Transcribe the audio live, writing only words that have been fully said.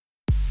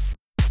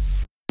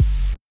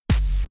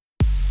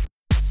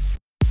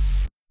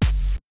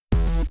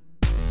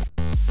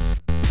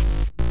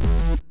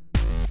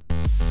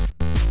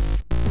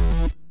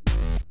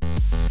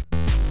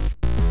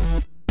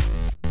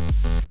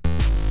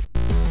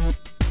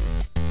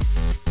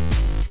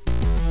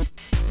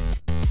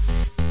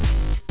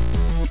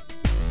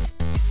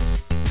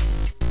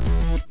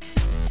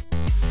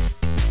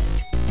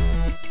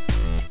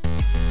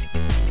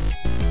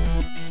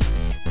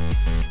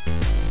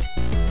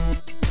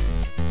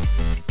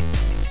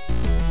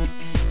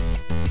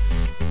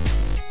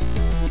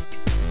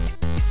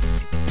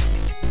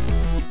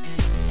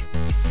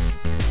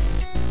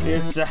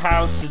It's the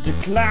House of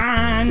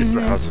Decline. It's the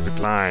House of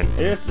Decline.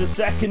 It's the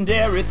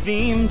secondary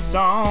theme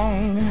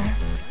song.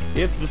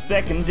 It's the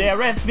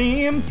secondary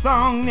theme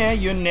song that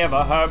you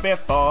never heard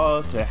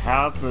before to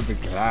House of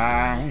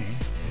Decline.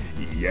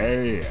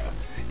 Yeah.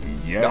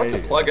 Yeah. Not to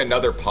plug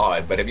another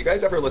pod, but have you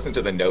guys ever listened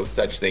to the No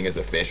Such Thing as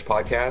a Fish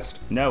podcast?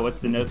 No, what's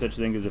the No Such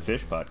Thing as a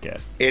Fish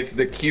podcast? It's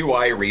the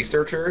QI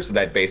researchers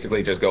that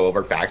basically just go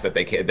over facts that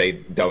they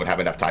don't have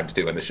enough time to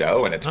do in the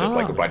show, and it's just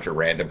like a bunch of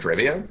random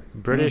trivia.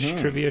 British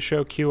trivia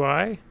show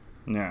QI?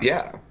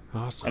 Yeah.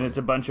 Awesome. And it's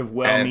a bunch of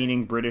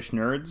well-meaning British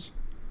nerds?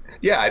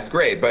 Yeah, it's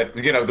great, but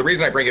the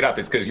reason I bring it up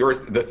is because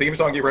the theme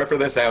song you wrote for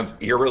this sounds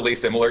eerily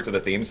similar to the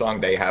theme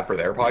song they have for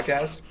their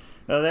podcast.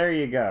 Oh, there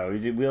you go.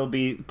 We'll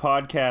be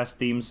podcast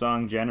theme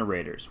song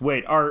generators.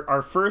 Wait,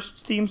 our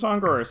first theme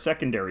song or our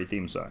secondary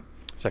theme song?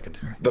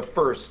 Secondary. The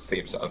first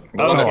theme song,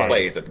 the one that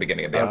plays at the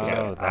beginning of the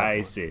episode.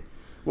 I see.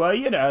 Well,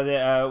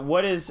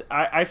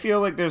 I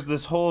feel like there's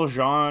this whole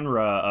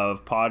genre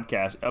of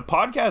podcasts.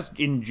 Podcasts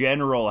in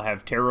general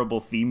have terrible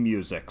theme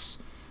musics.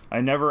 I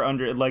never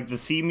the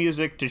theme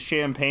music to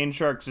Champagne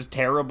Sharks is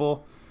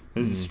terrible.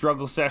 The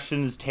Struggle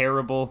Session is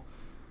terrible.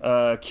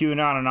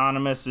 QAnon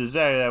Anonymous is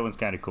that one's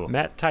kind of cool.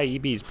 Matt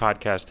Taibbi's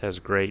podcast has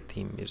great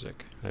theme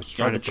music. I was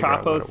trying the to figure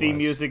out what Chapo it theme was.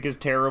 music is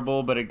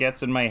terrible, but it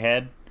gets in my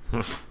head.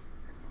 Yeah,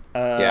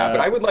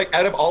 but I would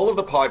out of all of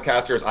the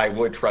podcasters, I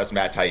would trust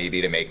Matt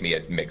Taibbi to make me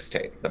a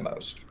mixtape the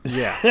most.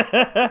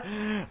 Yeah.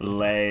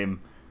 Lame.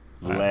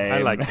 I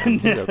like him.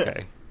 He's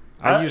okay.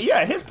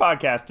 His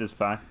podcast is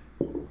fine.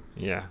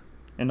 Yeah.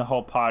 And the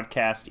whole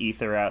podcast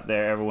ether out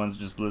there, everyone's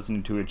just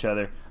listening to each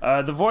other.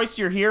 The voice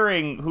you're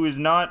hearing, who is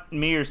not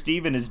me or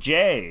Steven, is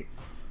Jay.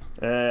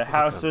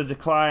 House of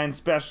Decline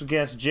special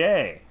guest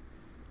Jay.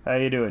 How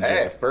you doing,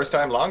 Jay? Hey, first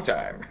time, long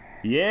time.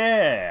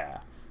 Yeah.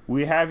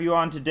 We have you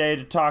on today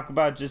to talk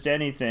about just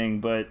anything,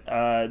 but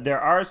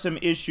there are some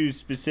issues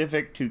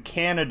specific to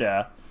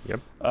Canada,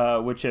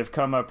 which have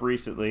come up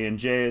recently, and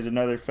Jay is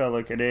another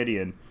fellow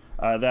Canadian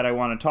that I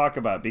want to talk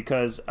about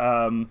because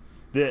some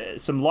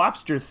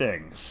lobster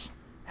things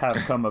have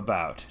come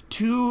about.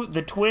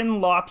 The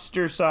twin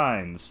lobster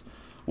signs.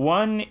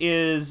 One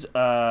is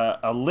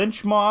a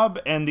lynch mob,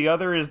 and the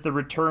other is the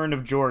return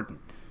of Jordan,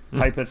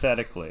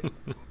 hypothetically.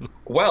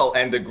 Well,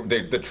 and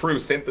the true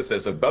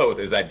synthesis of both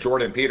is that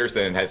Jordan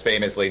Peterson has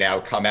famously now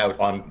come out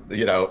on,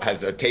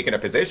 has taken a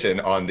position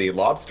on the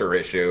lobster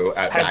issue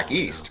back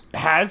east.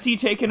 Has he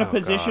taken a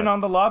position on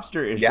the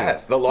lobster issue?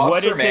 Yes, the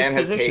lobster man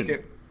has position?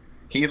 taken...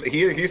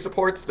 He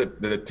supports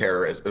the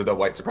terrorism, the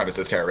white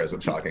supremacist terrorism,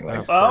 shockingly.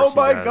 Oh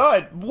my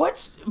God!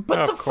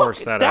 The fuck?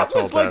 That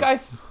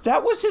was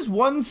that was his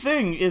one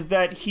thing, is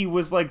that he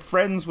was like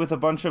friends with a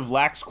bunch of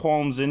Lax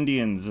Qualms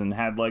Indians and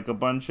had like a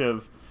bunch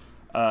of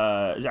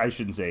I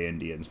shouldn't say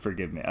Indians,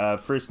 forgive me,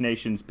 First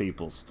Nations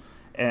peoples,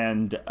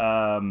 and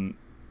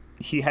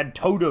he had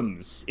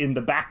totems in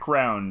the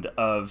background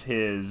of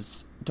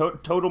his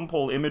totem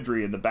pole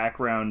imagery in the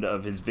background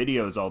of his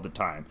videos all the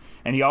time,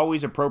 and he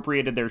always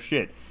appropriated their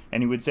shit,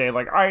 and he would say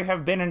like, I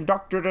have been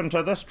inducted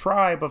into this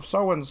tribe of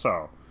so and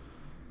so,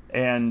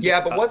 and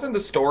yeah, but wasn't the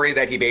story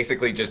that he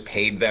basically just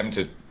paid them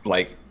to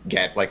like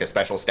get like a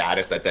special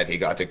status that said he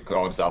got to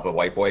call himself a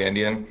white boy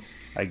Indian?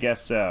 I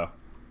guess so.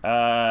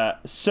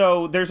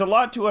 So there's a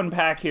lot to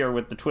unpack here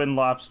with the twin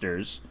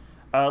lobsters.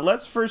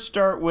 Let's first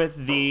start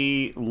with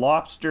the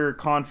lobster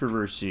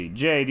controversy.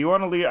 Jay, do you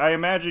want to lead? I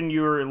imagine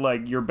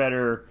you're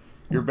better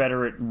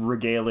at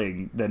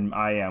regaling than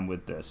I am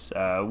with this.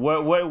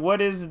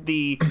 What is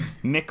the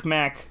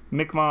Mi'kmaq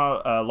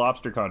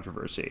lobster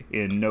controversy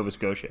in Nova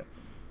Scotia?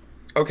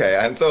 Okay,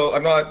 and so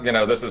I'm not,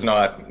 this is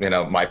not,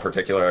 my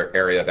particular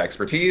area of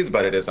expertise,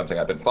 but it is something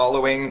I've been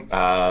following.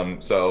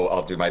 So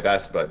I'll do my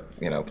best, but,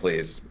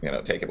 please,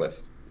 take it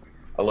with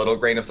a little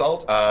grain of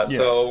salt.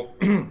 So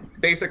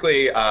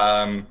basically,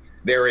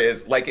 there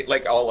is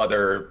like all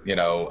other,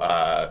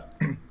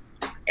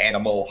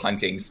 animal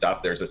hunting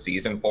stuff, there's a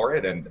season for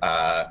it. And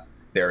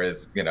there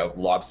is,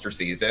 lobster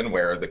season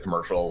where the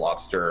commercial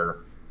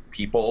lobster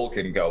people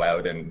can go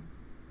out and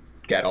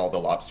get all the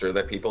lobster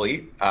that people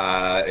eat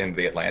in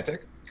the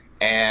Atlantic.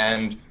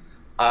 And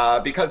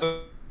because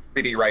of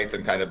treaty rights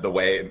and kind of the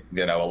way,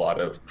 a lot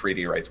of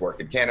treaty rights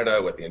work in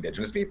Canada with the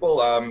Indigenous people,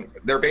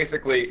 they're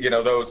basically,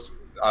 those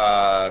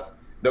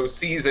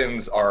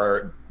seasons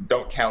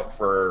don't count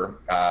for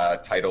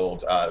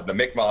titled the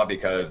Mi'kmaq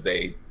because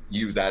they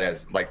use that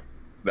as like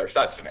their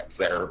sustenance.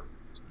 They're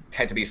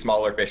tend to be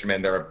smaller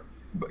fishermen. They're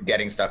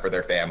getting stuff for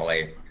their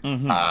family.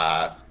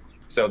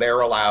 So they're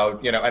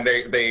allowed, and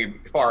they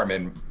farm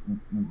in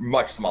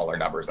much smaller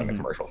numbers than the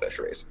commercial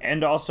fisheries.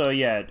 And also,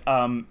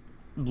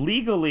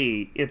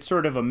 legally, it's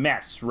sort of a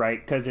mess, right?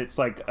 Because it's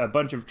like a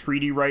bunch of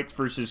treaty rights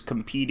versus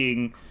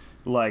competing,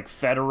 like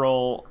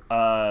federal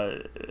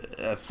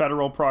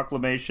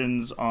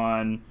proclamations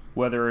on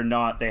whether or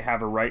not they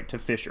have a right to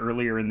fish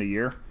earlier in the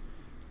year.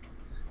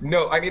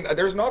 No, I mean,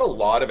 there's not a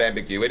lot of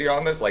ambiguity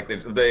on this. Like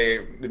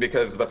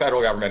because the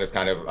federal government is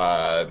kind of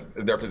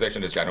their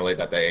position is generally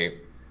that they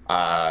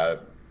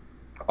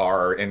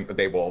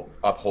they will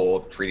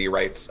uphold treaty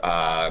rights,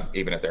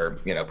 even if they're,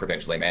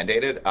 provincially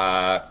mandated.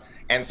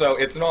 And so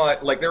it's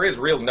not like there is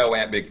no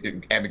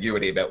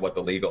ambiguity about what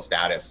the legal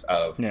status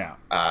of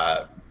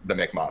the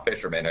Mi'kmaq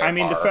fishermen are. I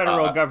mean, the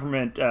federal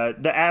government,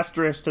 the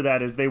asterisk to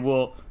that is they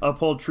will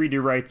uphold treaty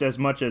rights as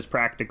much as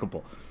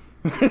practicable.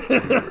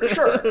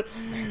 Sure.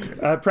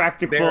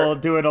 Practical,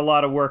 doing a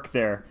lot of work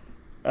there.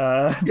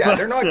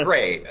 They're not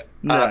great.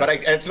 No. But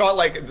it's not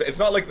like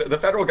the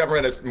federal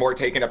government is more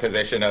taking a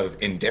position of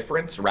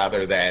indifference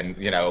rather than,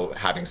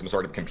 having some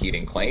sort of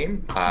competing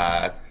claim.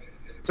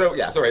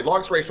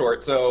 Long story short.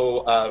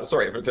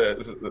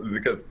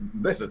 Because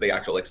this is the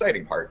actual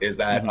exciting part, is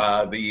that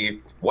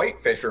the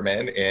white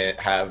fishermen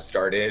have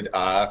started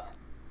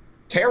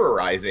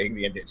terrorizing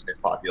the indigenous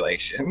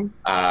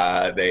populations.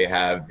 They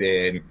have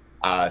been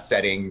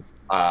setting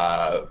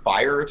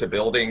fire to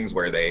buildings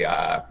where they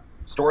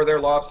store their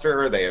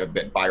lobster. They have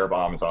been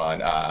firebombs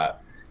on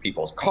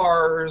people's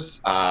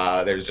cars.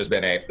 There's just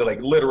been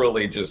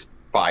literally just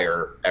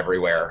fire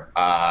everywhere.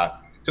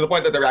 To the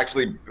point that they're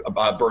actually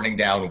burning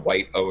down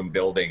white-owned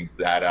buildings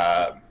that,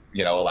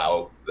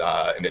 allow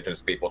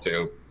indigenous people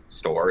to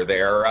store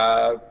their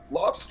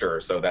lobster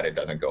so that it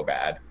doesn't go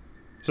bad.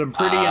 Some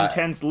pretty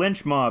intense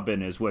lynch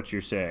mobbing is what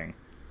you're saying.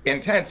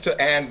 And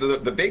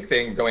the big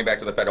thing, going back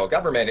to the federal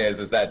government,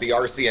 is that the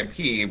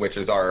RCMP, which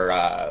is our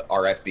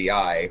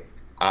FBI,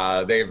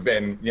 they've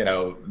been,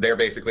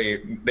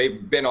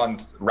 they've been on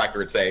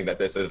record saying that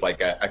this is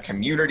like a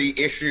community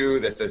issue.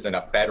 This isn't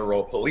a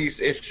federal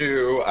police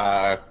issue.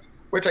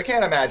 Which I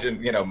can't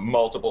imagine,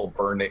 multiple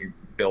burning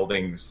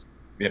buildings,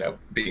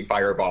 being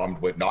firebombed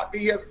would not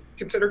be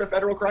considered a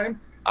federal crime.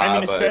 I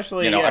mean,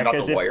 especially, I'm not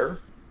the lawyer.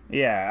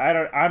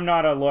 I'm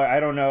not a lawyer. I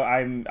don't know.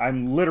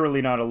 I'm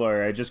literally not a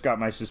lawyer. I just got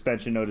my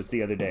suspension notice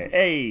the other day.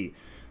 Hey.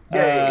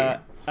 Yay.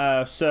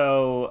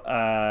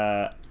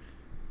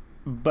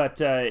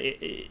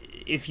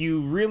 If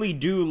you really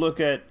do look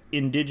at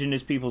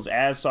indigenous peoples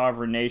as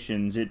sovereign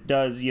nations, it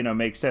does,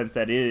 make sense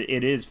that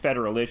it is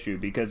federal issue,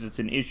 because it's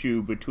an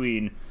issue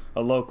between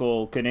a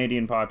local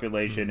Canadian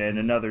population and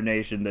another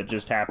nation that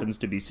just happens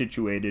to be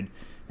situated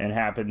and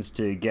happens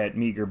to get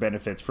meager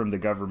benefits from the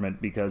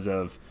government because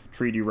of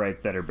treaty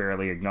rights that are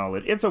barely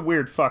acknowledged. It's a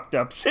weird, fucked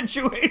up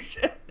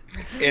situation.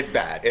 It's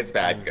bad,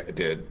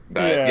 dude.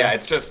 But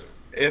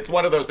it's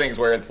one of those things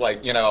where it's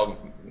like,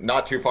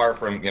 not too far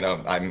from,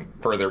 I'm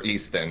further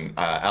east than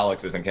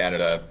Alex is in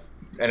Canada.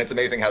 And it's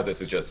amazing how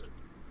this is just,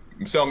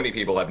 so many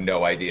people have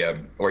no idea,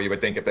 or you would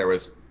think if there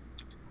was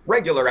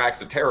regular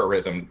acts of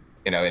terrorism,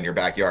 in your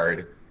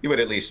backyard, you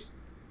would at least,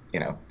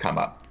 come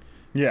up.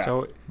 Yeah.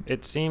 So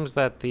it seems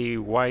that the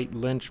white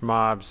lynch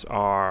mobs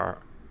are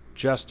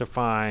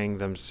justifying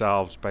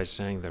themselves by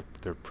saying that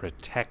they're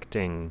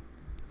protecting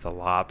the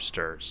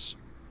lobsters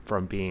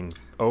from being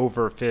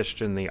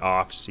overfished in the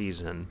off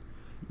season,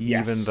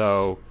 even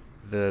though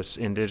this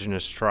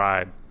indigenous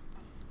tribe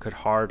could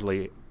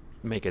hardly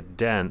make a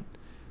dent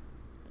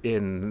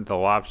in the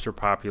lobster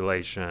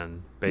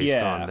population based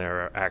on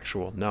their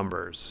actual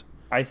numbers.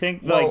 I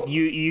think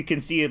you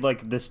can see it,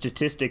 like the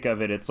statistic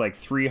of it. It's like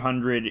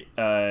 300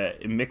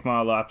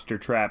 Mi'kmaq lobster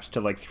traps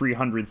to like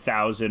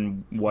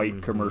 300,000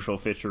 white commercial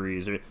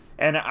fisheries.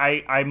 And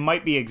I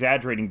might be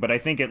exaggerating, but I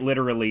think it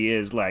literally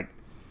is like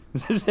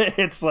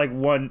it's like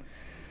a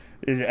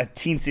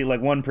teensy, like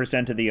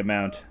 1% of the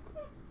amount.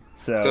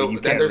 So and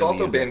there's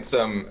also been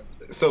some.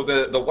 So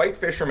the white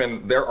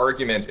fishermen, their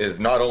argument is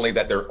not only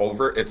that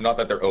it's not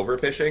that they're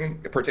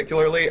overfishing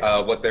particularly.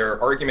 What their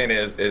argument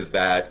is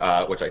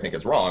that, which I think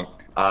is wrong,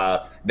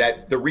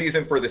 that the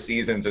reason for the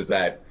seasons is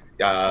that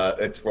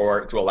it's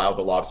to allow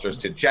the lobsters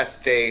to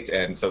gestate,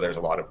 and so there's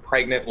a lot of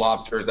pregnant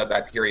lobsters at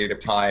that period of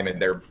time.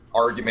 And their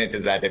argument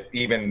is that if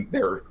even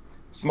their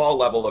small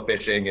level of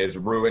fishing is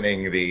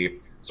ruining the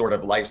sort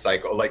of life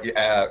cycle,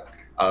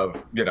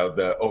 of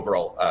the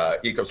overall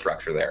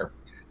ecostructure there.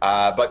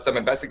 But some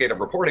investigative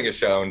reporting has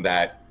shown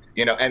that,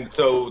 and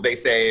so they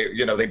say,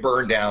 they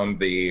burn down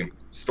the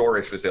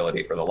storage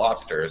facility for the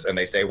lobsters, and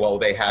they say, well,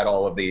 they had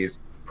all of these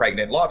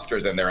pregnant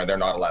lobsters in there and they're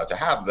not allowed to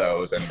have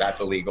those, and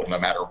that's illegal no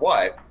matter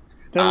what.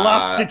 The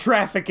lobster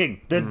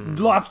trafficking, the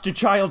lobster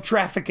child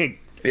trafficking.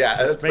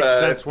 Yeah, it makes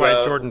sense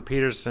why Jordan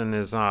Peterson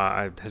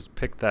has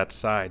picked that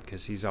side,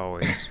 because he's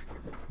always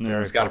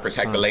he's got to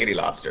protect the lady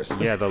lobsters.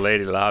 Yeah, the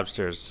lady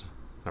lobsters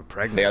are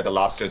pregnant. They are the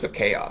lobsters of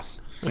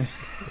chaos.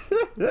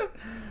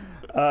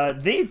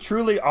 They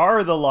truly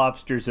are the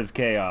lobsters of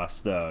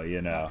chaos, though.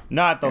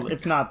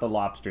 It's not the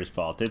lobsters'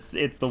 fault.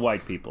 It's the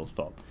white people's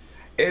fault.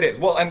 It is.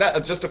 Well, and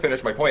that, just to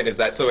finish my point, is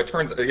that so it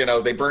turns,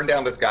 they burned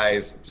down this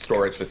guy's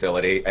storage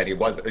facility, and he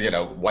was,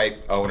 white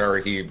owner.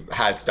 He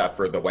has stuff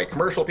for the white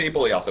commercial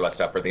people. He also has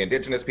stuff for the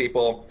indigenous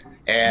people.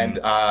 And,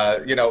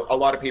 a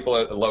lot of people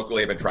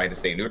locally have been trying to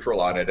stay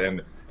neutral on it.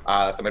 And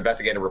some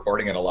investigative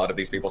reporting, and a lot of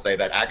these people say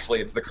that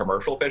actually it's the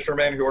commercial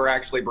fishermen who are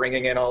actually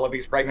bringing in all of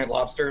these pregnant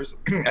lobsters.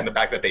 And the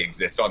fact that they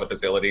exist on the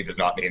facility does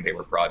not mean they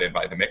were brought in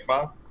by the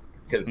Mi'kmaq,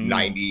 because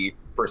 90%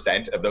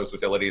 of those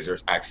facilities are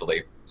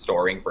actually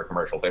storing for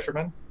commercial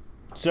fishermen.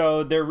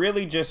 So they're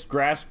really just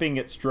grasping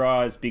at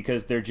straws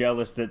because they're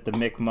jealous that the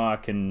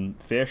Mi'kmaq can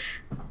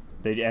fish,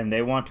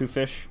 they want to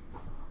fish.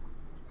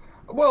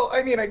 Well,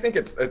 I mean, I think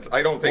it's.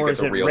 I don't think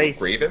it's a real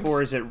grievance.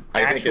 Or is it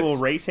actual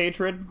race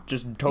hatred?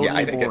 Just totally. Yeah,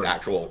 I think bored. it's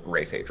actual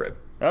race hatred.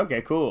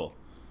 Okay, cool.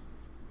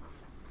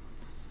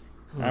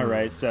 All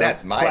right, so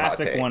that's my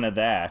classic hot take. one of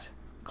that.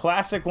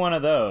 Classic one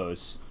of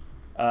those.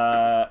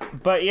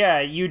 But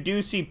yeah, you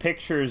do see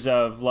pictures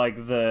of like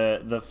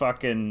the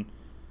fucking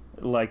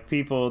like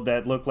people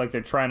that look like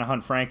they're trying to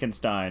hunt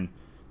Frankenstein,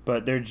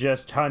 but they're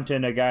just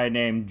hunting a guy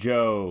named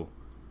Joe,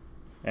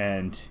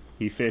 and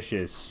he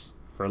fishes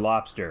for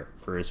lobster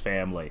for his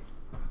family,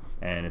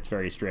 and it's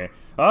very strange.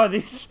 Oh,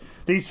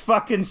 these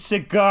fucking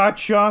cigar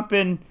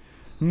chomping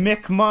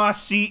Mi'kmaq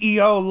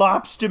CEO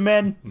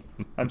lobstermen.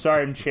 I'm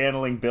sorry, I'm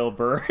channeling Bill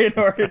Burr in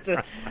order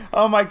to.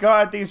 Oh my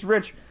God, these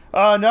rich.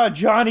 Oh no,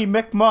 Johnny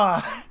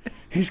Mi'kmaq.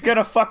 He's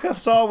gonna fuck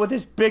us all with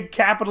his big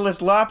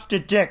capitalist lobster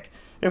dick.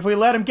 If we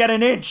let him get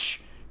an inch,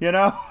 you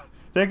know,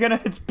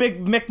 it's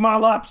big Mi'kmaq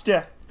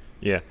lobster.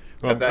 Yeah.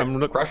 Well,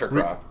 Crusher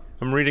crop.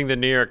 I'm reading the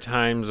New York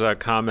Times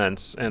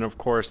comments, and of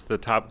course the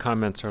top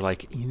comments are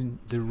like,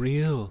 the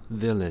real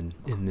villain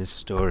in this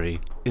story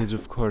is,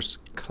 of course,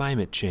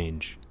 climate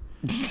change,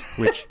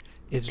 which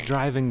is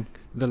driving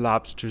the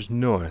lobsters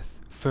north,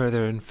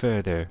 further and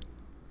further.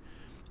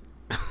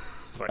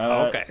 It's like,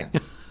 okay.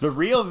 The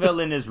real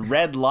villain is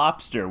Red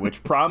Lobster,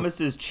 which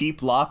promises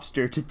cheap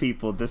lobster to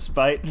people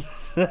despite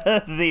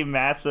the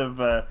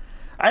massive...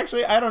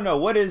 Actually, I don't know.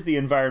 What is the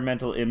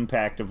environmental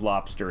impact of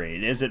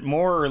lobstering? Is it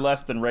more or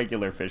less than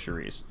regular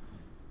fisheries?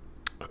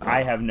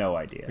 I have no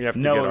idea. We have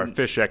to get our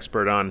fish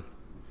expert on.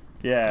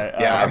 Yeah.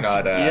 Yeah, I'm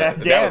not... yeah,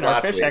 Dan,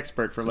 our fish week.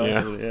 expert for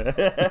last week.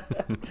 Yeah.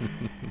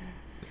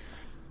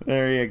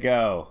 There you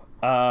go.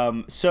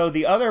 So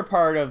the other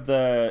part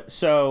of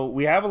so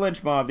we have a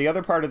lynch mob. The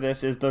other part of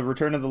this is the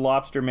return of the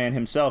lobster man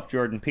himself,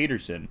 Jordan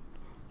Peterson.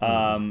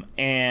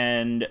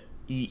 And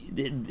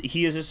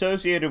he is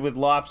associated with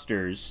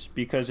lobsters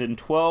because in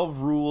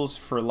 12 Rules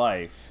for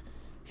Life,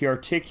 he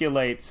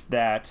articulates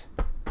that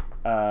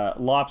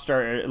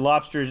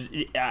lobsters.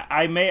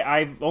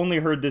 I've only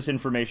heard this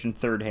information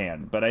third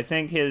hand, but I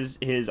think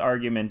his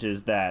argument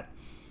is that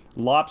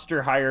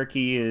lobster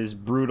hierarchy is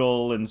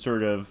brutal and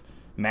sort of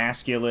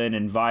masculine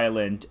and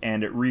violent,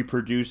 and it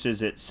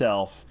reproduces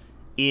itself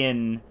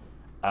in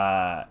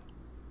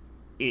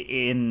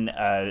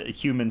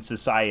human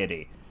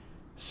society.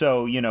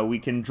 So, you know, we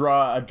can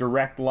draw a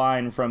direct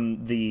line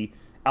from the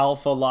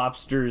alpha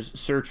lobster's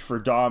search for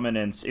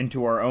dominance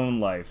into our own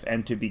life,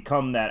 and to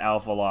become that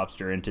alpha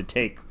lobster and to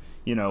take,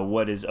 you know,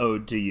 what is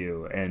owed to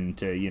you, and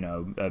to, you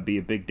know, be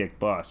a big dick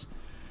boss.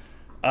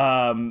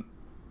 And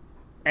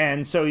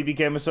so he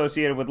became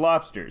associated with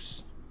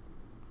lobsters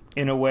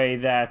in a way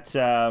that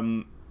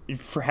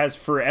has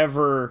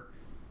forever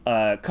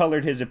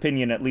colored his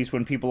opinion, at least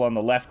when people on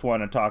the left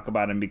want to talk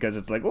about him, because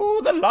it's like, oh,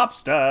 the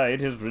lobster,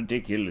 it is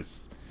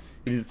ridiculous.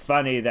 It is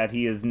funny that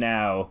he is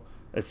now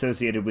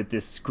associated with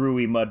this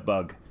screwy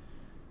mudbug.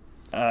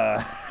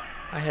 I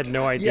had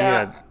no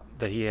idea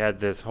that he had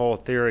this whole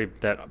theory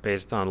that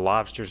based on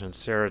lobsters and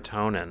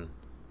serotonin.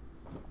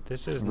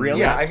 This is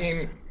really? Yeah, I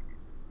mean,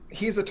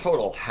 he's a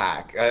total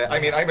hack. I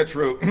mean, I'm a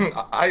true...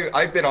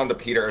 I've been on the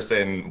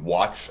Peterson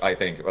watch, I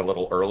think, a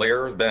little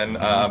earlier than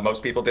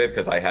most people did,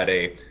 because I had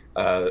a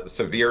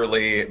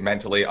severely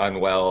mentally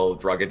unwell,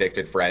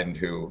 drug-addicted friend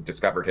who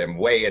discovered him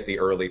way at the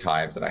early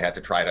times, and I had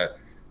to try to...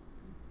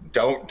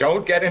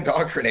 Don't get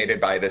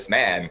indoctrinated by this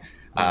man,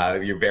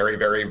 you very,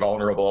 very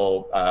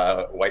vulnerable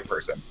white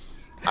person.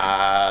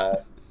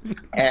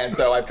 And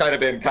so I've kind of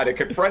been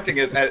confronting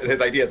his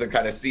ideas and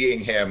kind of seeing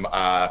him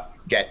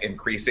get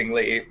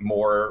increasingly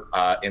more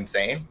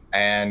insane.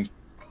 And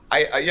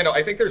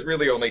I think there's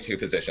really only two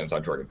positions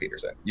on Jordan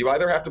Peterson. You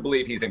either have to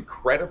believe he's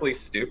incredibly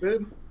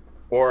stupid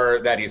or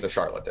that he's a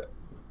charlatan.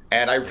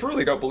 And I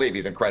truly don't believe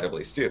he's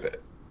incredibly stupid.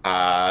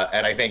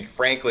 And I think,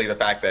 frankly, the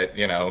fact that,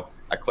 you know,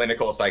 a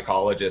clinical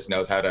psychologist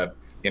knows how to,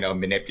 you know,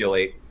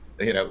 manipulate,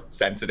 you know,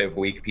 sensitive,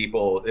 weak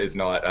people is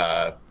not,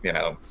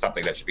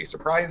 something that should be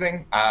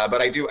surprising.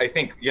 But I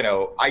think,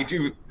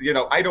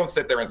 I don't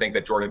sit there and think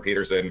that Jordan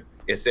Peterson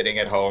is sitting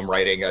at home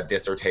writing a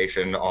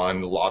dissertation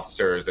on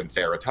lobsters and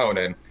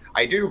serotonin.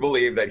 I do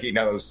believe that he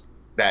knows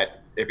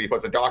that if he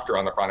puts a doctor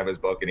on the front of his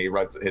book and he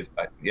runs his,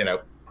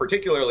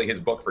 particularly his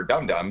book for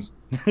dum-dums,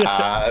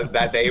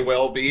 that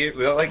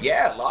they're like,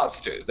 yeah,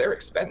 lobsters, they're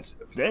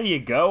expensive. There you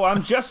go.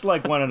 I'm just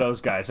like one of those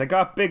guys. I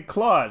got big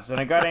claws, and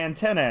I got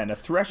antenna and a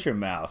thresher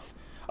mouth.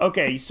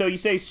 Okay, so you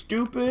say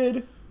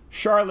stupid,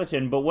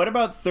 charlatan, but what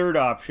about third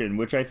option,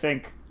 which I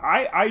think,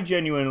 I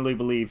genuinely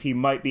believe he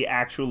might be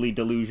actually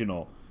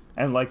delusional,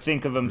 and like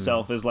think of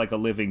himself as like a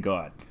living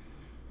god.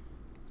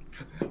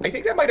 I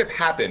think that might have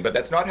happened, but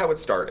that's not how it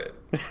started.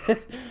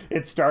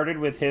 It started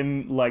with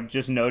him, like,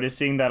 just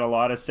noticing that a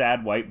lot of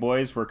sad white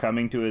boys were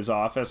coming to his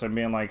office and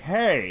being like,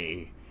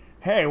 hey,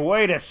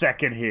 wait a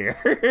second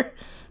here.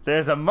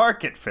 There's a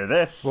market for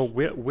this. Well,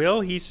 will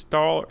he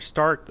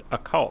start a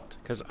cult?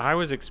 Because I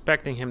was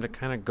expecting him to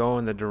kind of go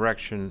in the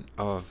direction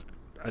of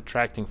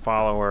attracting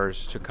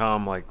followers to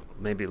come, like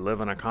maybe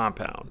live in a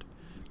compound.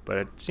 But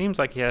it seems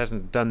like he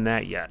hasn't done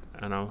that yet,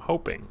 and I'm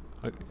hoping,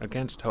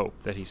 against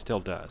hope, that he still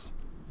does.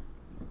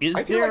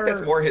 I feel like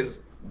that's more his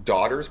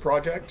daughter's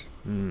project.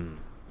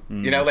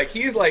 You know, like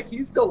he's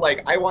still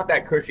like, I want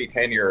that cushy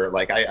tenure.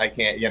 Like I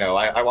can't, you know,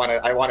 I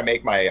want to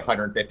make my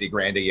 150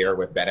 grand a year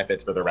with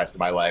benefits for the rest of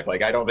my life.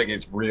 Like I don't think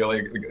he's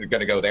really going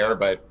to go there,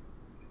 but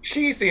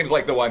she seems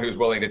like the one who's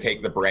willing to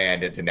take the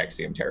brand into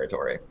NXIVM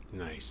territory.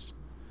 Nice.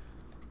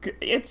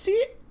 It's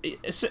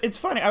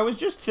funny. I was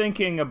just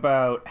thinking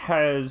about,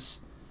 has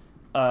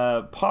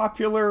a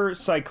popular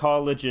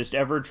psychologist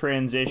ever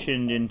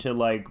transitioned into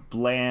like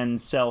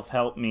bland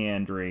self-help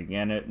meandering?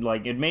 And it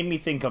made me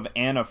think of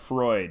Anna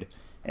Freud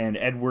and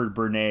Edward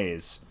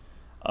Bernays,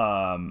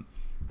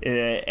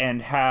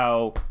 and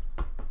how,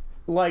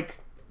 like,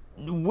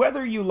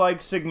 whether you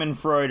like Sigmund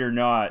Freud or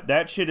not,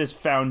 that shit is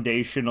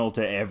foundational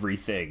to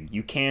everything.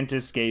 You can't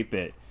escape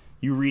it.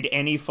 You read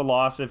any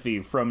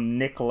philosophy from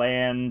Nick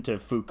Land to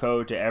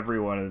Foucault to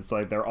everyone, and it's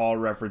like they're all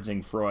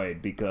referencing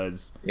Freud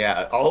because...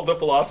 Yeah, all the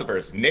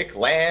philosophers, Nick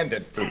Land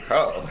and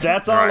Foucault.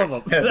 That's all of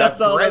them. That's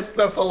the breadth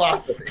of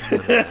philosophy.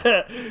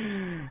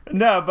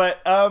 No, but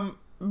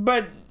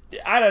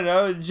I don't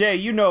know, Jay,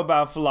 you know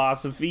about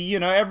philosophy. You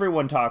know,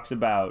 everyone talks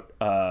about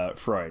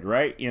Freud,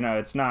 right? You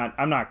know,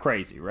 I'm not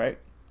crazy, right?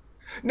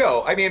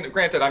 No, I mean,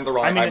 granted, I'm the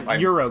wrong...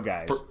 I'm Euro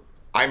guy.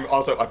 I'm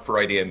also a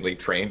Freudianly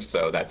trained,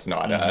 so that's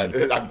not.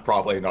 I'm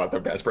probably not the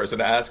best person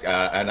to ask.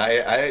 And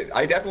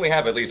I definitely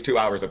have at least 2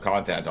 hours of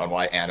content on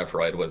why Anna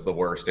Freud was the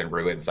worst and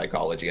ruined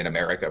psychology in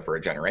America for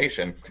a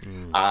generation.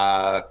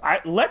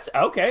 Let's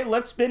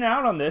spin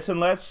out on this and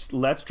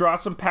let's draw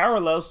some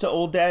parallels to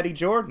Old Daddy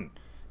Jordan.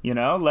 You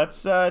know,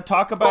 let's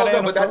talk about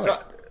Anna Freud. That's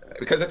not,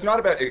 because it's not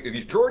about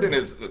Jordan.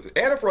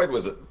 Anna Freud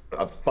was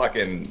a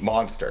fucking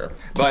monster.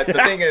 But the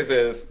thing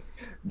is.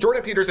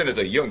 Jordan Peterson is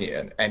a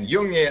Jungian, and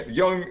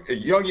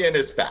Jungian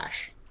is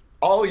fash.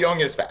 All Jung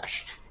is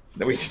fash.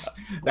 So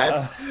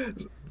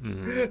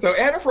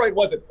Anna Freud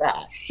wasn't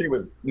fash. She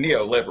was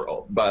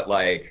neoliberal, but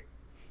like,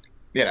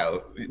 you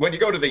know, when you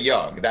go to the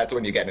Jung, that's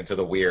when you get into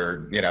the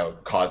weird, you know,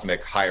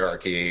 cosmic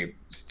hierarchy,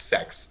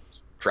 sex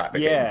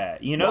trafficking. Yeah,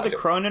 you know logic. The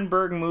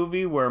Cronenberg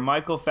movie where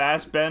Michael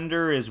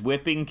Fassbender is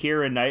whipping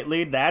Keira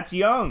Knightley? That's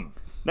Jung.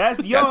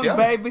 That's Jung,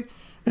 baby.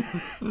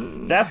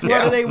 That's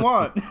what they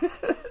want.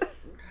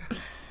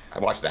 I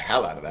watched the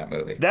hell out of that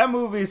movie. That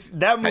movie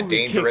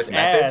Dangerous kicks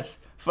Method. ass.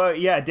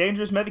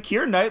 Dangerous Method.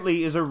 Keira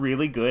Knightley is a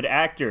really good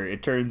actor,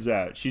 it turns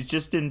out. She's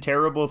just in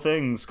terrible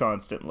things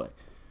constantly.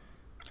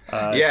 She's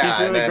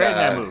really great in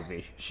that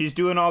movie. She's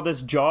doing all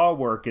this jaw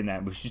work in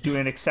that movie. She's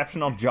doing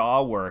exceptional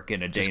jaw work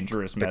in A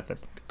Dangerous Method.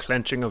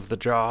 Clenching of the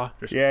jaw.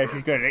 Yeah,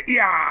 she's going,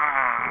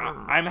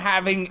 yeah, I'm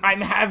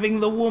having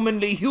the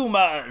womanly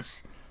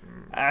humors.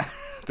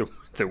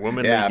 The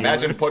womanly Yeah, humor.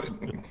 imagine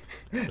putting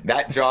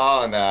that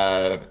jaw on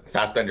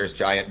Fassbender's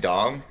giant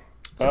dong.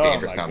 It's a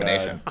dangerous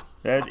combination.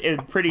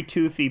 It's pretty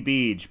toothy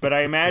beach, but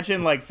I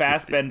imagine like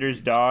Fassbender's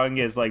dong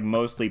is like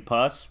mostly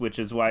pus, which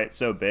is why it's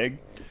so big.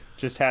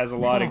 Just has a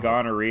lot of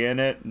gonorrhea in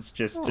it. It's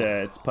just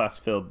it's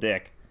pus-filled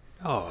dick.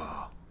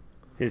 Oh,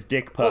 his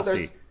dick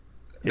pussy. Well,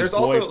 there's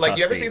also like,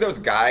 you ever see those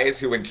guys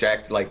who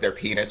inject like their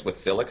penis with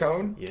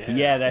silicone?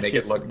 Yeah, that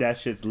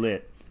shit's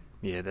lit.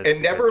 Yeah,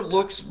 it never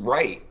looks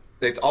right.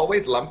 It's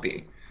always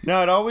lumpy.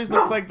 No, it always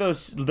looks like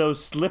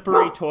those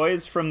slippery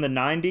toys from the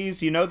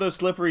 90s. You know those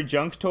slippery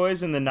junk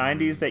toys in the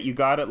 90s that you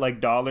got at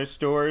like dollar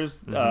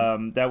stores?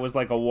 That was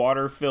like a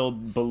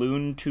water-filled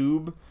balloon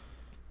tube.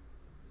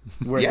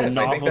 Yes,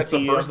 I think that's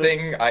the first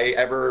thing I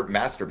ever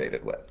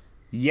masturbated with.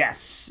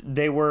 Yes,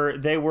 they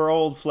were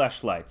old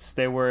fleshlights.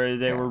 They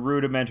were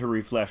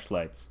rudimentary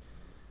fleshlights.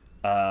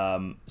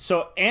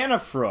 So Anna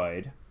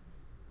Freud,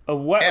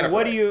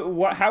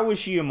 how was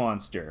she a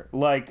monster?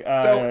 Like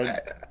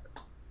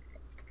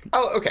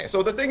okay.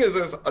 So the thing is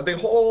the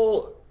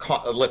whole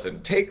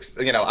takes,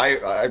 you know,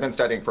 I've been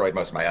studying Freud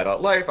most of my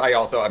adult life.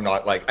 I'm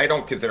not like, I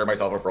don't consider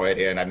myself a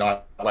Freudian. I'm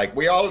not like,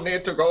 we all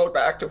need to go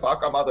back to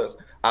fuck our mothers.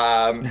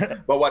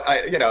 But what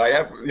I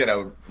have,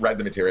 read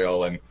the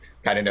material and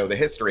kind of know the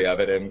history of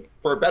it. And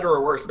for better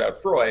or worse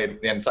about Freud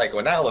and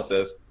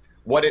psychoanalysis,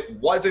 what it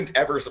wasn't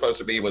ever supposed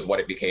to be was what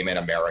it became in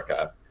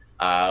America,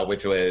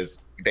 which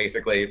was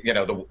basically,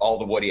 all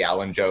the Woody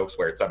Allen jokes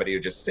where it's somebody who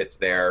just sits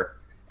there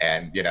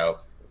and,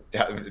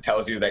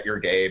 tells you that you're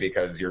gay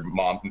because your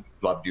mom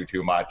loved you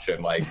too much,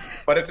 and like,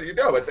 but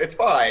it's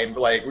fine.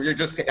 Like, you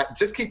just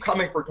keep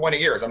coming for 20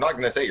 years. I'm not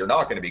going to say you're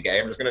not going to be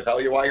gay. I'm just going to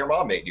tell you why your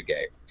mom made you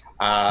gay.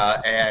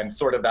 And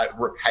sort of that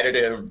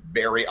repetitive,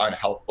 very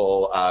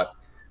unhelpful,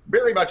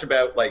 very much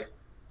about like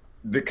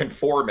the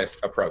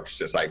conformist approach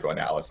to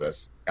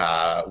psychoanalysis,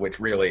 which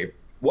really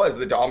was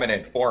the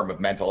dominant form of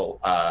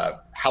mental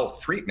health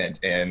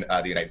treatment in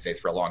the United States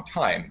for a long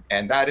time.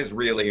 And that is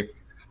really,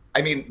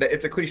 I mean,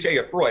 it's a cliche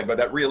of Freud, but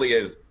that really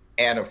is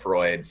Anna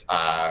Freud's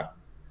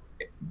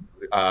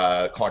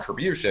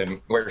contribution,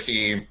 where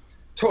she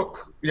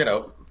took,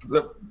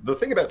 the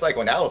thing about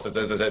psychoanalysis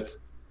is it's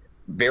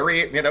very,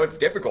 it's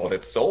difficult.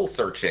 It's soul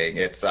searching.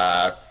 It's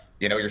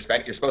you're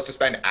supposed to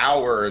spend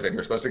hours, and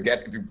you're supposed to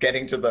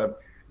getting to the,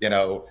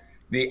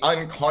 the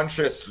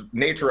unconscious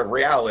nature of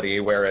reality.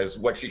 Whereas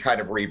what she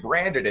kind of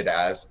rebranded it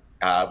as,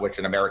 which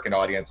an American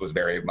audience was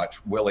very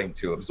much willing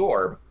to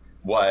absorb,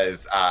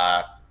 was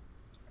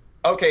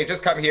okay,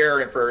 just come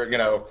here and for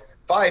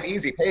 5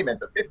 easy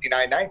payments of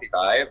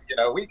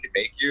 $59.95, we can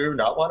make you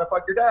not want to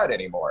fuck your dad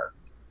anymore,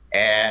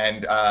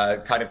 and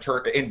kind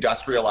of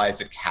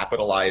industrialized it,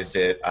 capitalized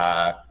it,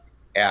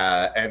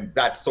 and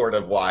that's sort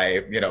of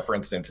why, for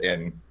instance,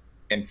 in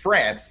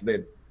France,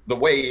 the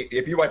way,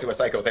 if you went to a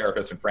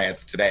psychotherapist in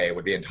France today, it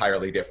would be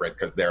entirely different,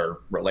 because their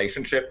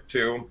relationship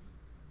to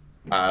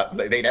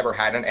they never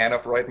had an Anna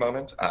Freud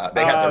moment.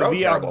 They had their own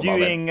terrible moment. We are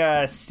doing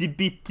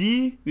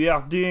CBT, we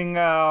are doing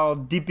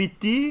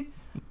DBT,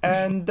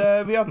 and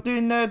we are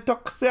doing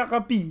talk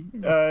therapy,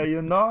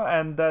 and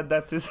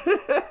that is...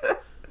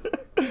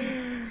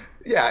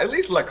 Yeah, at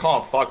least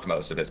Lacan fucked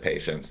most of his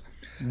patients.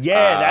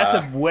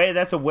 Yeah,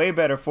 that's a way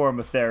better form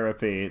of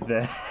therapy.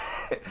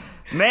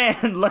 Man,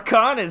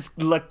 Lacan is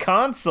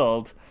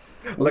Lacancelled.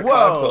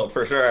 Lacancelled,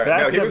 for sure.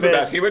 No, he was the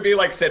best. He would be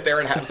like, sit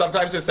there and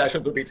sometimes his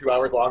sessions would be 2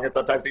 hours long, and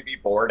sometimes he'd be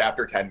bored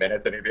after 10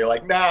 minutes, and he'd be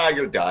like, nah,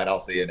 you're done. I'll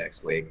see you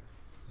next week.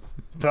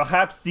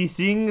 Perhaps the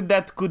thing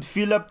that could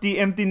fill up the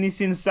emptiness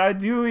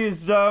inside you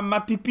is my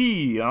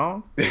pee-pee,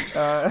 huh?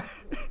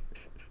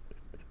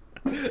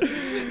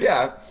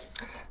 Yeah.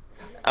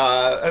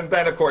 And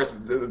then, of course,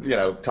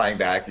 tying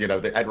back,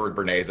 the Edward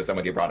Bernays is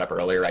someone you brought up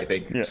earlier. I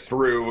think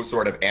through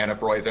sort of Anna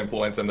Freud's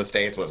influence in the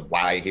States was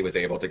why he was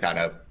able to kind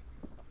of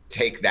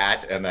take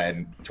that and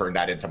then turn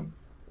that into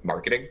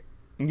marketing.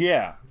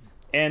 Yeah.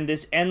 And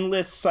this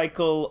endless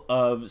cycle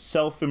of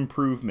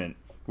self-improvement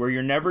where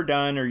you're never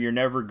done or you're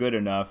never good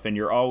enough, and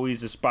you're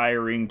always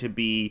aspiring to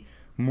be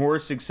more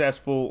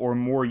successful or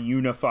more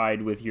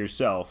unified with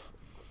yourself.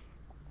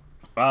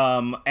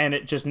 And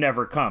it just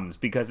never comes,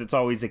 because it's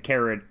always a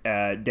carrot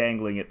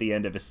dangling at the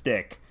end of a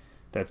stick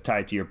that's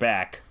tied to your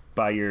back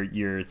by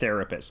your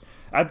therapist.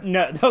 I'm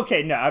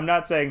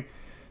not saying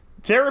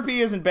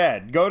therapy isn't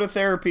bad. Go to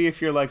therapy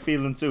if you're like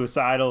feeling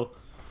suicidal,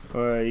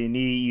 or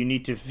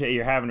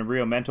you're having a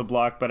real mental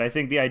block. But I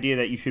think the idea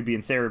that you should be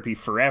in therapy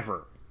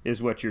forever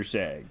is what you're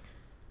saying.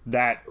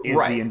 That is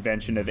right. The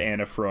invention of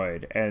Anna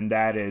Freud, and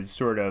that is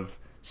sort of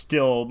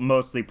still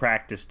mostly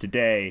practiced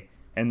today.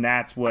 And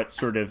that's what's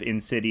sort of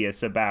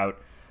insidious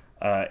about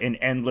an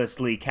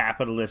endlessly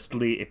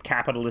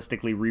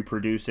capitalistically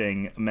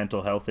reproducing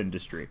mental health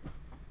industry.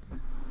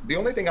 The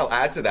only thing I'll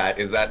add to that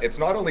is that it's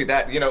not only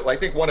that, I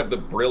think one of the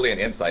brilliant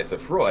insights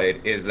of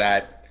Freud is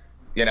that,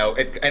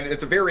 and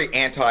it's a very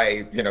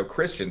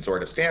anti-Christian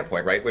sort of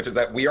standpoint, right? Which is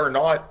that we are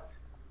not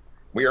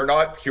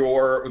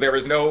pure. There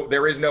is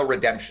no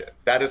redemption.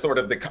 That is sort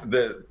of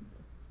the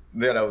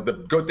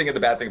good thing and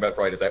the bad thing about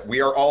Freud is that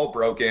we are all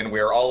broken.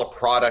 We are all a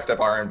product of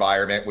our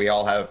environment. We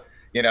all have,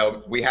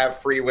 we have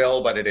free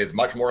will, but it is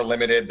much more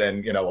limited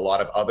than, a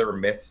lot of other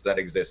myths that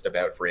exist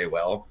about free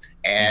will.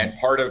 And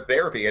part of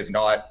therapy is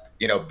not,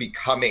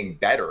 becoming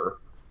better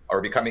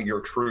or becoming your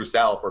true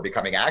self or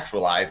becoming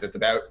actualized. It's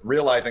about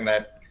realizing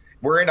that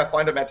we're in a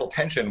fundamental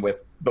tension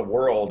with the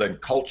world and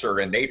culture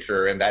and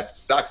nature, and that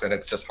sucks. And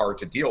it's just hard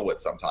to deal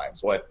with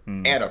sometimes. What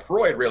Anna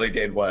Freud really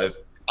did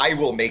was, I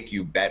will make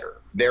you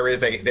better. There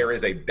is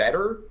a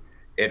better,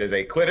 it is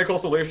a clinical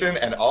solution,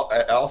 and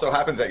it also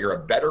happens that you're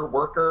a better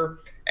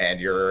worker, and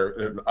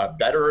you're a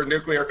better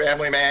nuclear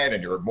family man,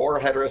 and you're more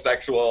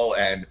heterosexual,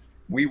 and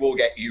we will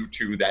get you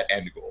to that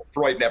end goal.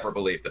 Freud never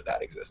believed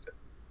that existed.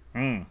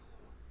 Yeah,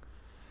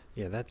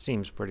 that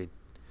seems pretty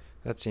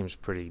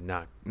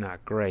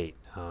not great.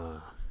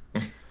 I'm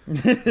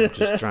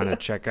just trying to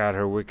check out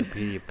her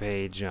Wikipedia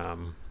page.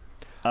 Anna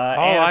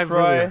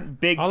Freud,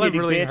 big titty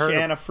bitch,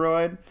 Anna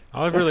Freud.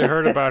 All I've really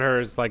heard about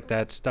her is like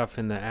that stuff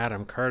in the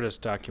Adam Curtis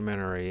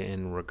documentary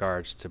in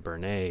regards to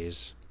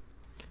Bernays,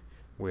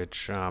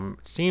 which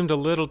seemed a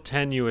little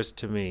tenuous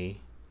to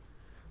me.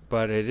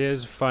 But it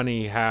is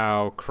funny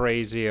how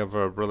crazy of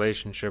a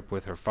relationship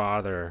with her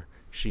father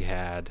she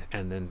had,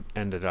 and then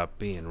ended up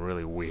being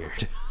really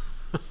weird.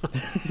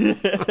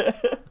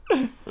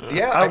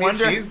 Yeah, I mean,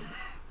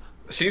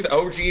 she's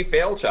OG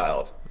fail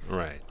child.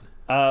 Right.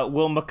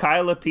 Will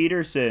Michaela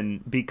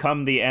Peterson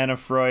become the Anna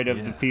Freud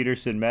of the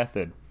Peterson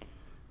method?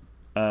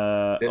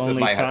 This is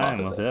my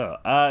hypothesis.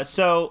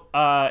 So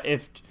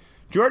if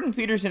Jordan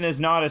Peterson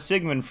is not a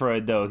Sigmund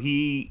Freud, though,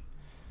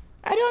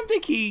 I don't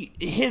think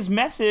his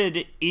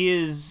method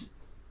is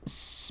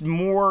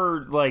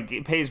more like,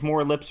 it pays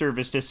more lip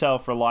service to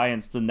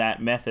self-reliance than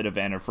that method of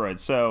Anna Freud.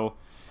 So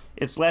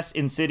it's less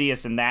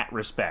insidious in that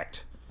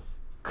respect.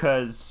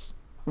 Because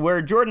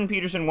where Jordan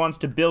Peterson wants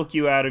to bilk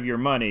you out of your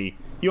money,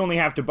 you only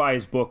have to buy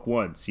his book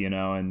once,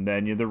 and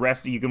then the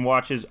rest, you can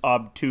watch his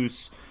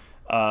obtuse,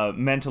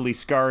 mentally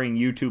scarring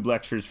YouTube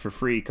lectures for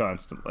free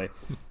constantly.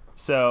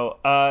 So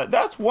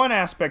that's one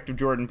aspect of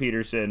Jordan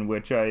Peterson,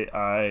 which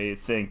I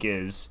think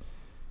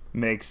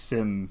makes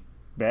him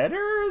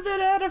better than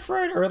Anna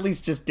Freud, or at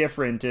least just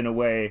different in a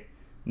way,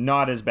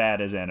 not as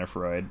bad as Anna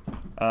Freud.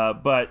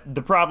 But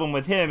the problem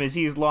with him is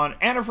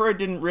Anna Freud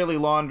didn't really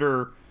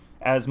launder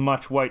as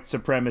much white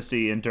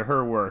supremacy into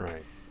her work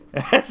Right.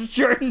 as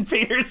Jordan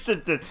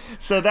Peterson did.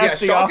 So that's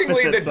the shockingly,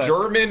 opposite the side.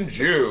 German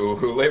Jew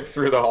who lived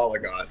through the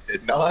Holocaust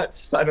did not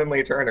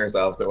suddenly turn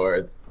herself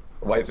towards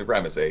white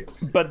supremacy.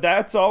 But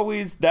that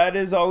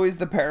is always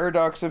the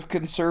paradox of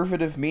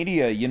conservative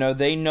media. You know,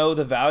 they know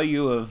the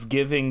value of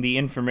giving the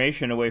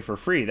information away for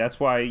free. That's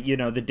why, you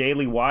know, the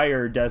Daily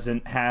Wire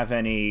doesn't have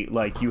any,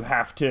 like, you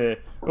have to,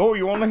 oh,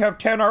 you only have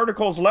 10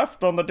 articles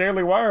left on the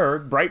Daily Wire.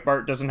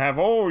 Breitbart doesn't have,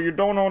 oh, you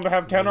don't only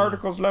have 10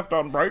 articles left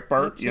on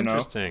Breitbart. That's you know,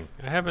 interesting.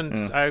 I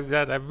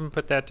haven't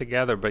put that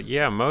together, but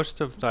yeah,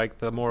 most of like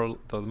the more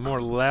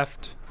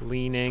left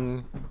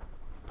leaning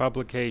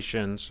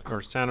publications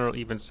or center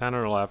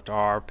left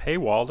are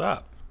paywalled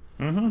up.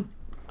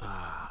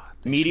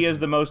 media is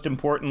the most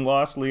important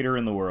loss leader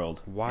in the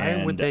world.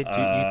 Why would they do?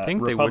 You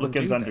think they wouldn't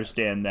Republicans do that?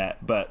 understand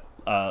that, but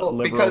Well,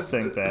 liberals because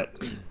think that.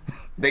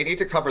 they need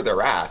to cover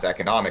their ass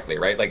economically,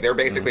 right? Like they're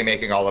basically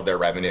making all of their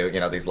revenue, you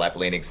know, these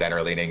left-leaning,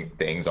 center-leaning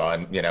things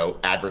on, you know,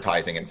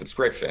 advertising and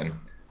subscription.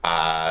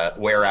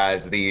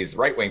 Whereas these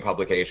right-wing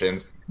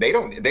publications, they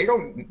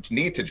don't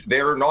need to.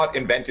 They're not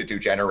invented to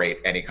generate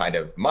any kind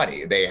of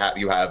money.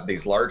 You have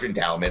these large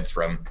endowments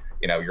from,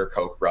 you know, your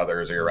Koch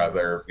brothers or your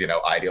other, you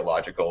know,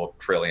 ideological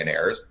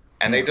trillionaires.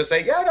 And they just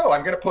say, yeah, no,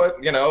 I'm going to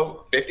put, you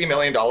know, $50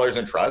 million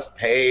in trust,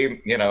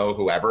 pay, you know,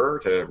 whoever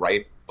to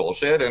write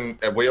bullshit, and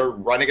we're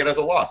running it as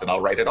a loss, and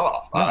I'll write it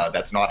off.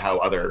 That's not how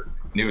other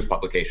news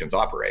publications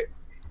operate.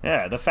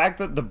 Yeah, the fact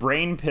that the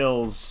brain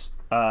pills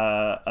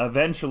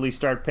eventually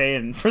start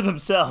paying for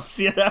themselves,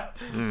 you know,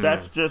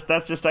 that's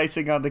just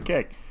icing on the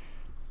cake.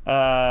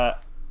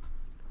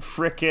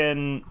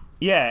 Frickin'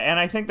 yeah,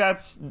 and I think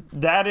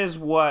that is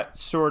what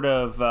sort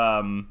of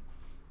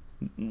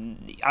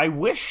I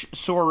wish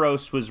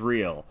Soros was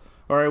real,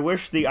 or I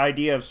wish the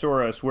idea of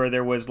Soros where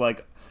there was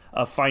like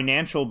a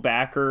financial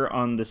backer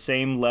on the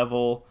same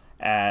level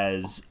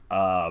as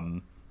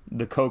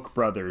the Koch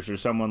brothers or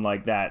someone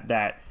like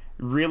that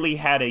really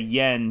had a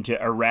yen to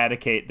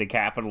eradicate the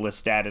capitalist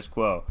status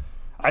quo.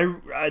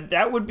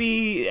 That would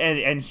be,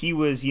 and he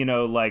was, you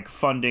know, like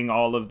funding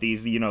all of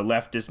these, you know,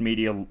 leftist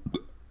media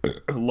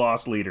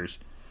loss leaders.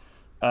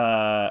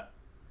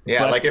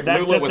 Yeah, like if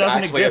Lula was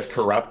actually exist. as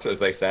corrupt as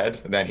they said,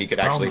 then he could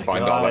actually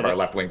fund all of our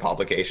left-wing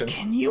publications.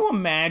 Can you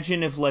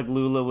imagine if like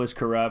Lula was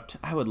corrupt?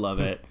 I would love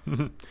it.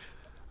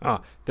 Oh,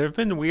 there have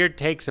been weird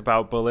takes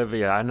about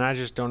Bolivia, and I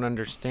just don't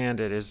understand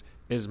it. Is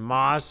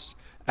Mas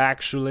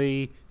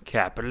actually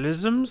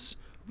capitalisms,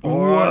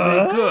 or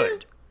are they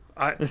good?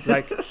 Like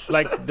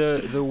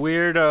the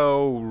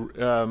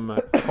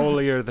weirdo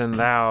holier than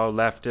thou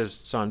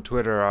leftists on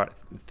Twitter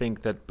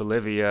think that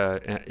Bolivia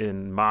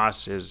in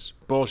Mas is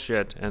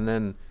bullshit, and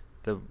then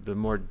the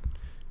more,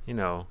 you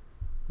know,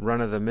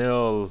 run of the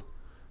mill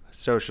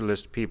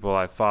socialist people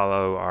I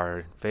follow are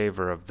in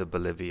favor of the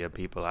Bolivia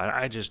people.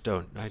 I just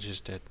don't. Why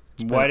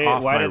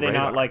do they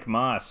not like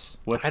Mas?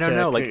 I don't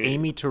know. Like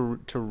Amy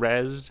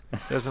Therese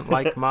doesn't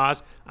like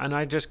Mas, and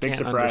I just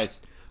can't.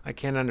 I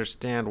can't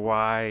understand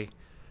why.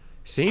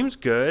 Seems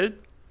good.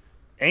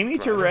 Amy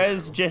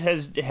Therese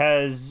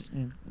has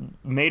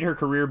made her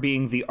career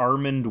being the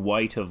Armand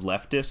White of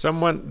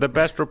leftists. The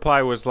best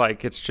reply was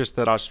like, it's just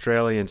that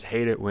Australians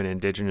hate it when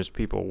Indigenous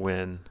people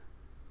win.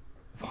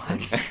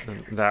 What?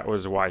 And that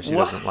was why she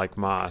doesn't like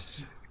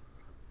Mas.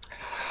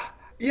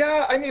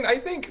 Yeah, I mean, I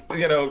think,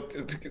 you know,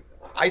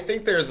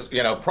 there's,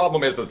 you know,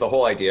 problem is the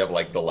whole idea of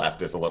like the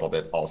left is a little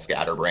bit all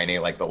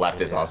scatterbrainy. Like the left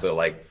is also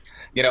like,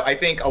 you know, I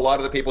think a lot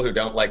of the people who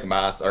don't like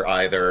Mas are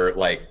either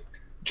like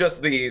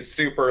just the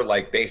super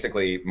like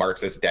basically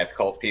Marxist death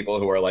cult people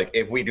who are like,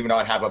 if we do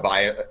not have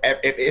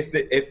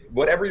if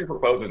whatever you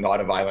propose is not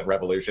a violent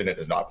revolution, it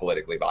is not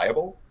politically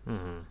viable.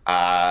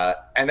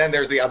 And then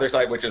there's the other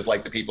side, which is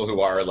like the people who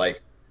are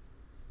like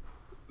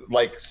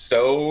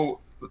so,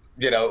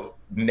 you know,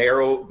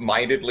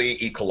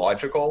 narrow-mindedly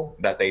ecological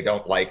that they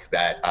don't like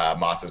that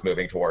Mas is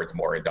moving towards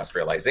more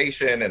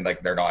industrialization, and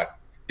like they're not,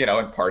 you know,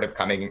 and part of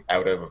coming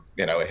out of,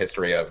 you know, a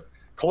history of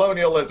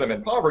colonialism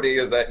and poverty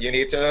is that you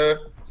need to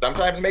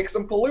sometimes make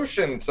some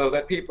pollution so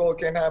that people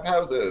can have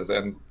houses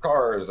and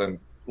cars and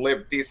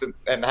live decent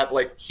and have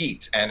like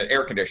heat and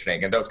air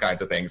conditioning and those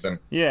kinds of things. And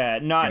yeah,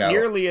 not you know,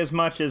 nearly as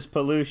much as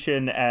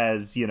pollution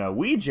as, you know,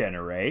 we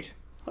generate.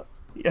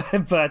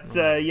 But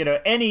you know,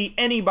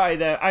 any by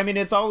that, I mean,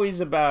 it's always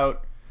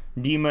about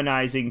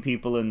demonizing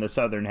people in the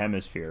southern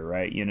hemisphere,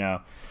 right? You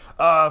know,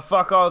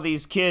 fuck all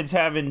these kids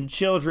having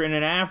children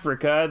in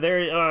Africa.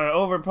 They're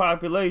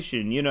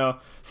overpopulation. You know,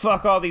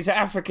 fuck all these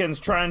Africans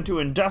trying to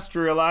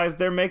industrialize.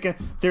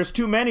 There's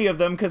too many of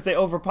them because they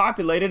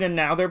overpopulated and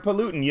now they're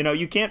polluting. You know,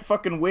 you can't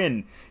fucking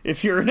win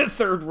if you're in a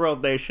third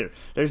world nation.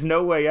 There's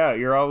no way out.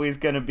 You're always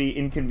going to be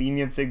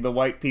inconveniencing the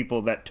white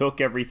people that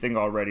took everything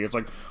already. It's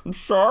like, I'm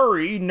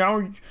sorry, now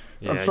I'm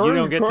sorry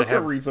you took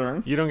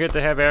everything. You don't get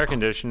to have air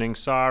conditioning.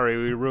 Sorry,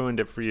 we ruined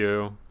it for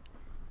you.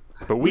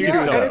 But we can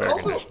still have air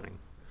conditioning.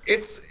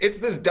 It's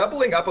this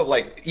doubling up of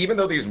like, even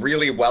though these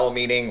really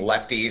well-meaning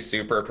lefty,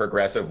 super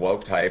progressive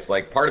woke types,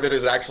 like part of it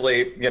is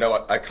actually, you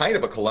know, a kind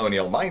of a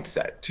colonial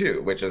mindset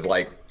too, which is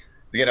like,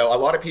 a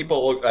lot of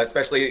people,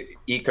 especially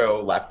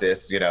eco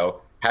leftists,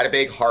 had a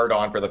big hard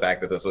on for the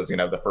fact that this was,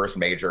 the first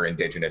major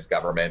indigenous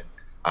government,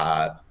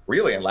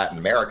 really in Latin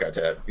America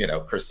to,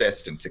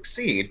 persist and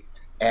succeed.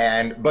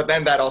 But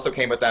then that also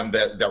came with them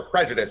their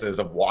prejudices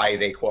of why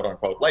they quote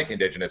unquote like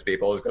indigenous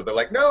people, is because they're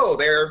like, no,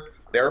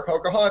 they're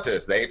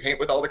Pocahontas. They paint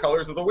with all the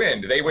colors of the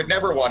wind. They would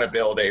never want to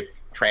build a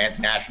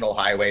transnational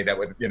highway that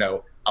would,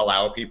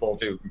 allow people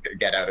to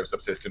get out of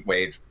subsistent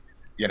wage,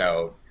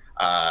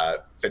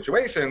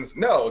 situations.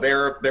 No,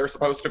 they're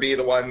supposed to be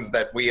the ones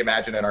that we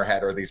imagine in our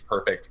head are these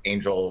perfect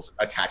angels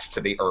attached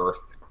to the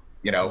earth.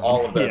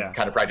 All of the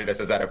kind of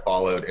prejudices that have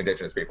followed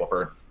indigenous people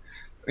for,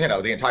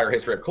 the entire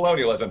history of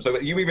colonialism. So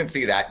you even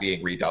see that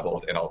being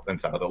redoubled in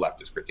some of the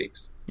leftist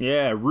critiques.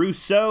 Yeah,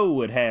 Rousseau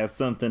would have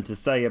something to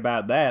say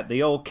about that.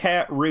 The old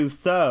cat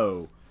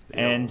Rousseau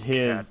and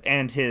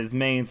his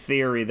main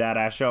theory that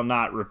I shall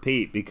not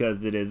repeat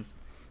because it's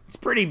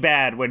pretty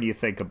bad when you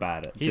think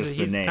about it.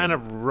 He's kind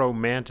of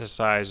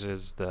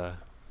romanticizes the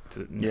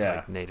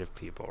like native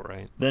people,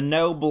 right? The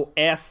noble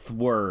S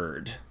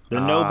word.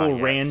 The noble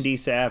yes. Randy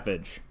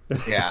Savage.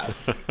 Yeah.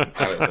 That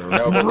was the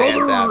noble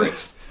Dan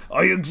Savage.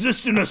 I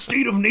exist in a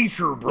state of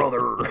nature,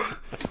 brother.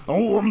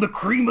 Oh, I'm the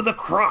cream of the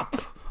crop.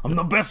 I'm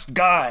the best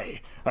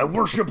guy. I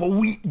worship a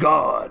wheat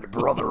god,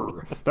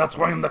 brother. That's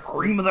why I'm the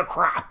cream of the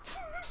crop.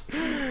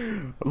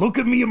 Look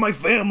at me and my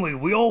family.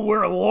 We all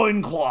wear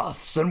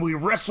loincloths and we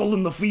wrestle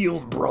in the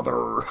field,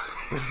 brother.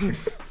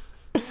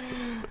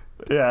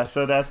 Yeah,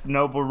 so that's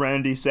noble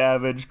Randy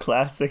Savage,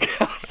 classic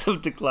House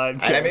of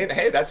Decline. And I mean,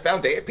 hey, that's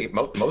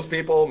foundational. Most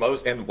people,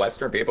 and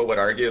Western people would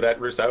argue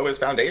that Rousseau is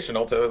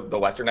foundational to the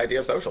Western idea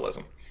of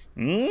socialism.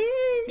 I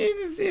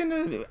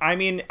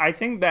mean, I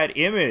think that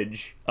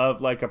image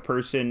of like a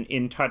person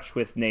in touch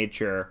with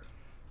nature,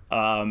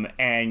 and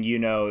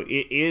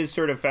it is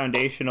sort of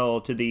foundational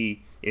to the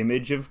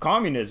image of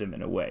communism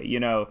in a way.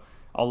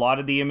 A lot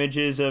of the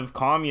images of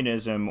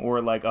communism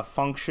or like a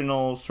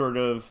functional sort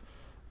of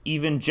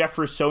even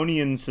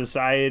Jeffersonian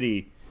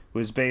society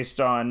was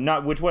based on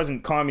which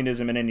wasn't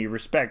communism in any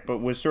respect, but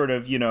was sort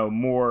of,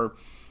 more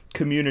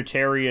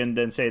communitarian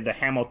than say the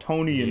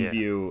Hamiltonian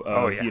view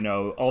of,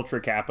 ultra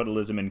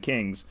capitalism and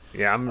kings.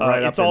 Yeah, I'm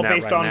right. It's all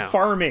based on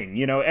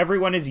farming.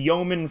 Everyone is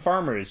yeoman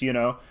farmers.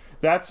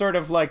 That's sort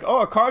of like,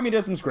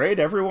 communism's great.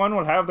 Everyone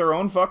will have their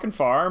own fucking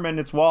farm and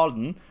it's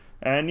Walden.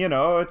 And,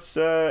 it's,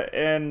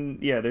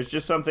 there's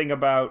just something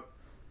about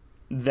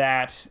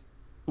that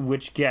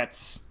which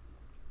gets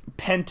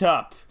pent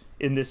up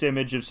in this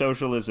image of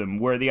socialism,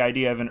 where the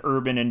idea of an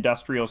urban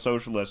industrial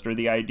socialist or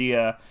the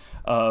idea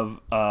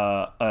of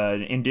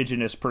an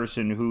indigenous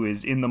person who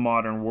is in the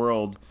modern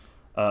world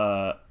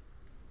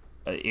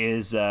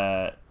is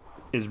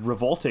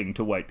revolting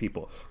to white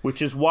people,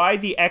 which is why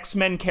the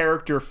X-Men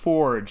character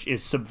Forge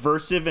is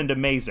subversive and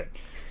amazing.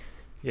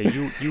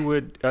 Yeah, you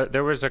would.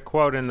 There was a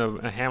quote in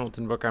the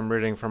Hamilton book I'm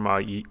reading from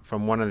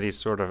one of these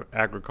sort of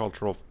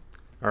agricultural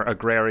or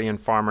agrarian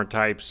farmer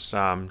types,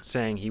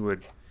 saying you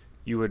would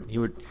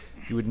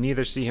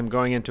neither see him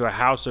going into a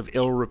house of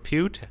ill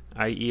repute,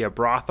 i.e. a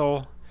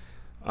brothel,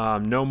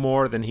 no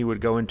more than he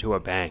would go into a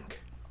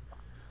bank.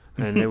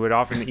 And they would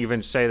often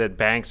even say that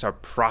banks are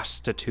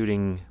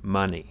prostituting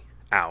money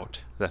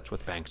out. That's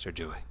what banks are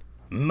doing.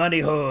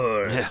 Money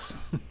whores.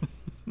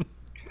 Yeah.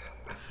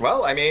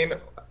 Well, I mean,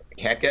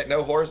 can't get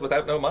no whores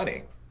without no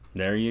money.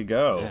 There you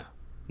go. Yeah.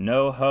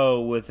 No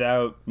hoe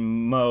without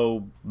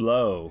mo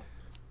blow.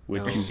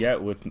 Which you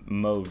get with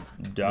Mo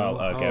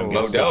Dough.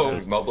 Mo Dough,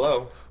 Mo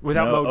Blow.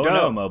 Without Mo Dough.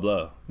 No, Mo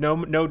Blow.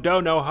 No dough,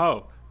 no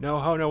hoe. No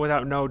hoe, no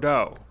without no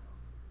dough.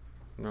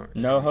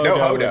 No ho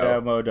dough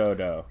without Mo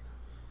Dough.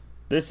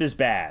 This is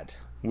bad.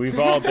 We've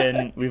all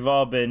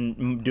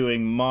been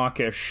doing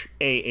mawkish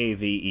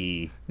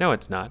AAVE. No,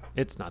 it's not.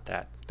 It's not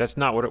that. That's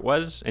not what it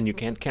was, and you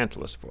can't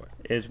cancel us for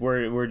it.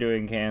 We're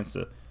doing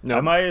cancel. No.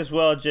 I might as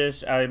well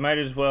just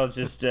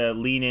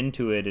lean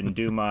into it and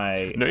do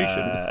my. No, you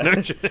shouldn't. No,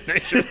 you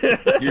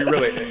shouldn't. You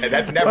really.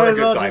 That's never a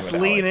good sign. Just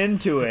lean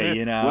into it,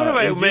 What do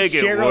I make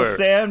it worse? Sheryl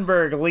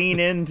Sandberg lean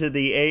into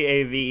the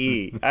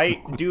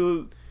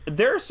AAVE.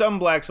 There are some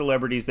black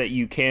celebrities that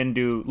you can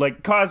do,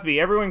 like Cosby.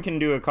 Everyone can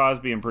do a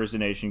Cosby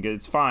impersonation.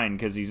 It's fine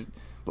because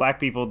black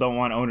people don't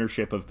want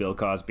ownership of Bill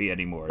Cosby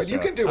anymore. But you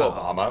can do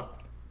Obama.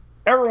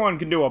 Everyone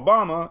can do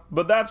Obama,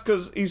 but that's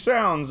because he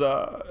sounds,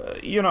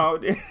 he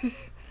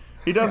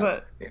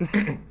doesn't.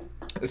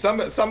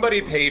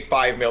 Somebody paid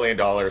 $5 million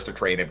to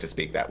train him to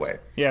speak that way.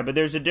 Yeah, but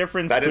there's a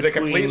difference. That is a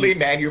completely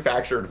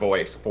manufactured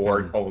voice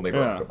for only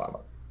Barack Obama.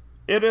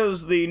 It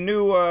is the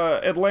new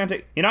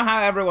Atlantic. You know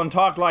how everyone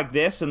talked like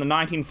this in the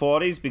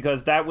 1940s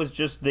because that was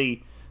just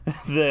the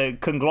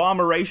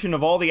conglomeration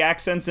of all the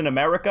accents in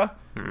America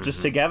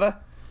just together,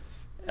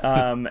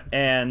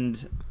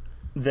 and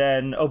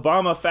then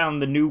Obama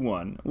found the new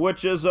one,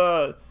 which is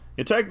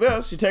you take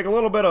this, you take a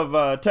little bit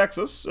of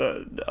Texas,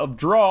 a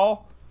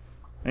drawl,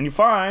 and you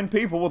find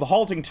people with a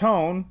halting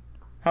tone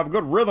have a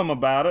good rhythm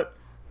about it.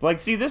 Like,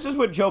 see, this is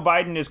what Joe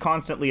Biden is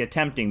constantly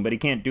attempting, but he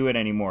can't do it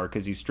anymore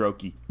because he's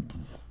strokey.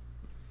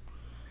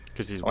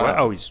 Because he's what?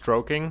 Oh, he's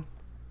stroking?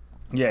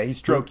 Yeah,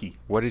 he's strokey.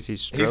 What is he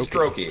stroking? He's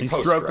strokey. He's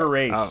post-stroke. stroker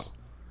race. Oh,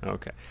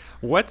 okay.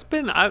 What's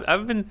been?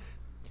 I've been.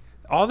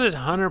 All this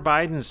Hunter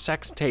Biden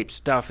sex tape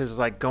stuff is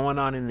like going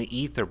on in the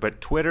ether,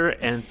 but Twitter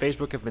and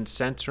Facebook have been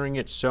censoring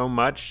it so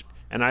much,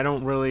 and I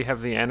don't really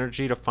have the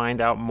energy to find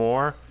out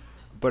more.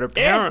 But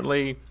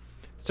apparently,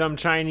 some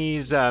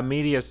Chinese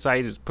media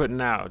site is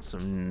putting out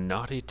some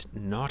naughty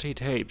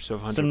tapes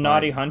of Hunter. Some Biden.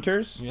 naughty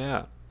hunters?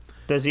 Yeah.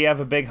 Does he have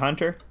a big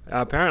hunter?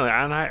 Apparently,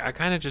 and I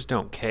kind of just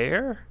don't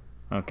care.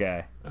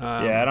 Okay.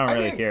 Yeah, I don't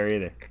really care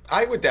either.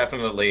 I would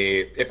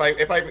definitely,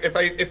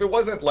 if it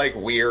wasn't like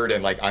weird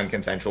and like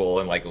unconsensual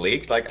and like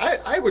leaked, like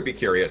I would be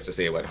curious to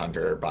see what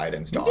Hunter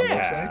Biden's dong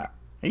looks like.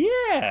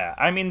 Yeah.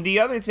 I mean, the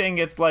other thing,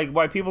 it's like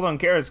why people don't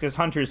care is because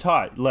Hunter's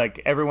hot. Like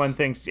everyone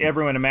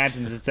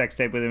imagines a sex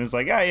tape with him is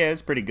like, oh yeah,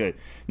 it's pretty good.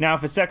 Now,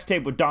 if a sex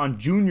tape with Don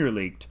Jr.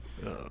 leaked,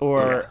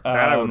 or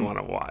that I would want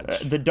to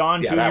watch. The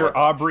Don Jr.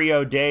 Aubrey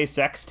O'Day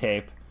sex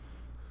tape.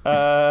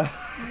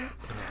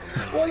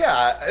 Well,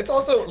 yeah, it's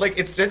also like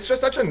it's just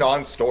such a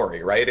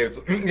non-story, right? It's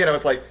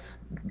it's like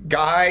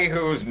guy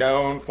who's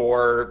known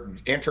for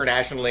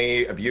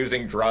internationally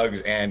abusing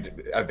drugs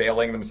and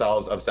availing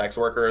themselves of sex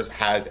workers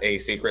has a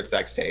secret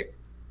sex tape.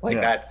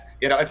 Like that,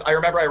 I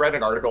remember I read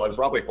an article, it was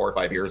probably 4 or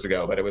 5 years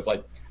ago, but I was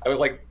like,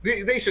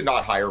 they should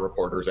not hire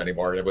reporters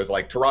anymore. And it was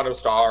like Toronto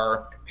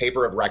Star,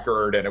 paper of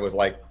record, and it was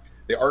like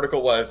the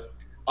article was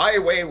Ai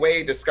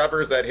Weiwei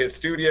discovers that his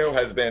studio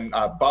has been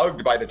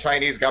bugged by the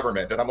Chinese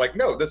government. And I'm like,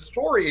 no, this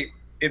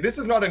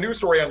is not a news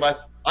story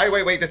unless Ai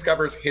Weiwei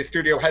discovers his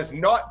studio has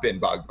not been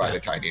bugged by the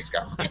Chinese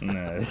government.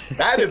 No.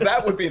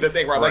 That would be the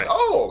thing where I'm like,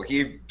 oh,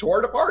 he tore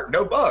it apart,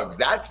 no bugs.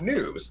 That's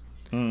news.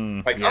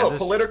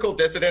 Political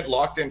dissident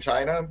locked in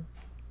China,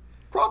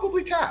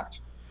 probably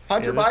tapped.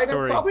 Hunter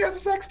Biden probably has a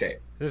sex tape.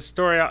 This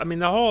story, I mean,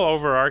 the whole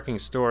overarching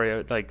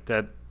story, like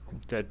that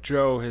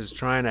Joe is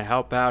trying to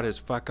help out his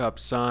fuck up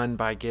son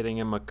by getting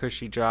him a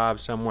cushy job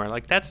somewhere.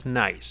 Like, that's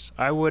nice.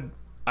 I would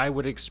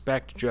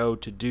expect Joe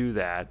to do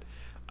that.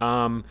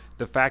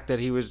 The fact that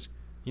he was,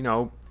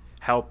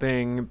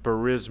 helping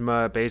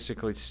Burisma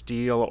basically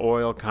steal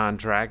oil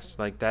contracts,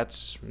 like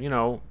that's,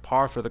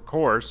 par for the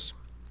course.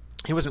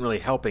 He wasn't really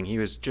helping. He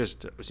was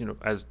just,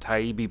 as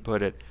Taibbi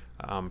put it,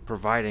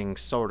 providing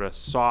sort of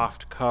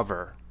soft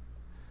cover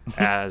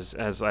as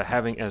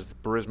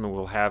Burisma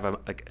will have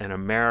an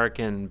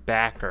American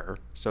backer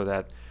so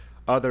that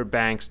other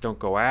banks don't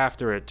go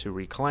after it to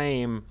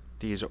reclaim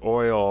these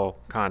oil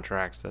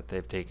contracts that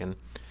they've taken.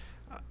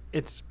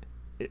 It's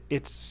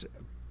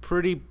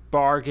pretty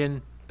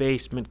bargain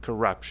basement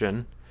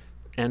corruption,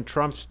 and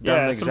Trump's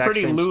done the exact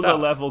same stuff. Pretty Lula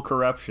level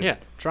corruption. Yeah,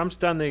 Trump's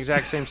done the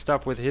exact same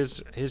stuff with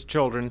his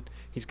children.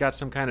 He's got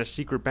some kind of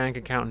secret bank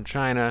account in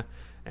China,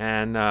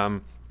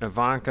 and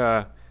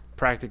Ivanka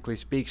practically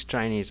speaks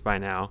Chinese by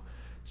now.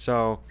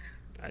 So,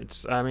 give me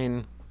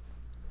some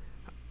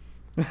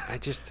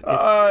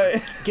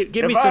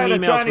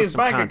emails with some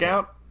bank content.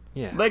 Account,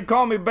 yeah, they'd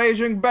call me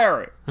Beijing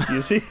Barry.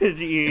 You see,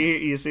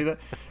 you see that?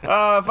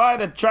 If I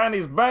had a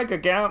Chinese bank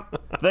account,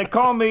 they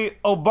call me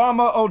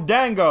Obama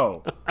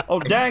Odango.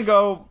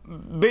 Odango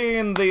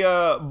being the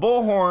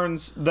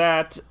bullhorns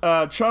that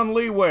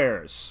Chun-Li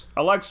wears.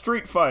 I like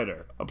Street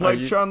Fighter. I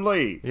play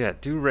Chun-Li. Yeah,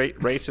 do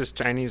racist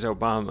Chinese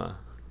Obama.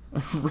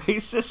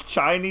 Racist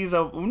Chinese?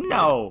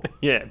 No.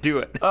 Yeah, do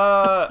it.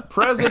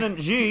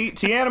 President Xi,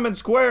 Tiananmen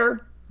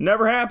Square,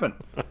 never happened.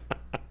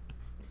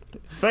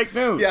 Fake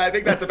news. Yeah, I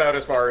think that's about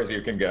as far as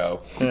you can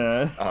go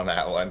on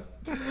that one.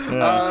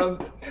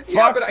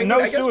 Fox, but no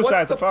I guess suicides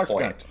what's the Fox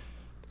point?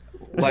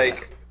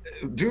 Like,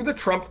 do the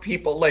Trump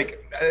people,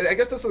 like, I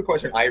guess this is the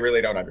question I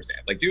really don't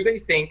understand. Like, do they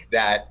think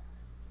that,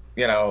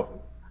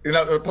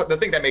 the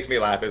thing that makes me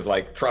laugh is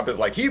like Trump is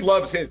like, he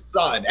loves his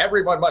son,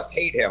 everyone must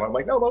hate him. I'm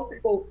like, no, most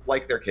people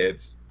like their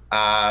kids.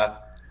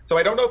 So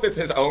I don't know if it's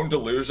his own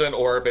delusion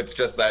or if it's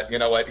just that,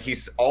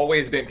 he's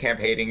always been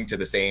campaigning to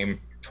the same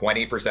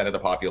 20% of the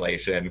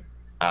population.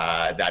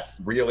 That's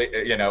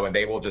really, and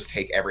they will just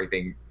take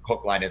everything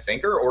hook, line, and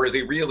sinker? Or is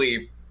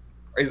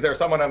there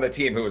someone on the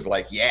team who's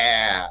like,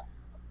 yeah,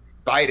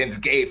 Biden's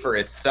gay for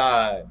his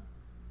son.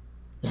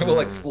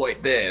 We'll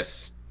exploit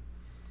this.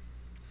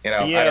 I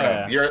don't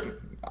know.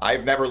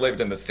 I've never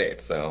lived in the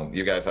States, so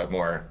you guys have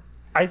more.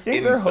 I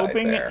think they're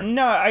hoping.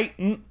 No,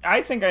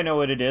 I think I know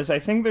what it is. I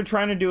think they're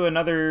trying to do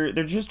another.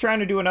 They're just trying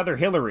to do another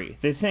Hillary.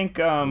 They think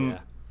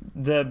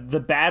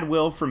the bad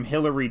will from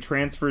Hillary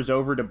transfers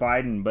over to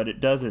Biden, but it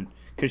doesn't,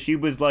 because she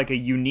was like a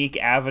unique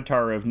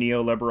avatar of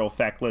neoliberal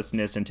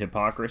fecklessness and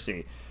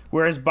hypocrisy,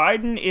 whereas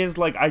Biden is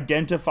like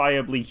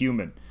identifiably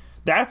human.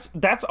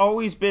 That's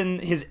always been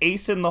his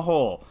ace in the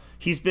hole.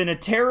 He's been a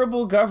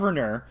terrible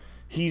governor.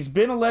 He's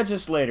been a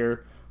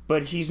legislator,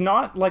 but he's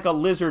not like a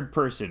lizard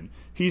person.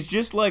 He's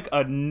just like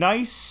a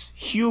nice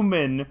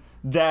human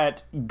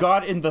that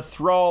got in the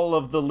thrall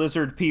of the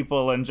lizard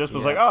people and just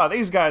was like, oh,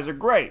 these guys are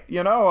great.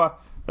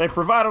 They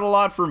provided a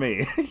lot for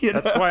me.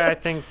 That's why I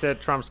think that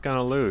Trump's going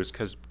to lose,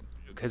 because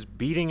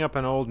beating up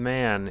an old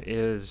man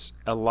is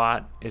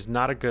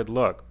not a good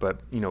look. But,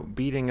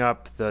 beating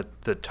up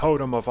the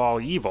totem of all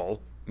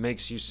evil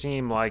makes you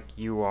seem like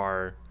you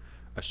are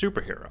a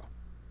superhero.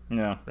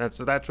 Yeah. That's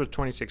what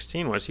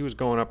 2016 was. He was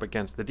going up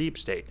against the deep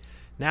state.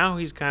 Now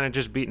he's kind of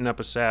just beating up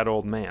a sad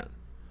old man.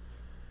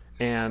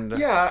 And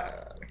yeah,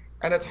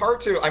 and it's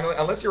hard to, I mean,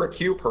 unless you're a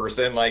Q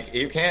person, like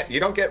you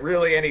don't get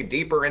really any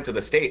deeper into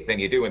the state than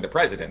you do in the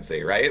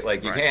presidency, right?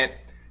 Like you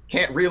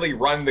can't really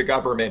run the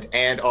government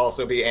and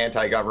also be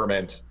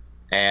anti-government.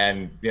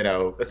 And,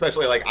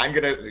 especially like, I'm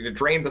going to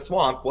drain the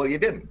swamp. Well, you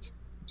didn't.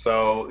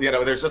 So,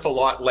 there's just a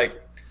lot,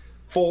 like,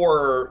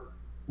 for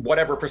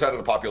whatever percent of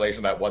the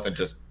population that wasn't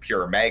just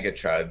pure MAGA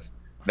chuds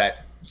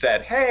that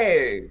said,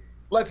 hey,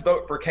 let's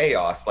vote for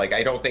chaos. Like,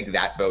 I don't think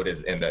that vote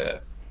is in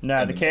the...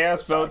 No, the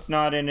chaos vote's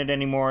not in it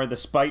anymore. The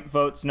spite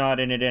vote's not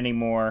in it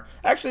anymore.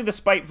 Actually, the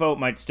spite vote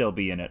might still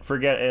be in it.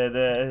 Forget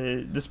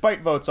the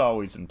spite vote's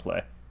always in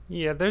play.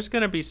 Yeah, there's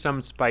going to be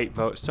some spite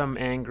vote, some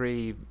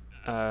angry...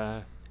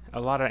 a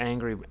lot of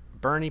angry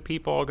Bernie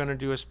people are going to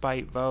do a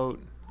spite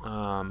vote.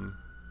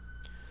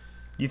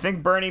 You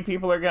think Bernie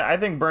people are going to... I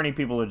think Bernie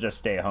people will just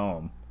stay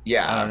home.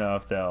 Yeah. I don't know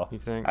if they'll... You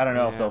think? I don't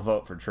know if they'll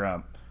vote for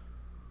Trump.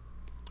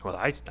 Well,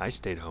 I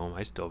stayed home.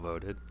 I still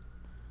voted.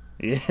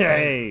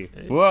 Yay!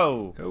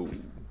 Whoa!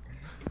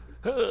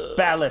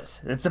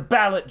 Ballot. It's a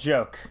ballot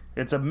joke.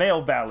 It's a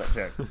mail ballot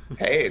joke.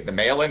 Hey, the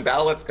mail-in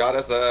ballots got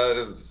us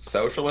a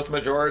socialist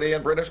majority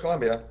in British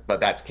Columbia. But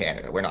that's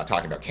Canada. We're not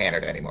talking about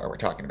Canada anymore. We're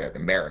talking about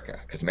America,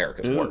 because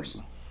America's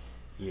worse.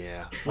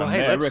 Yeah. Well,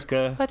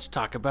 America. Hey, let's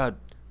talk about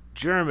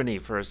Germany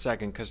for a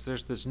second, because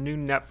there's this new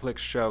Netflix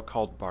show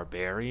called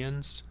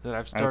Barbarians that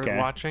I've started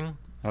watching.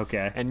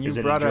 Okay. And is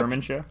it a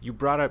German show? You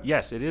brought up,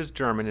 yes, it is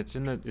German. It's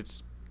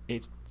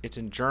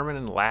in German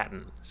and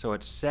Latin, so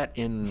it's set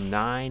in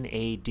 9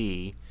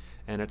 A.D.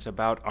 and it's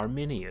about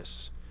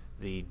Arminius,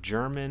 the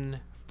German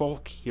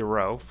folk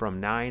hero from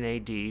 9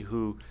 A.D.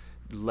 who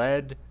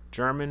led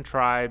German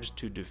tribes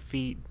to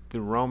defeat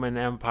the Roman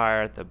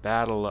Empire at the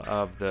Battle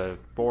of the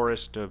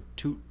Forest of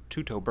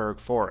Teutoburg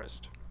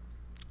Forest.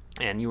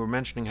 And you were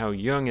mentioning how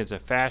Jung is a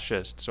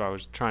fascist, so I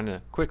was trying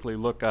to quickly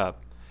look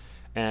up.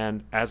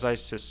 And as I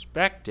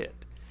suspected,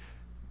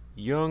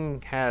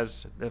 Jung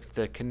has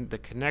the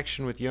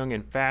connection with Jung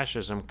and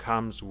fascism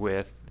comes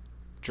with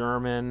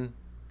German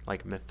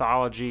like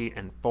mythology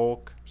and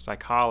folk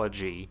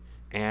psychology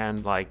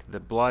and like the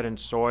blood and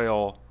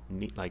soil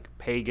like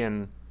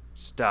pagan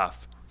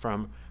stuff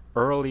from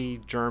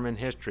early German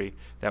history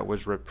that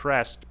was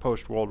repressed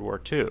post World War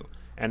II.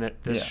 And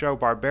this show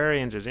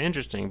Barbarians is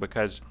interesting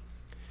because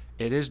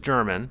it is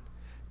German,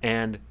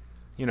 and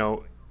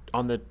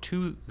on in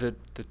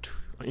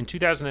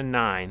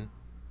 2009.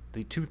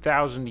 The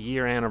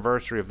 2,000-year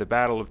anniversary of the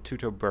Battle of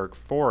Teutoburg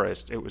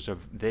Forest,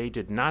 they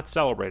did not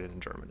celebrate it in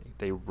Germany.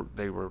 They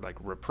were like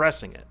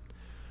repressing it.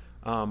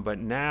 But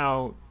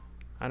now,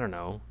 I don't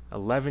know,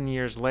 11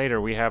 years later,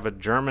 we have a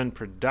German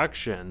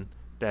production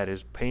that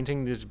is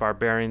painting these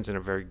barbarians in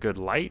a very good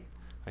light.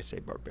 I say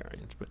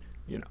barbarians, but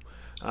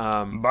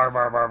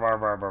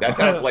that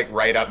sounds like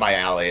right up my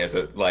alley. Is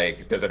it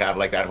like, does it have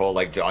like that whole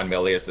like John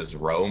Milius's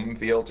Rome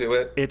feel to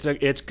it?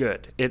 It's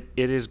good. It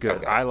is good.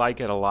 Okay. I like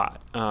it a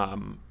lot.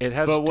 It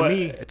has to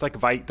me. It's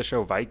like the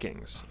show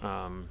Vikings,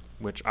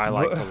 which I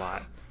liked a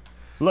lot.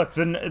 Look,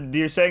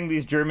 you're saying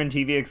these German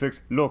TV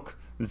execs. Look,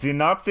 the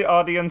Nazi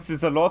audience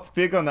is a lot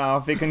bigger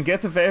now. We can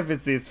get away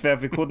with this where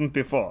we couldn't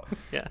before.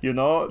 Yeah.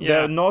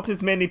 There are not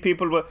as many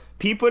people.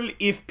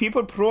 If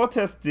people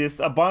protest this,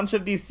 a bunch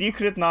of these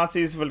secret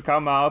Nazis will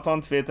come out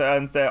on Twitter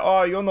and say,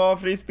 "Oh,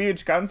 free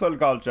speech, cancel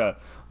culture.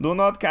 Do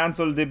not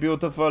cancel the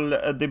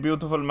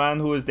beautiful man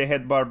who is the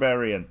head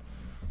barbarian."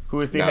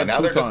 Now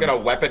they're just going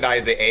to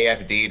weaponize the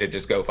AFD to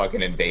just go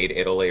fucking invade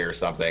Italy or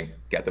something.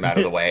 Get them out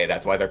of the way.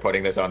 That's why they're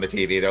putting this on the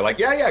TV. They're like,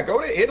 yeah, go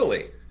to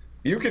Italy.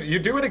 You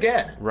do it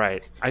again.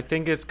 Right. I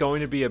think it's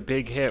going to be a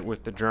big hit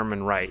with the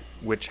German right,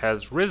 which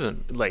has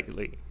risen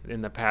lately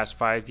in the past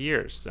 5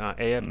 years.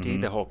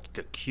 AFD,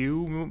 the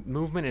Q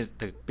movement is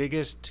the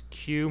biggest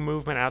Q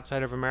movement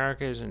outside of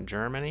America is in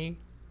Germany.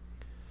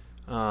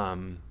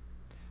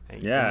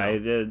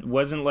 It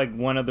wasn't like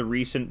one of the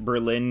recent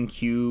Berlin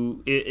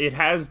Q. It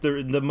has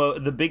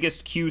the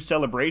biggest Q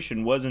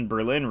celebration was in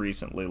Berlin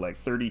recently, like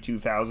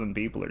 32,000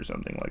 people or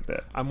something like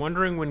that. I'm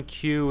wondering when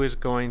Q is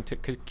going to.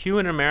 Cause Q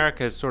in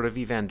America is sort of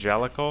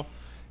evangelical.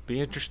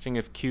 Be interesting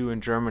if Q in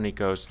Germany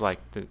goes like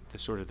the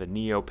sort of the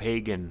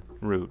neo-pagan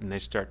route, and they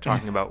start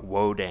talking about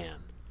Wodan.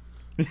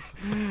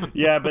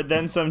 Yeah, but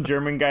then some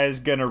German guy is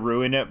gonna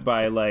ruin it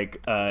by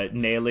like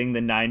nailing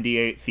the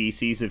 98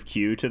 theses of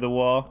Q to the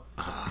wall.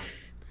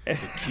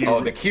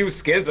 The Q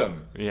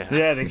schism. Yeah,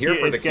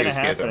 It's gonna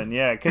happen.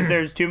 Yeah, because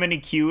there's too many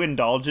Q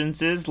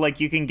indulgences. Like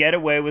you can get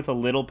away with a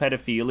little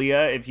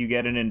pedophilia if you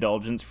get an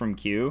indulgence from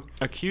Q.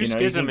 A Q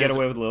schism you can get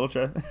away with a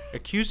little. A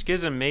Q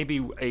schism may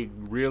be a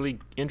really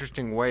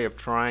interesting way of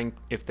trying,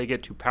 if they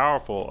get too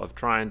powerful, of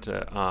trying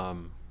to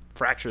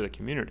fracture the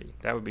community.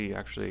 That would be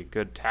actually a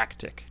good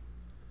tactic.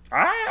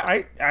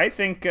 I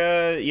think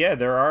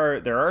there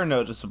are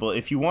noticeable,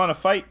 if you want to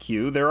fight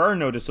Q, there are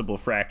noticeable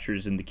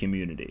fractures in the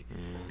community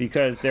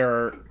because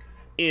there's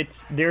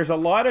a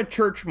lot of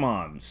church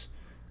moms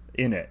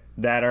in it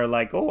that are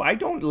like, oh, I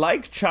don't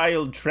like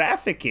child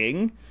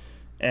trafficking.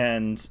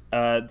 And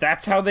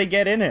that's how they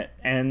get in it.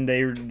 And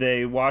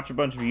they watch a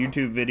bunch of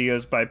YouTube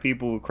videos by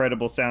people with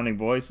credible sounding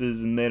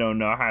voices, and they don't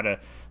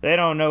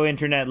know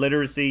internet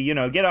literacy.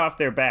 Get off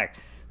their back.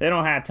 They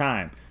don't have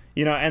time.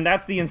 And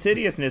that's the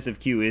insidiousness of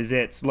Q, is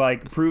it's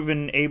like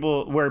proven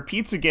able, where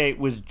Pizzagate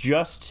was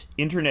just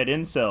internet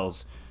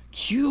incels,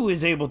 Q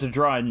is able to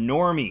draw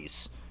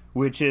normies,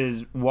 which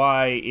is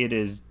why it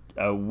is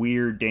a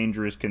weird,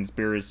 dangerous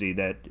conspiracy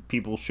that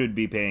people should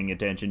be paying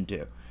attention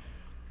to.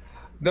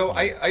 Though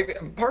I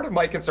part of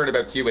my concern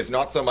about Q is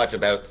not so much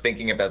about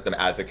thinking about them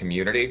as a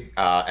community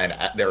and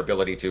their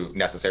ability to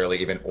necessarily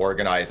even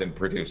organize and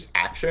produce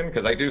action,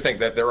 because I do think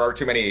that there are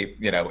too many,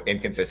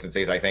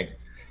 inconsistencies. I think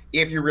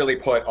if you really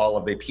put all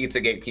of the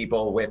Pizzagate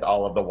people with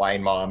all of the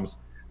wine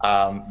moms,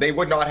 they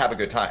would not have a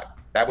good time.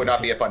 That would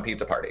not be a fun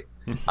pizza party.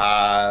 But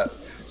I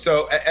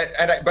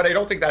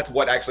don't think that's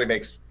what actually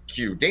makes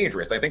Q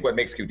dangerous. I think what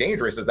makes Q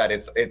dangerous is that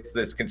it's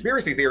this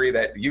conspiracy theory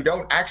that you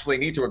don't actually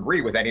need to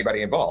agree with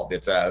anybody involved.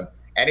 It's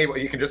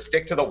you can just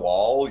stick to the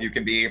wall. You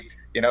can be,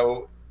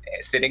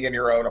 sitting in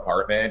your own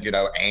apartment,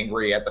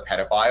 angry at the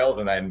pedophiles,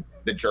 and then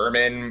the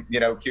German,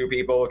 Q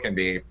people can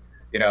be,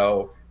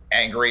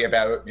 angry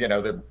about,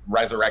 the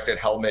resurrected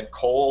Helmut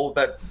Kohl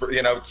that,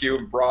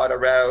 Q brought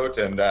about,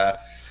 and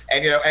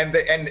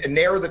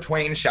ne'er the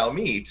twain shall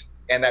meet.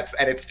 And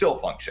it still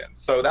functions.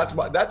 So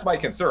that's my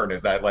concern,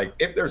 is that, like,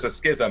 if there's a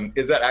schism,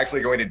 is that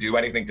actually going to do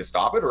anything to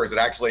stop it, or is it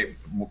actually,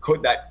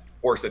 could that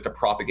force it to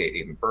propagate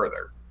even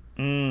further?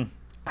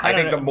 I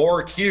think the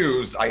more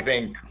Qs, I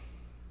think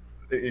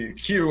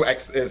Q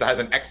has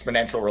an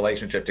exponential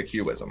relationship to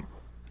Qism.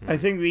 I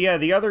think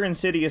the other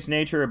insidious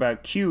nature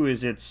about Q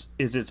is its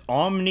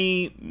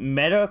omni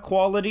meta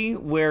quality,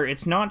 where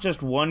it's not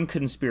just one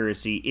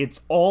conspiracy,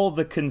 it's all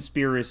the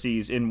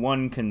conspiracies in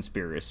one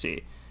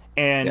conspiracy.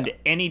 And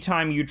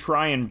anytime you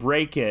try and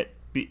break it,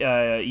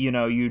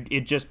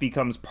 it just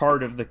becomes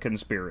part of the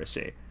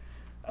conspiracy.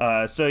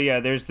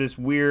 There's this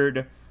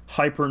weird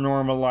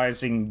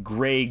hyper-normalizing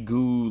gray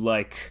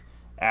goo-like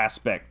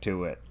aspect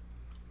to it.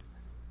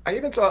 I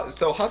even saw,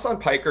 Hassan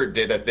Piker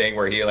did a thing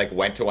where he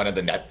went to one of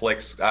the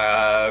Netflix,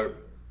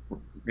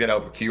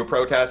 Q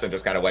protests, and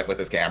just kind of went with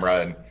his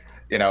camera and,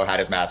 had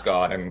his mask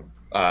on and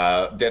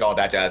did all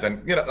that jazz.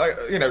 And,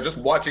 just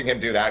watching him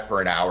do that for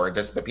an hour, and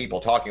just the people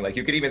talking,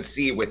 you could even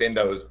see within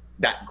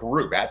that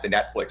group at the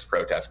Netflix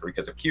protest,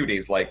 because of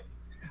cuties,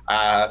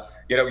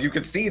 you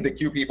could see the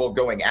Q people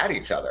going at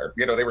each other.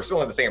 They were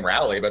still in the same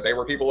rally, but they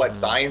were people who had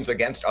signs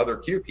against other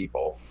Q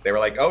people. They were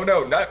like, oh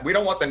no, we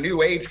don't want the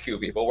new age Q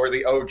people. We're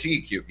the OG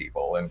Q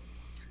people. And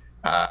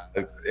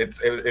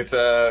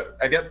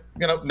and yet,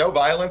 no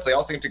violence. They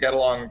all seem to get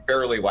along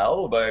fairly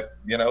well, but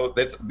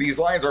these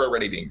lines are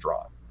already being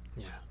drawn.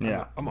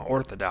 Yeah. I'm an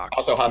Orthodox.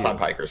 Also, Hassan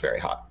Piker's very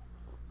hot.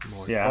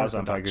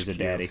 Hassan Piker's a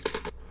daddy.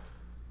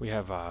 We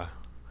have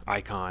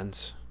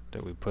icons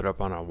that we put up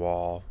on a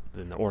wall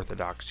in the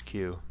Orthodox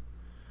Q,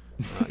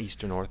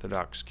 Eastern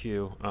Orthodox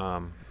Q.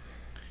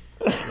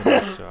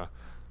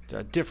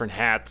 Different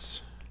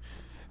hats.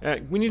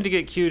 We need to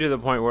get Q to the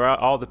point where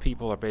all the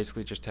people are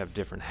basically just have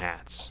different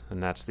hats,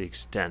 and that's the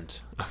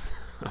extent.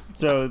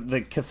 So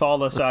the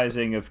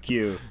Catholicizing of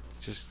Q.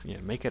 Just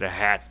make it a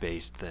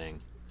hat-based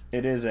thing.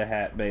 It is a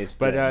hat-based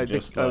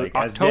thing,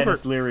 as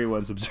Dennis Leary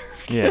once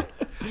observed. Yeah.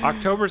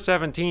 October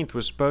 17th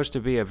was supposed to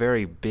be a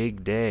very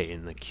big day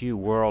in the Q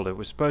world. It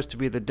was supposed to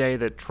be the day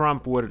that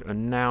Trump would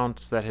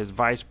announce that his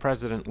vice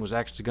president was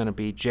actually going to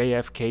be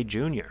JFK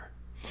Jr.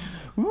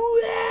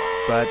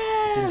 But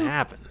it didn't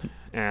happen.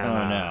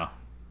 And, no.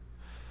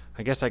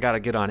 I guess I got to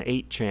get on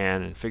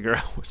 8chan and figure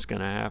out what's going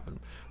to happen.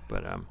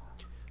 But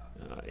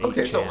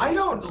okay, so I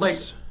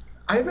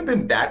haven't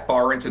been that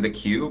far into the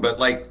Q, but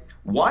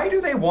why do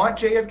they want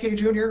JFK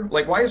Jr.?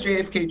 Why is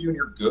JFK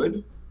Jr.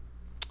 good?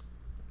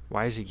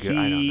 Why is he good?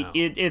 I don't know.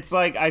 It's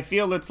I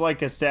feel it's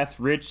like a Seth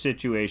Rich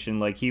situation.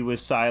 He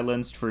was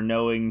silenced for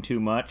knowing too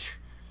much,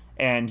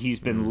 and he's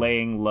been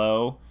laying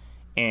low,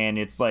 and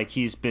it's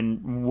he's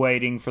been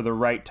waiting for the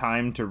right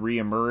time to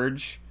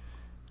reemerge.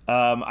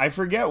 I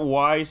forget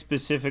why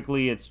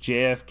specifically it's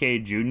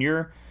JFK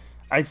Jr.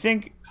 I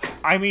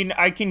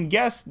can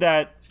guess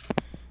that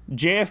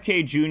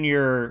JFK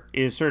Jr.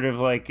 is sort of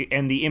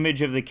and the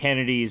image of the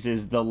Kennedys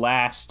is the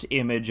last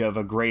image of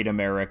a great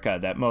America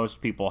that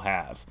most people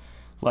have.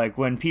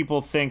 When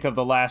people think of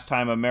the last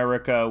time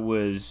America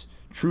was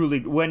truly,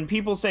 when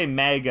people say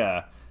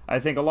MAGA, I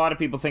think a lot of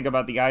people think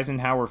about the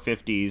Eisenhower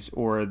 50s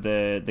or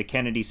the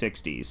Kennedy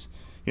 60s.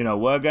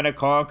 We're going to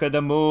conquer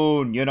the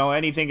moon.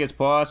 Anything is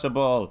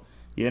possible.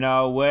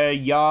 We're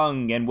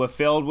young and we're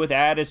filled with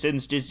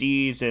Addison's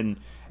disease and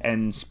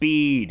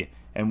speed.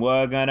 And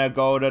we're gonna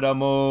go to the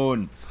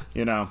moon,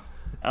 But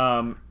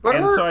and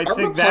so I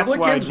think that's why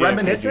Republicans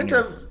reminiscent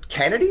of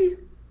Kennedy.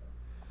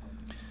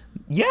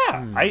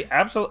 Yeah, I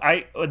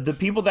absolutely. The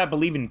people that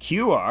believe in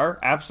Q are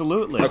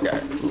absolutely. Okay.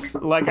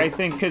 I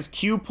think because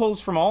Q pulls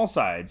from all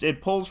sides.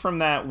 It pulls from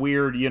that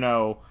weird,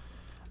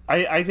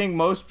 I think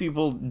most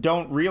people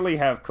don't really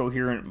have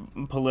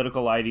coherent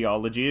political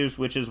ideologies,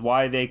 which is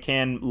why they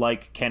can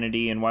like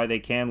Kennedy and why they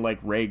can like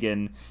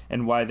Reagan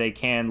and why they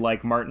can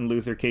like Martin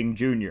Luther King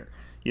Jr.,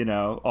 you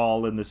know,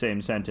 all in the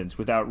same sentence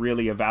without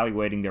really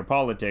evaluating their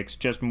politics,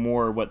 just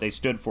more what they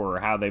stood for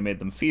or how they made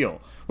them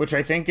feel, which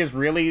I think is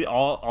really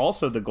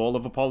also the goal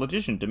of a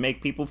politician, to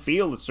make people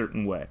feel a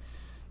certain way,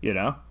 you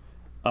know?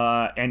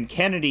 And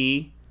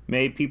Kennedy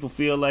made people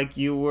feel like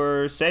you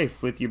were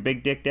safe with your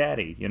big dick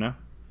daddy, you know?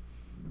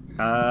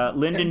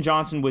 Lyndon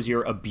Johnson was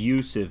your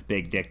abusive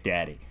big dick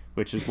daddy,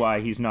 which is why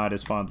he's not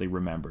as fondly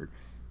remembered.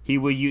 He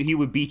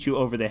would beat you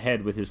over the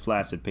head with his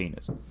flaccid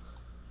penis.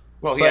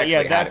 Well, he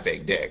actually had a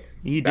big dick.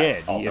 He did,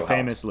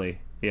 famously.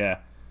 Yeah.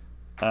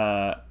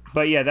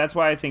 But yeah, that's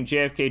why I think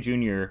JFK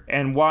Jr.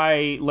 and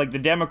why like the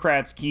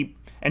Democrats keep,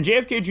 and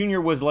JFK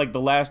Jr. was like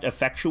the last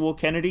effectual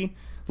Kennedy.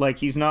 Like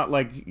he's not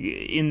like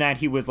in that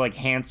he was like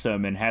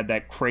handsome and had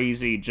that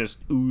crazy, just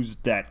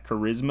oozed that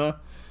charisma.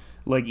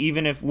 Like,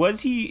 even if,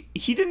 he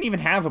didn't even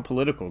have a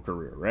political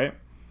career, right?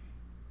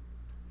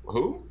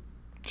 Who?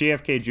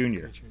 JFK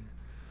Jr.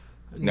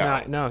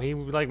 No, he,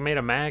 like, made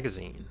a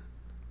magazine.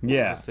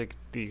 Yeah. That's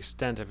the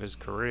extent of his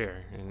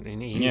career.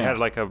 And he had,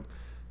 like,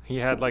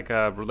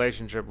 a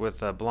relationship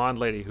with a blonde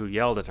lady who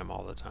yelled at him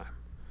all the time.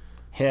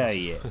 Hell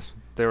yeah.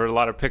 There were a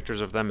lot of pictures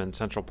of them in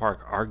Central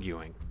Park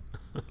arguing.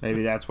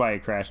 Maybe that's why he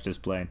crashed his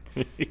plane.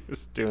 He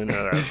was doing it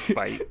out of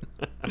spite.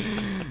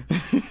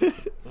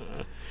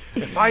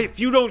 If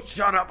you don't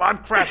shut up, I'm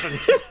crashing.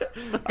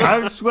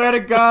 I swear to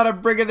God,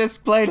 I'm bringing this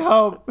plane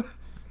home.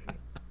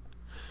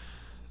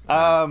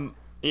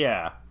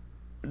 Yeah.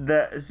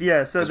 So I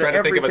was trying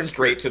to think of a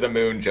straight to the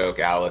moon joke,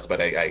 Alice, but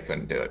I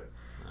couldn't do it.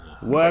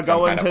 We're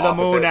going to the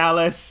moon,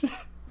 Alice.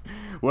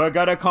 We're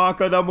gonna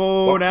conquer the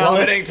moon,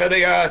 Alice. Plummeting to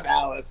the earth,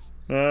 Alice.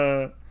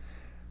 But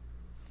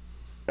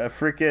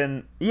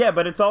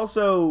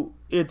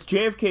it's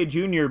JFK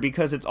Jr.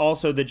 because it's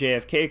also the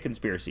JFK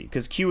conspiracy,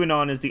 because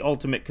QAnon is the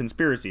ultimate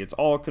conspiracy. It's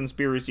all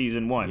conspiracies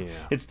in one. Yeah.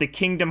 It's the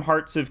Kingdom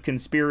Hearts of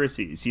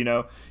conspiracies, you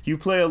know? You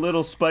play a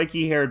little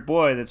spiky-haired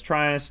boy that's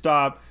trying to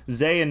stop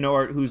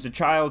Xehanort, who's a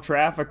child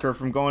trafficker,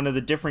 from going to the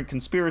different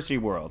conspiracy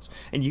worlds.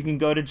 And you can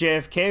go to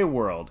JFK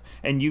world,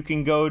 and you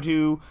can go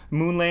to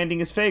Moon Landing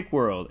is Fake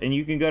world, and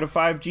you can go to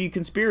 5G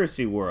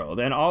conspiracy world.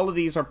 And all of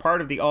these are part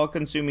of the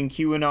all-consuming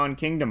QAnon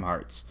Kingdom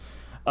Hearts.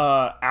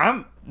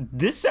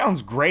 This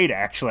sounds great,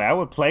 actually. I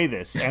would play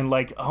this, and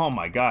like, oh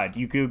my God,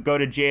 you could go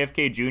to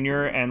JFK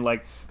Jr. and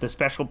like the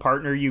special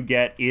partner you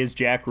get is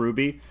Jack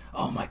Ruby.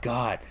 Oh my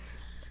God,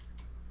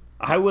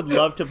 I would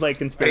love to play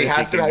Conspiracy Kingdom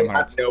Hearts. He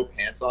has to have no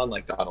pants on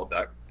like Donald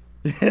Duck.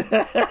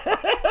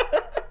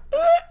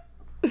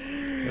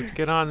 Let's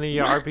get on the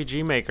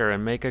RPG Maker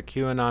and make a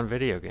QAnon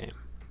video game.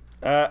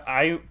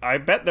 I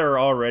bet there are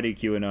already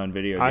QAnon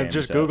video games. I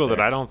just Googled it.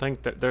 I don't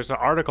think that there's an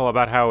article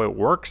about how it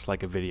works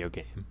like a video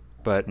game.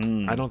 But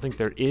I don't think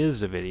there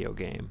is a video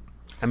game.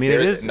 I mean,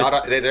 there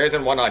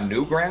isn't one on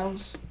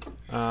Newgrounds.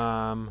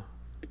 I'm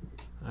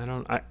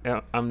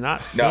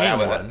not seeing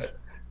one.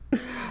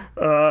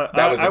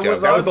 That was a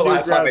joke. That was the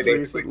last time I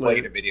basically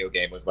played a video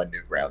game, was when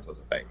Newgrounds was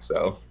a thing.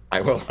 So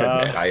I will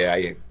admit,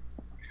 I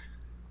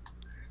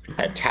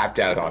had tapped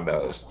out on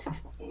those.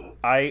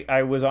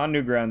 I was on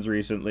Newgrounds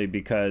recently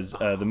because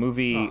a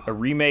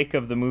remake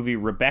of the movie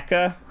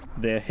Rebecca.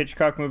 The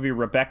Hitchcock movie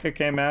Rebecca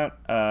came out.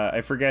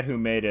 I forget who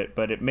made it,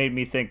 but it made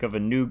me think of a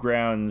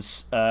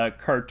Newgrounds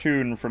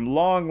cartoon from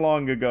long,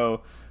 long ago,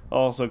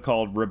 also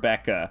called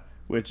Rebecca,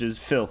 which is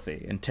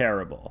filthy and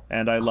terrible,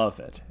 and I love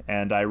it.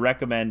 And I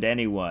recommend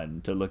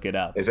anyone to look it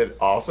up. Is it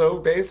also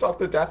based off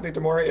the Daphne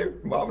du Maurier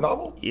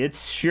novel? It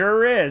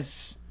sure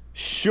is.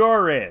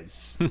 Sure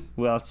is.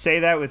 Well, say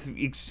that with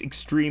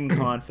extreme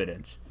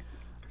confidence.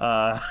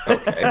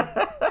 Okay.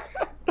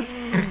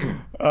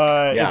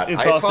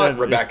 I taught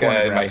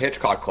Rebecca in my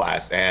Hitchcock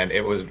class, and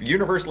it was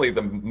universally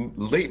the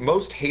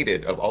most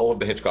hated of all of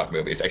the Hitchcock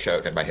movies I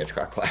showed in my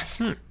Hitchcock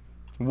class. I've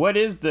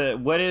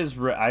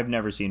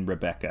never seen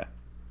Rebecca.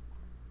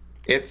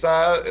 It's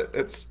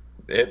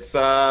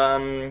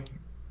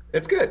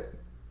good.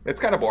 It's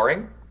kind of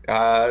boring.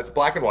 It's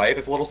black and white.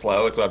 It's a little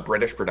slow. It's a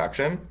British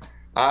production,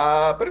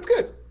 but it's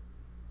good.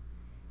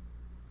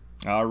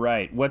 All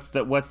right. What's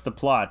the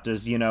plot?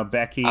 Does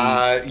Becky?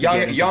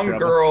 Young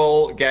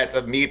girl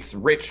meets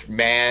rich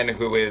man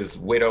who is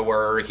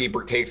widower. He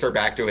takes her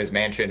back to his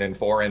mansion in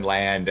foreign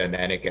land, and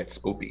then it gets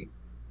spoopy.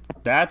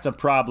 That's a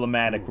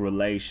problematic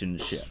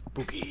relationship.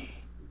 Spooky.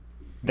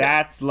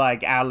 That's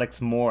like Alex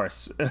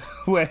Morse.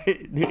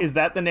 Wait, is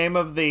that the name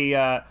of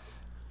the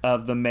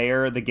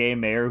mayor, the gay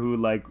mayor who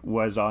like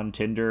was on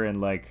Tinder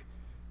and like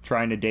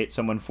trying to date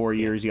someone 4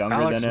 years younger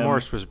than him? Alex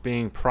Morse was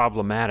being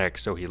problematic,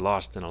 so he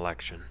lost an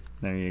election.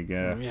 There you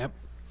go. Yep.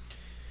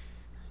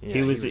 Yeah,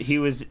 he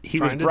was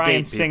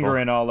Bryan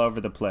Singer all over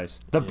the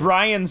place. The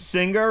Bryan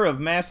Singer of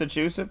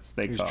Massachusetts.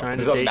 They call him.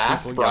 Is a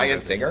masked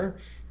Bryan Singer?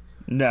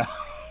 No.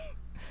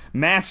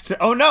 Masked.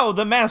 Oh no,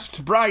 the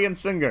masked Bryan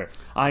Singer.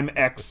 I'm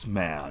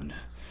X-Man.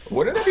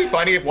 Wouldn't it be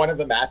funny if one of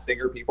the Masked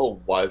Singer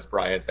people was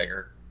Bryan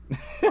Singer?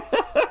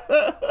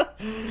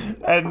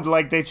 And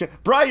like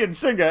Bryan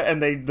Singer,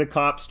 and the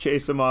cops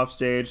chase him off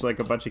stage like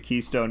a bunch of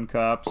Keystone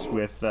cops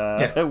with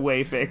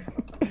waving.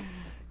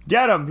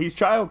 Get him! He's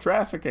child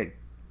trafficking.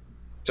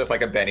 Just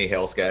like a Benny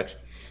Hill sketch.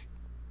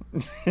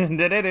 Catch the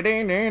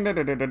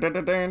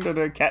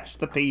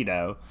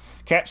pedo.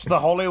 Catch the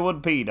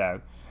Hollywood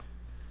pedo.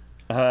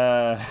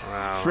 Wow,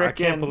 I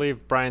can't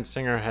believe Bryan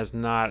Singer has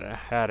not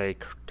had a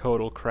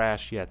total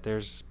crash yet.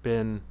 There's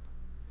been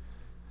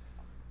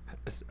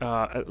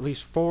at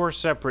least 4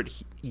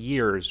 separate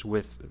years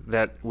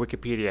that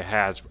Wikipedia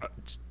has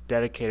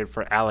dedicated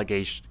for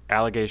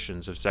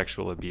allegations of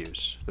sexual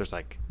abuse. There's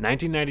like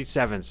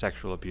 1997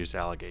 sexual abuse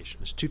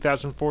allegations,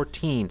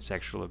 2014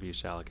 sexual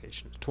abuse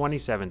allegations,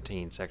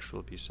 2017 sexual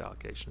abuse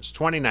allegations,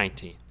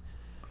 2019.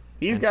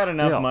 He's got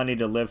enough money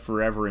to live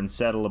forever and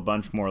settle a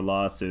bunch more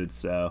lawsuits,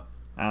 so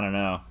I don't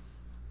know.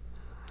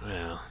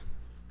 Yeah.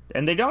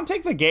 And they don't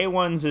take the gay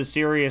ones as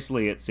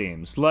seriously, it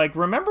seems. Like,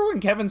 remember when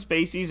Kevin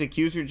Spacey's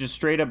accuser just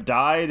straight up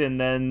died, and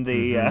then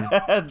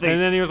and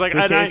then he was like,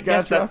 I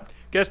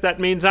guess that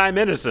means I'm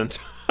innocent.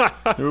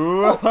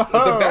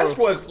 The best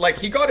was, like,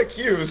 he got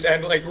accused,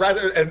 and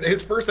and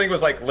his first thing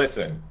was like,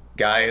 listen,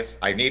 guys,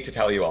 I need to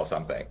tell you all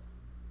something.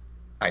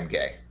 I'm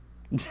gay.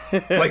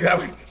 Like that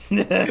would...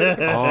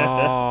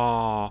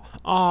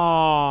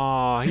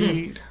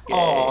 He's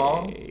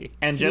gay.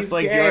 And just He's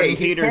like gay. Jordan He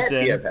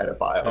Peterson. can't be a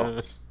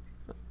pedophile.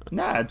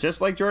 Nah,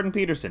 just like Jordan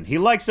Peterson. He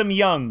likes them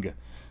young.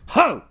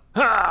 Ho!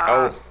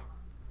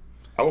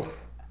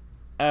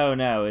 Oh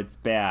no, it's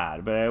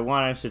bad. But I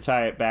wanted to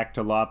tie it back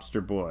to Lobster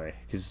Boy,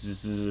 because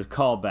this is a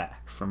callback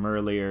from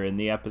earlier in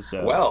the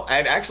episode. Well,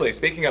 and actually,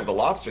 speaking of the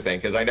lobster thing,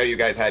 because I know you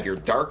guys had your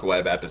dark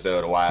web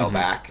episode a while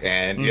back,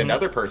 and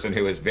another person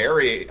who is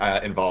very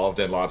involved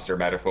in lobster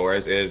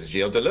metaphors is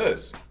Gilles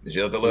Deleuze.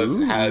 Gilles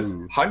Deleuze has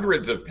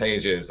hundreds of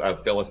pages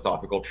of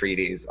philosophical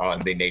treatises on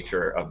the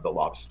nature of the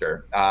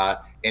lobster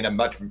in a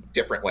much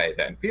different way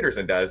than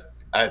Peterson does.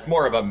 It's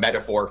more of a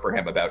metaphor for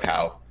him about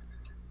how,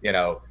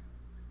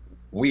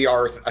 we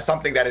are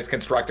something that is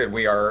constructed.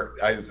 We are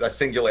a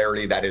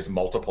singularity that is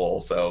multiple.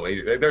 So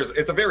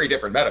it's a very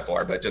different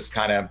metaphor, but just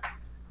kind of,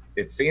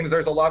 it seems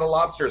there's a lot of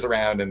lobsters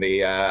around in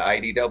the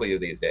IDW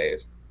these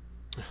days.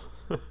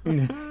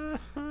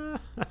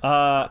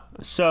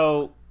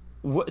 So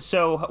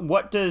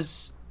what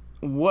does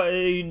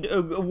Gilles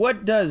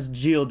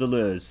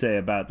Deleuze say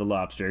about the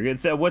lobster?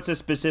 What's a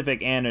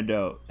specific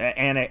anecdote that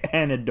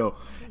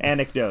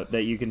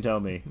you can tell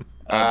me?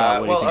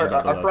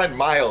 Our friend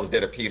Miles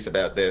did a piece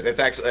about this. It's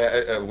actually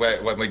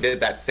when we did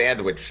that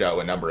sandwich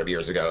show a number of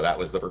years ago. That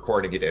was the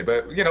recording he did.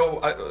 But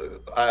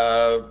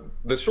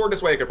the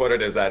shortest way I could put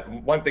it is that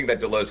one thing that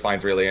Deleuze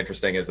finds really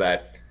interesting is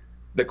that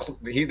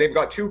they've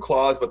got 2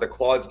 claws, but the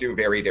claws do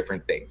very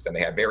different things, and they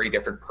have very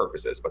different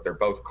purposes. But they're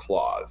both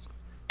claws.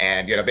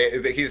 And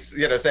he's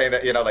saying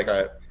that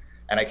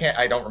and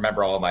I don't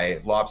remember all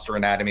my lobster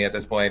anatomy at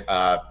this point.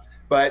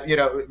 But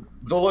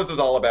Deleuze is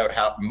all about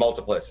how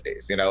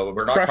multiplicities.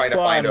 We're not trying to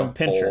find a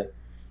whole.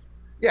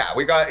 Yeah,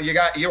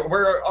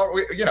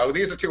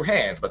 these are 2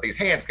 hands, but these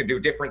hands can do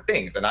different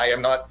things, and I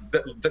am not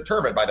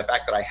determined by the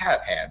fact that I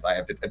have hands. I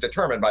am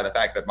determined by the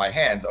fact that my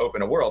hands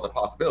open a world of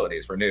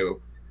possibilities for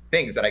new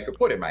things that I could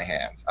put in my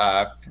hands.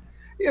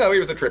 He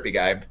was a trippy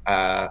guy.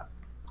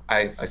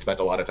 I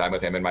spent a lot of time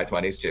with him in my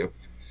 20s too.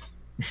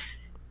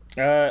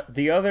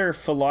 The other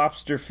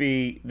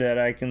philosophy that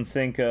I can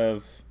think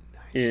of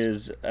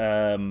is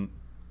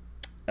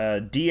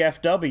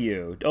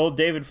DFW, old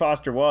David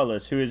Foster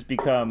Wallace, who has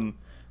become...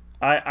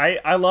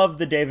 I love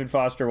the David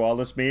Foster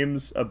Wallace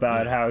memes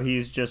about how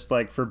he's just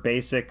like for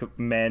basic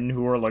men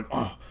who are like,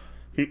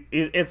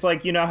 it's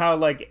like, how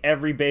like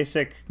every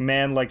basic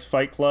man likes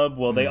Fight Club.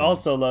 Well, they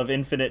also love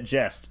Infinite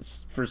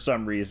Jest for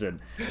some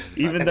reason,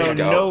 even though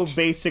no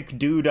basic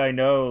dude I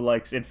know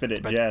likes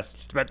Infinite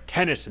Jest. It's about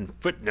tennis and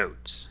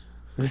footnotes.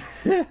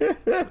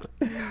 Yeah,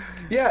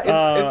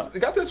 it's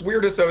got this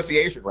weird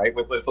association, right,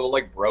 with this little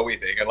like broy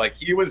thing, and like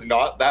he was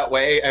not that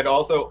way. And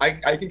also,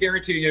 I can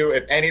guarantee you,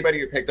 if anybody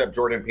who picked up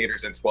Jordan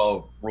Peterson's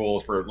 12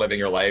 Rules for Living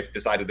Your Life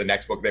decided the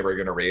next book they were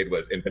going to read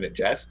was Infinite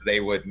Jest, they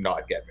would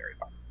not get very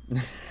far.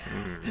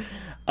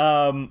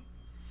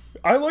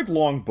 I like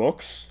long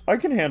books. I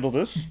can handle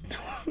this.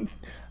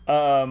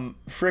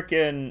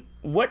 Frickin'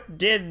 What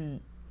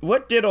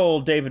did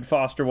old David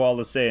Foster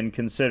Wallace say in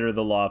Consider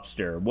the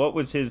Lobster? What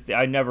was his...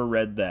 I never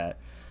read that.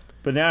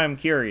 But now I'm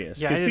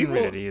curious. Yeah, I didn't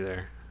read it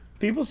either.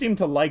 People seem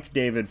to like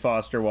David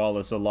Foster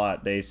Wallace a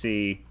lot. They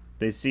see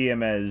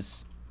him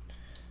as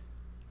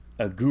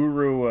a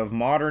guru of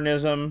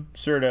modernism,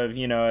 sort of,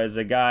 as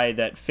a guy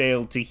that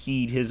failed to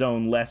heed his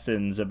own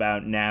lessons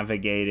about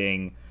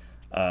navigating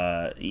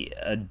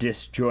a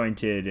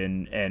disjointed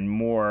and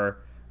more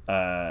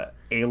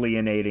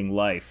alienating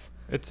life.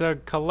 It's a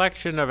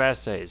collection of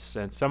essays,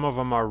 and some of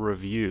them are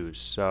reviews,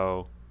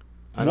 so...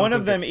 One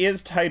of them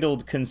is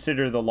titled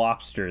Consider the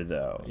Lobster,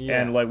 though. Yeah.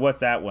 And, what's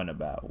that one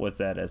about? What's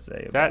that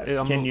essay about?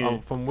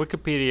 From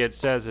Wikipedia, it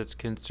says it's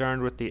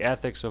concerned with the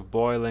ethics of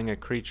boiling a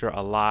creature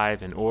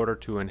alive in order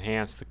to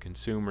enhance the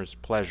consumer's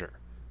pleasure.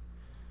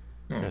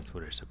 That's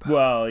what it's about.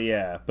 Well,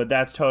 yeah, but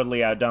that's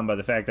totally outdone by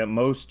the fact that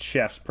most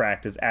chefs'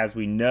 practice, as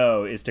we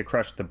know, is to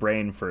crush the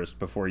brain first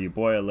before you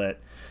boil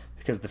it,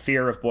 because the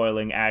fear of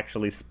boiling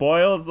actually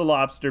spoils the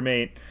lobster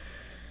meat.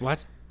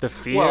 What? The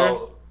fear?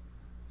 Well,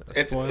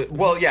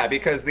 Spoils yeah,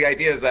 because the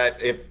idea is that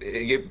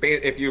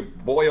if you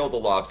boil the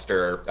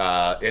lobster,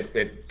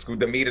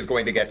 the meat is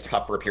going to get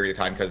tough for a period of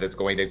time because it's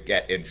going to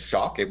get in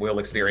shock. It will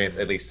experience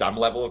at least some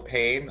level of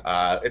pain.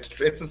 It's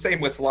the same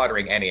with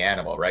slaughtering any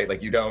animal, right?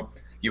 Like you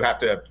have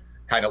to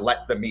kind of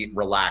let the meat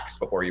relax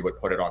before you would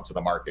put it onto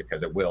the market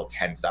because it will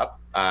tense up.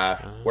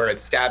 Whereas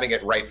stabbing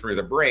it right through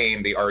the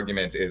brain, the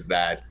argument is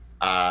that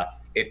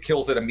it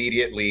kills it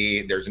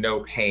immediately. There's no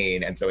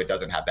pain, and so it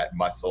doesn't have that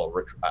muscle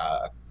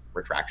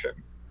retraction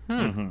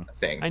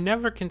thing. I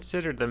never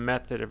considered the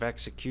method of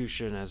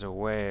execution as a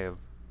way of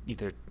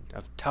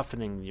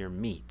toughening your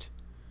meat.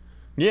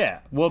 Yeah,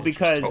 well,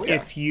 because Oh, yeah.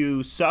 if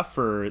you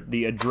suffer,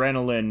 the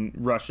adrenaline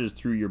rushes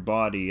through your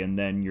body, and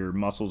then your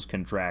muscles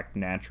contract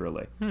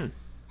naturally.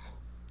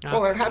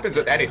 Well, it happens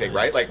with anything,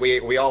 right? Like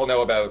we all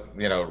know about,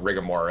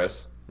 rigor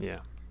mortis. Yeah.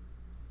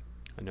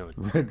 I know it.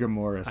 Rigor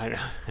mortis. I know.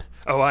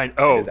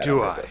 did that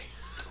Do on I? purpose.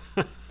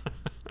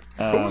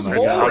 Who's It's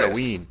Morris?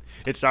 Halloween.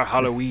 It's our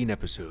Halloween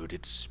episode.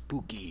 It's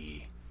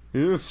spooky.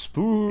 It's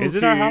spooky. Is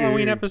it our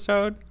Halloween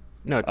episode?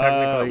 No,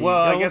 technically.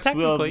 I guess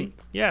technically,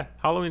 yeah.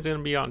 Halloween's going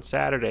to be on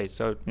Saturday,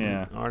 so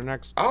Yeah. our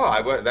next. Oh,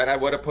 I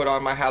would have put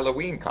on my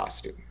Halloween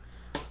costume.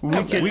 We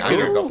I'm could,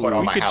 gonna go put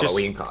on my could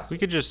Halloween just, costume. we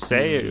could just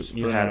say just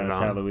you put had on it his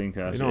on. Halloween We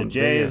costume. don't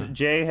Jay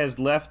video. has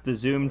left the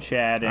Zoom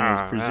chat and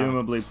is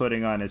presumably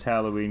putting on his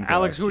Halloween costume.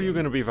 Alex, who are you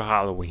going to be for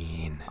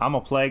Halloween? I'm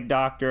a plague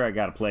doctor. I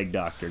got a plague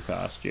doctor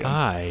costume.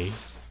 I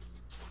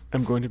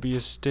am going to be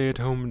a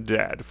stay-at-home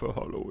dad for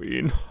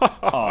Halloween.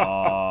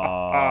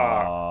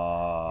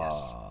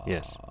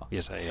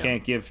 Yes, I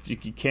am.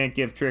 You can't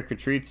give trick or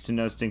treats to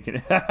no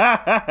stinking.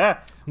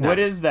 What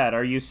Nice. is that?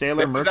 Are you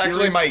Sailor This is Mercury?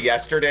 actually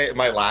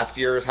my last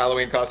year's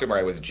Halloween costume where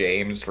I was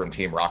James from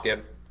Team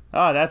Rocket.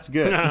 Oh, that's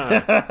good.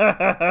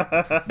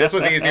 This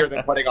was easier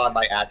than putting on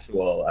my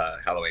actual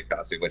Halloween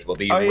costume, which will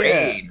be Oh, yeah.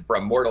 Rain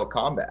from Mortal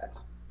Kombat.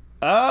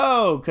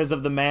 Oh, because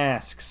of the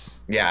masks.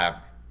 Yeah,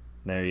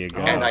 There you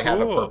go. and I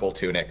have a cool. purple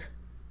tunic.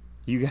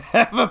 You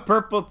have a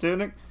purple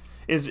tunic.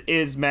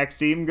 Is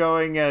Maxime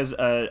going as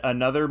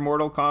another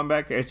Mortal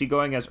Kombat? Is he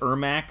going as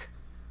Ermac?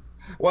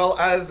 Well,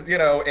 as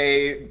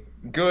a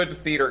good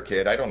theater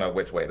kid, I don't know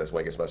which way this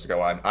wig is supposed to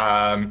go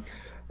on.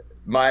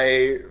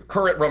 My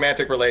current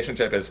romantic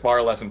relationship is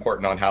far less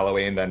important on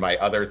Halloween than my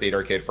other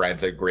theater kid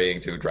friends agreeing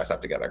to dress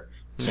up together.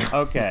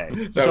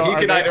 Okay. So he are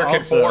can they either also-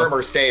 conform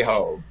or stay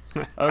home.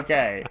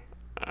 Okay.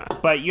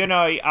 But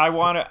I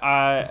want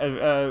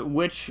to.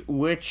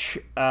 Which?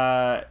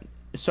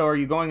 So are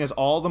you going as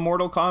all the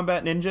Mortal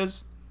Kombat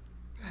ninjas?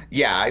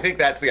 Yeah, I think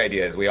that's the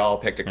idea. Is we all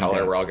picked a color.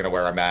 Okay. We're all going to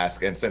wear a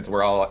mask, and since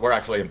we're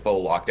actually in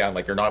full lockdown,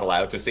 like you're not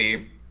allowed to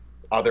see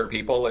other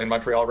people in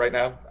Montreal right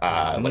now.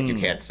 Like you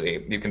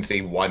can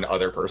see one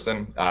other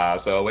person.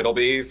 So it'll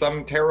be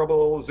some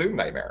terrible Zoom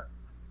nightmare.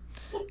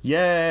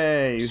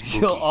 Yay! Spooky.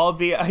 You'll all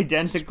be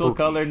identical Spooky.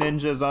 color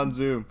ninjas on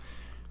Zoom.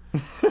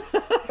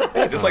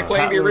 Yeah, just like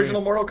playing the Halloween.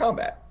 original Mortal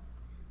Kombat.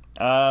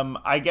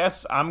 I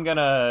guess I'm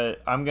gonna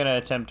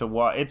attempt to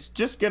walk. It's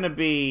just gonna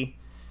be.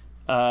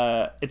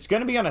 It's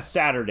gonna be on a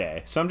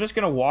Saturday, so I'm just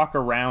gonna walk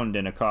around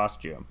in a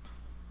costume.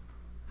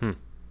 I'm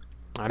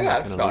Yeah, not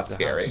that's gonna not leave the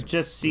scary. house.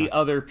 Just see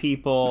other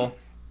people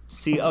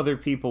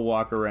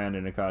walk around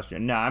in a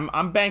costume. No,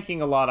 I'm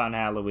banking a lot on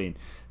Halloween.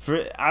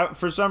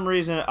 For some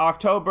reason,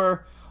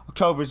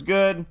 October's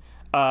good.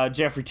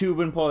 Jeffrey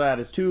Toobin pulled out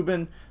his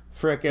Toobin.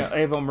 Frickin'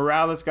 Evo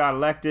Morales got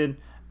elected.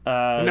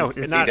 No,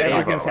 it's not Evo.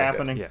 everything's Elected.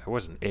 happening. Yeah, it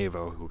wasn't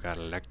Avo who got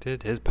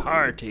elected. His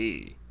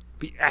party.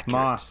 Be accurate.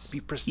 Moss, Be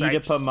precise.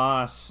 Oedipa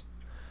Moss,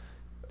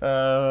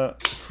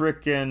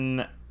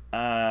 frickin'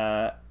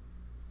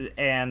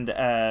 and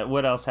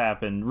what else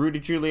happened? Rudy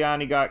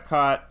Giuliani got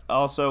caught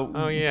also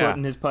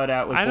putting his putt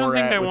out with Borat. I don't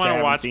think I which want to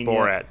haven't watch seen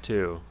Borat yet.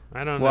 too.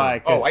 I don't Why?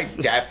 know. Oh, I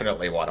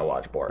definitely want to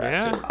watch Borat.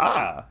 Yeah?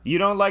 Too. You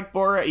don't like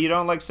Borat? You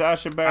don't like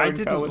Sacha Baron I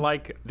didn't Cohen?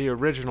 like the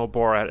original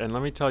Borat, and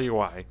let me tell you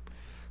why.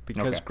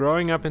 Because Okay.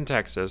 growing up in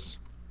Texas,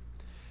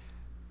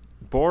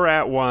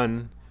 Borat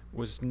 1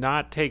 was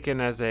not taken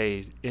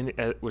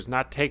was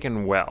not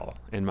taken well,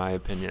 in my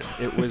opinion.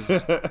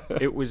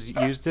 It was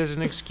used as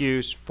an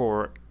excuse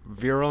for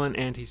virulent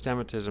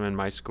anti-Semitism in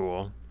my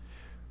school.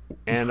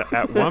 And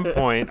at one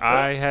point,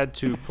 I had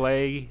to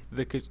play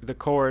the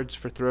chords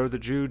for "Throw the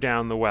Jew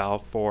Down the Well"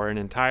 for an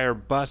entire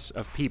bus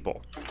of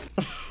people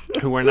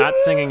who were not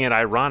singing it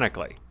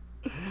ironically.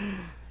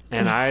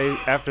 And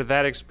after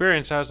that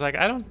experience, I was like,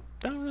 I don't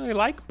really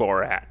like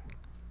Borat.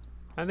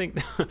 I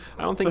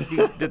don't think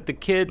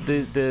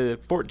the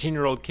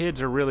 14-year-old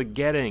kids are really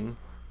getting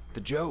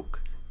the joke.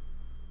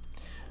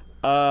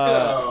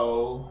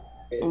 No.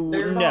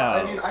 They're no. not.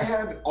 I mean, I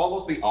had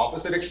almost the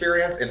opposite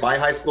experience. In my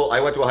high school,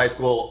 I went to a high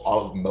school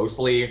of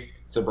mostly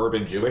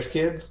suburban Jewish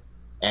kids.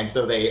 And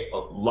so they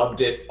loved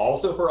it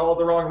also for all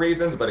the wrong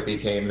reasons, but it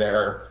became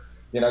their,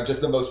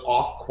 just the most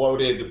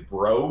off-quoted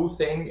bro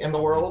thing in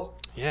the world.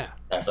 Yeah.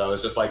 And so I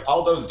was just like,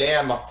 all those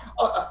damn,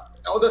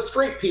 the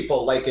straight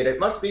people like it. It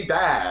must be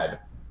bad.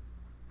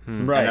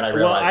 Right. And then I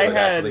realized well, it was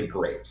actually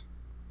great.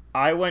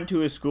 I went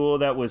to a school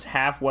that was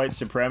half white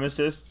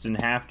supremacists and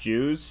half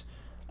Jews,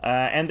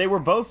 and they were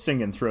both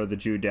singing "Throw the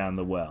Jew Down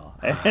the Well,"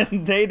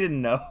 and they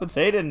didn't know.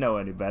 They didn't know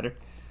any better.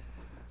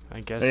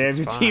 I guess They it's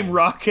have a fine. Team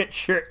Rocket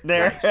shirt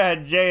there.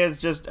 Nice. Jay has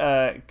just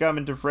come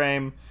into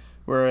frame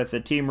with a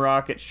Team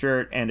Rocket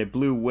shirt and a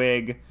blue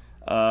wig,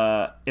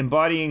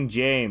 embodying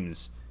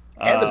James.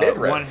 And the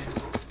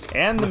midriff.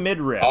 And the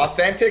midriff.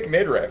 Authentic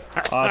midriff.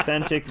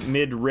 Authentic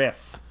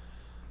midriff.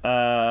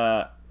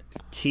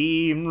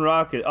 Team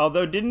Rocket.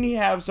 Although, didn't he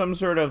have some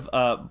sort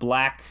of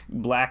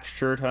black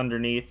shirt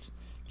underneath?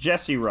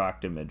 Jesse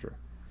rocked a midriff.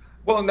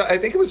 Well, no, I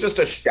think it was just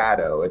a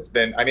shadow.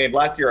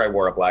 Last year I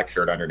wore a black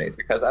shirt underneath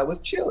because I was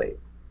chilly.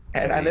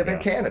 And There I you live in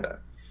go. Canada.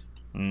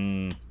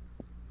 Mm.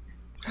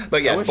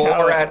 But yes, wish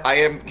Borat, I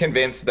am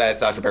convinced that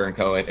Sacha Baron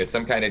Cohen is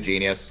some kind of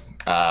genius.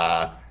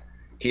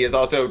 He is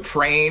also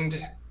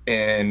trained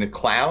in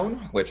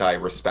clown, which I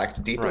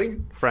respect deeply. Right.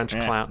 French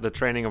Yeah. clown. The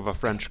training of a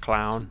French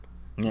clown.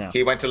 Yeah.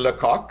 He went to Le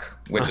Coq,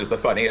 which is the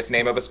funniest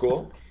name of a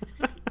school.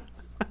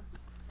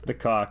 The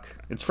cock.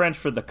 It's French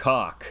for the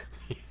cock.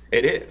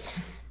 It is.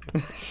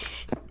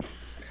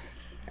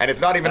 And it's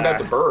not even about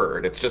the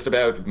bird. It's just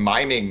about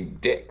miming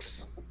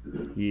dicks.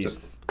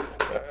 Yes.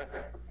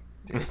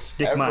 Dicks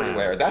Dick mime.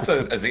 everywhere. That's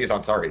a Aziz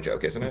Ansari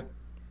joke, isn't it?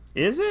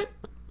 Is it?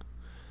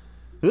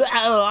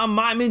 Oh, I'm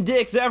miming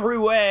dicks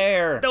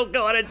everywhere. Don't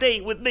go on a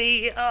date with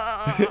me.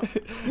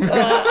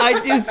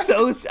 I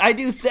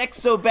do sex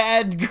so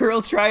bad.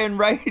 Girls try and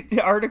write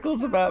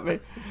articles about me.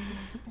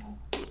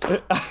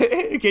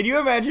 Can you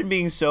imagine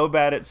being so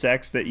bad at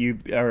sex that you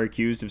are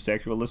accused of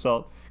sexual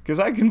assault? Because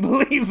I can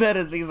believe that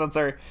Aziz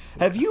Ansari.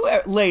 Have you,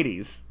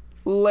 ladies,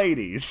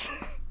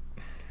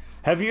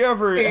 have you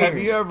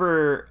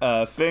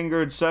ever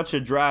fingered such a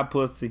dry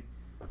pussy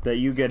that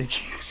you get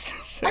accused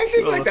of sexual I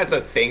think like assault? that's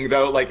a thing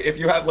though. Like if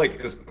you have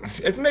like,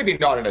 it maybe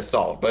not an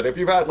assault, but if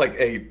you've had like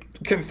a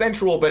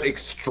consensual but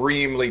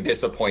extremely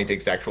disappointing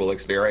sexual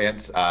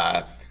experience,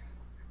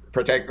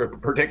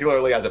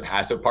 particularly as a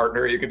passive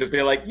partner, you can just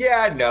be like,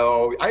 yeah,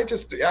 no, I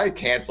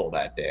cancel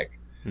that dick.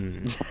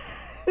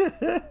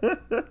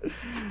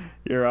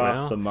 You're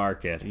Well, off the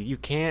market. You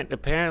can't.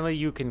 Apparently,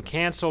 you can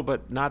cancel,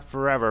 but not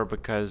forever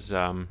because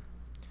I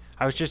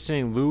was just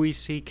saying Louis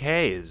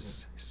C.K.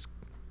 is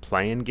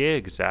playing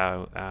gigs. He's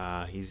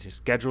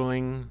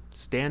scheduling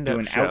stand-up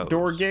Doing shows.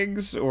 outdoor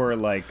gigs or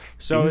like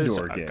So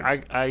indoor gigs?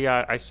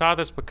 I saw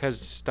this because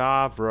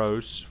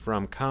Stavros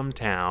from Come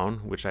Town,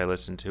 which I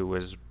listened to,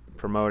 was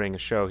promoting a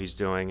show he's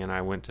doing, and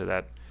I went to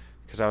that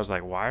because I was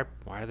like, why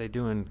are they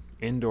doing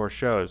indoor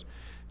shows?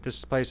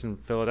 This place in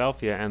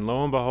Philadelphia, and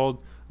lo and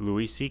behold,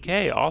 Louis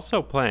C.K.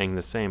 also playing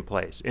the same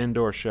place,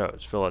 indoor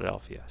shows,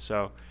 Philadelphia.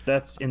 So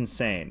That's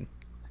insane.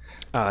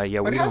 But we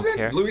don't hasn't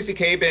care. Louis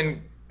C.K.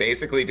 been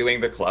basically doing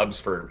the clubs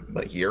for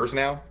like years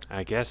now?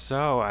 I guess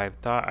so.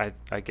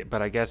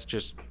 But I guess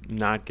just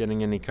not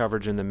getting any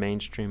coverage in the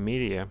mainstream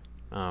media.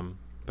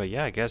 But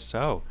yeah, I guess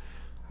so.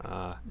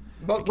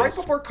 But right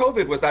before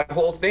COVID was that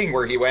whole thing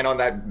where he went on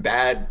that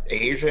bad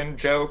Asian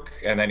joke,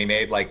 and then he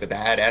made like the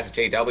bad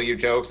SJW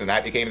jokes, and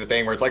that became the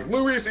thing where it's like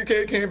Louis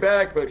C.K. came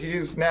back, but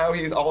he's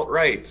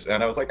alt-right.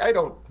 And I was like, I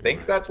don't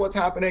think that's what's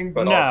happening,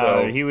 but No,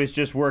 also he was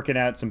just working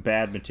out some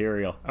bad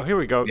material. Oh, here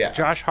we go. Yeah.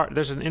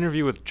 There's an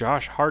interview with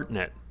Josh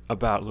Hartnett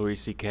about Louis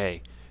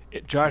C.K.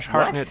 Josh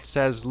Hartnett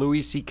says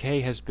Louis C.K.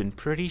 has been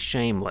pretty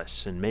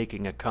shameless in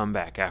making a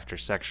comeback after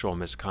sexual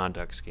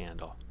misconduct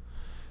scandal.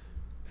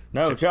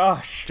 No,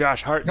 Josh.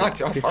 Josh Hartnett. not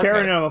Josh You're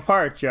tearing Hartnett. them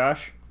apart,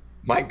 Josh.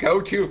 My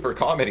go-to for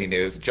comedy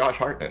news, Josh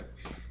Hartnett.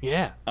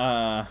 Yeah.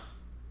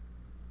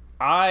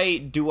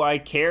 I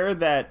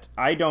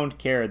don't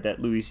care that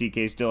Louis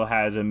C.K. still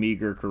has a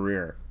meager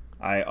career.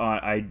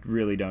 I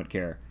really don't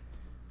care.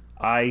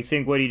 I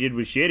think what he did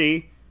was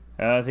shitty.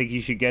 I think he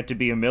should get to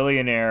be a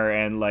millionaire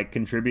and like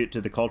contribute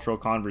to the cultural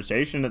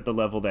conversation at the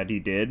level that he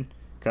did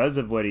because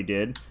of what he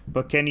did.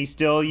 But can he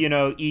still,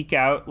 eke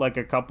out like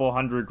a couple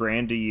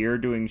 $100,000 a year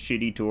doing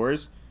shitty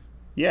tours?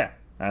 Yeah,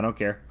 I don't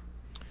care.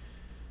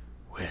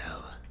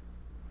 Well,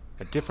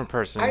 a different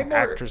person, I'm more-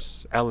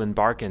 actress Ellen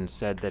Barkin,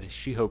 said that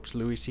she hopes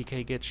Louis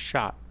C.K. gets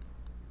shot.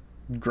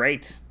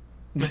 Great.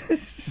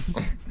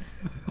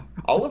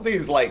 All of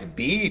these like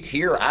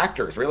B-tier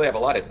actors really have a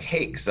lot of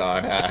takes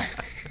on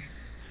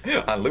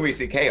on Louis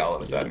C.K. all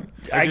of a sudden.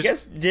 I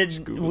just guess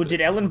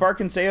did Ellen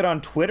Barkin say it on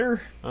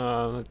Twitter?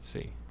 Let's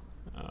see.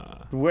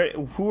 Where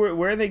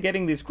are they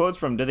getting these quotes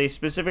from? Do they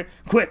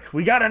quick?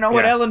 We gotta know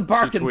what Yeah, Ellen she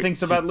Barkin tweet-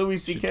 thinks about she- Louis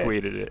C.K. She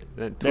tweeted it.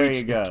 Then There tweets-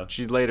 you go.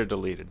 She later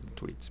deleted the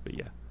tweets, but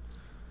yeah.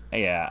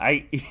 Yeah,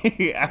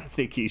 I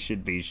think he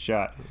should be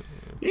shot.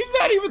 He's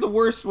not even the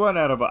worst one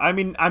out of. I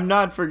mean, I'm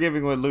not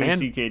forgiving what Louis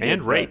C.K. did.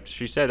 And but raped.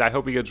 She said, "I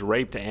hope he gets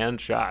raped and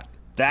shot."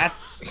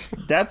 That's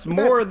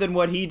more than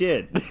what he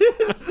did.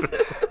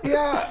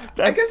 Yeah,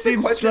 That I guess the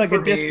seems question like for a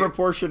me,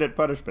 disproportionate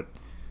punishment.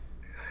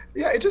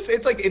 Yeah,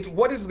 it's like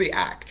what is the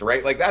act,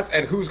 right? Like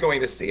and who's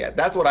going to see it?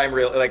 That's what I'm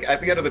really like. At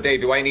the end of the day,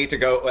 do I need to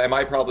go? Am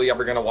I probably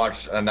ever going to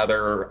watch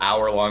another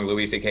hour-long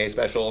Louis C.K.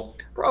 special?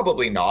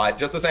 Probably not.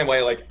 Just the same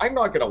way, like I'm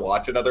not going to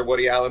watch another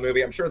Woody Allen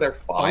movie. I'm sure they're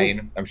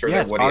fine. I'm sure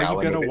they're Woody Allen Are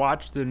you going to movies.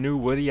 watch the new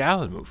Woody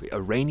Allen movie,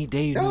 A Rainy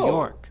Day in New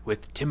York,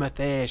 with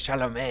Timothée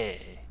Chalamet?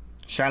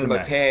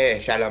 Timothée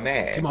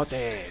Chalamet.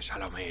 Timothée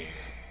Chalamet.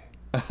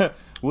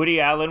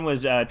 Woody Allen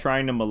was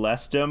trying to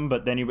molest him,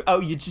 but then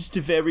you're just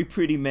a very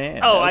pretty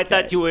man. Oh, Okay. I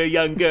thought you were a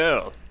young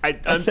girl.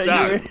 I'm thought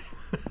sorry.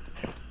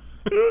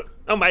 you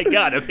Oh my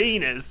God, a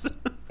penis.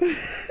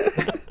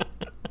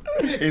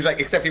 He's like,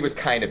 except he was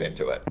kind of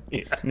into it.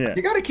 Yeah.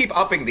 You got to keep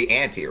upping the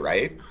ante,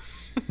 right?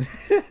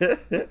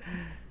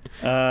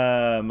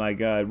 My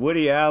God,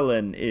 Woody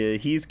Allen,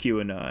 he's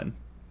QAnon.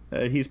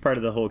 He's part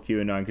of the whole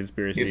QAnon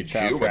conspiracy. He's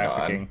child Jewanon.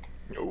 trafficking.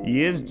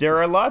 He is. There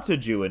are lots of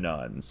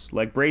Jewanons,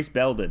 like Brace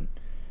Belden.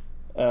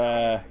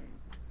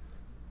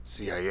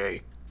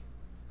 CIA.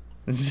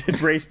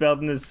 Brace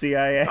Belden is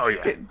CIA. Oh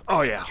yeah.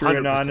 Oh yeah.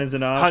 QAnon is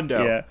an op.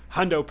 Hundo. Yeah.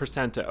 Hundo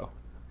percento.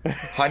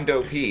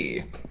 Hundo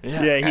P.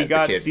 Yeah, he as the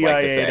got kids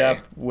like to CIA'd say. up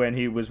when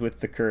he was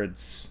with the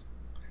Kurds.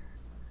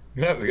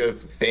 Yeah,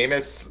 because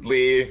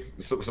famously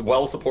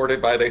well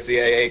supported by the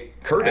CIA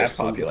Kurdish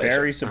Absolutely, population.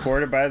 very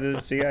supported by the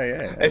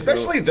CIA.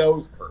 Especially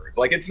those Kurds.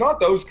 Like, it's not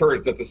those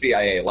Kurds that the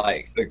CIA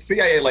likes. The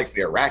CIA likes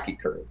the Iraqi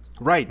Kurds.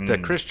 Right, the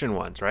Christian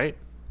ones, right?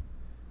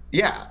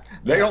 Yeah.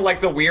 They don't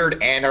like the weird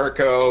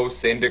anarcho,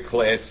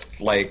 syndicalist,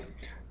 like,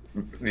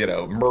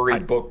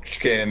 Murray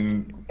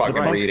Bookchin fucking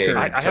Right. reading.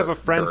 I have a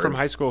friend from Kurds.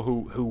 high school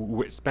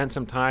who spent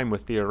some time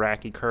with the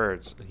Iraqi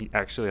Kurds. He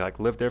actually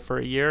lived there for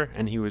a year,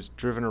 and he was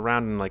driven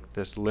around in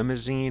this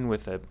limousine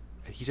with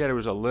he said it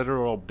was a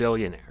literal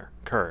billionaire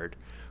Kurd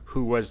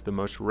who was the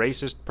most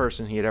racist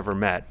person he had ever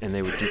met, and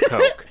they would do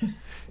coke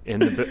in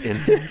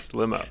this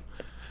limo.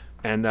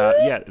 And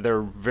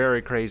they're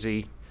very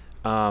crazy.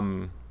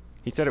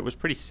 He said it was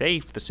pretty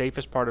safe, the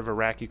safest part of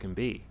Iraq you can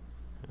be.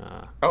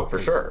 Oh, for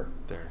sure.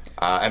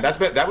 And that's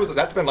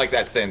been like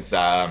that since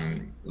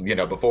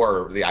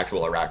before the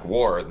actual Iraq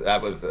War.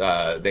 That was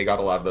they got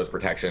a lot of those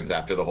protections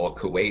after the whole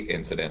Kuwait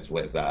incidents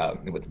with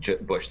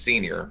Bush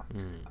Senior,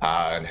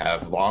 and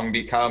have long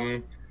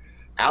become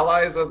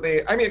allies of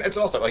the. I mean, it's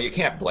also you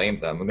can't blame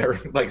them.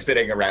 They're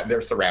sitting around.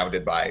 They're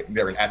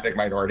an ethnic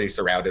minority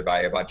surrounded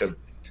by a bunch of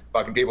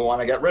fucking people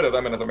want to get rid of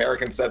them. And if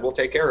Americans said we'll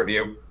take care of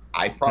you,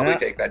 I'd probably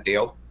take that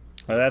deal.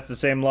 Well, that's the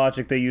same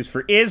logic they use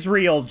for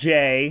Israel,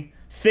 Jay.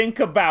 Think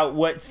about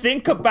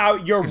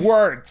your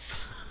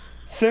words.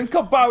 Think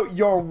about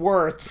your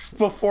words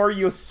before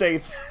you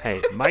say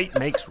Hey, might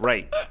makes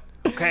right.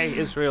 Okay,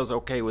 Israel's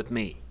okay with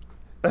me.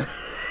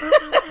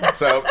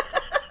 So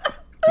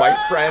my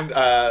friend,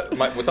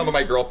 some of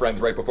my girlfriends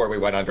right before we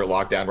went under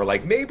lockdown were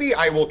like, maybe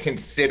I will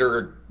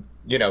consider,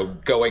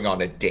 going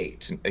on a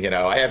date.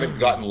 I haven't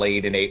gotten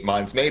laid in 8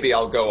 months. Maybe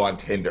I'll go on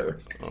Tinder.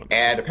 Oh, no.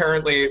 And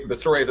apparently the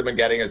stories I've been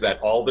getting is that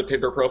all the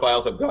Tinder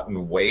profiles have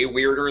gotten way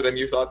weirder than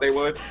you thought they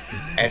would.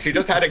 And she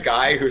just had a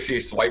guy who she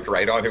swiped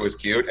right on who was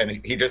cute,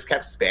 and he just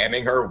kept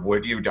spamming her,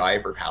 "Would you die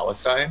for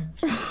Palestine?"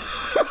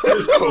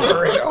 Just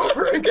over and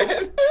over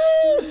again.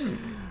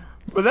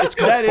 But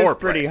that is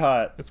pretty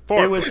hot. It's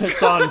foreplay. It was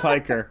Hassan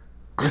Piker.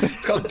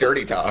 It's called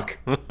dirty talk.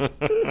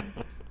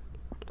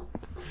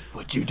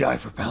 Would you die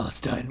for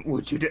Palestine?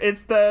 Would you?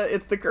 It's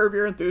the Curb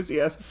Your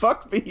Enthusiasm.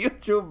 Fuck me, you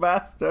Jew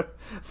bastard.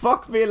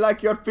 Fuck me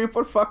like your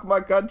people fuck my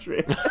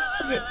country.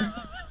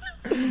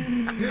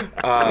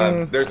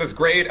 There's this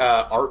great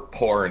art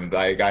porn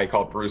by a guy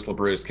called Bruce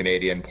LaBruce,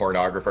 Canadian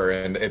pornographer,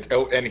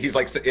 and he's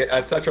like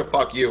such a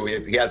fuck you.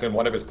 He has in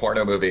one of his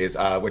porno movies,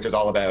 which is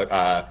all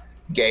about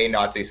gay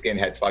Nazi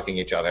skinheads fucking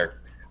each other.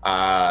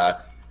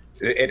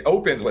 It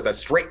opens with a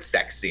straight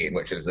sex scene,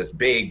 which is this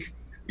big,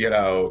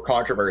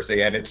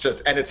 controversy, and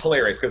it's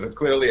hilarious because it's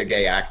clearly a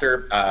gay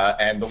actor,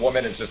 and the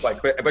woman is just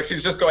but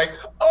she's just going,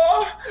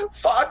 "Oh,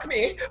 fuck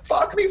me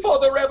for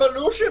the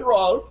revolution,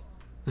 Rolf,"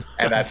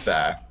 and that's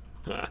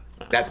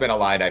been a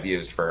line I've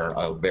used for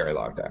a very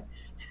long time.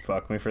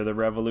 Fuck me for the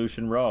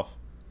revolution, Rolf.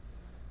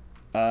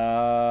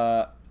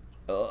 A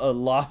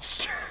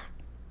lobster.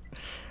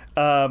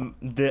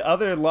 The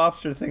other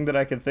lobster thing that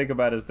I can think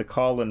about is the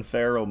Colin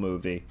Farrell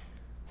movie.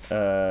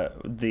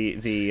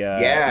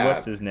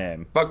 What's his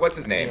name? Fuck, what's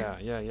his name?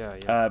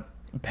 Yeah.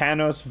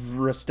 Panos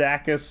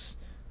Vrastakis,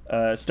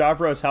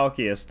 Stavros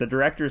Halkias, the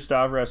director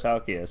Stavros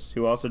Halkias,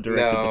 who also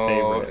directed The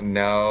Favorite.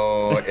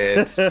 No,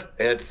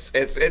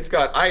 it's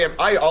got.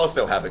 I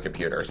also have a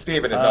computer.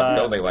 Steven is not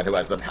the only one who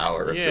has the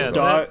power. Yeah,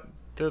 the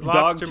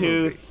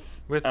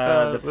Dogtooth, with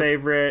The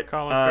Favorite,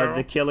 Colin Farrell.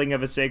 The Killing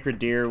of a Sacred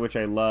Deer, which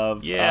I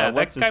love. Yeah,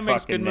 what's that guy his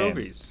makes fucking good name?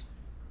 movies.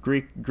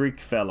 Greek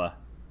fella.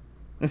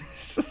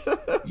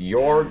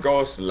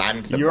 Yorgos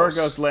Lanthimos.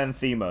 Yorgos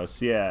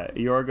Lanthimos, yeah.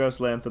 Yorgos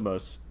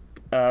Lanthimos.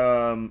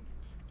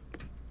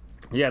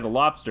 The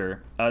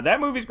Lobster. That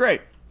movie's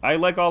great. I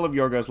like all of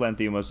Yorgos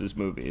Lanthimos'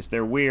 movies.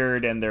 They're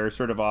weird and they're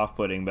sort of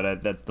off-putting,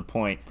 but that's the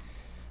point.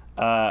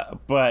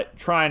 But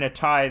trying to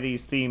tie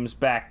these themes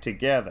back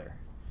together.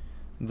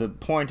 the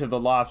point of the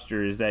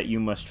lobster is that you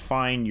must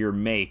find your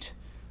mate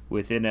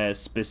within a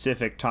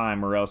specific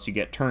time, or else you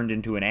get turned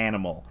into an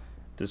animal.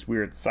 This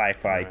weird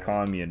sci-fi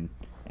commune,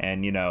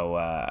 and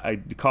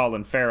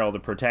Colin Farrell, the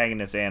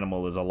protagonist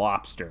animal, is a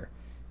lobster,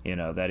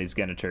 that he's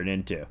going to turn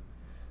into.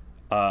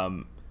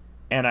 And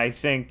I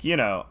think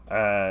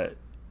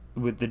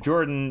with the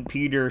Jordan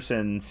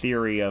Peterson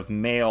theory of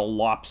male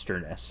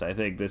lobsterness, I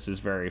think this is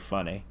very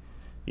funny.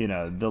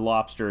 The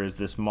lobster is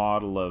this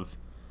model of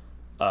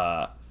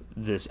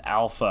this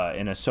alpha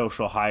in a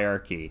social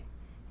hierarchy,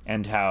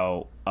 and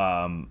how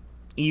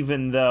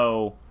even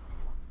though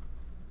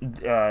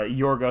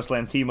Yorgos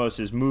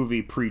Lanthimos'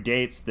 movie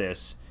predates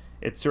this,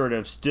 it sort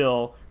of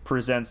still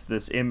presents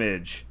this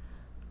image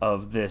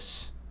of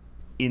this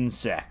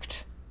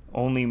insect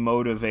only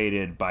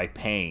motivated by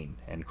pain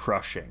and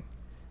crushing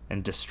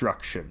and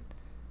destruction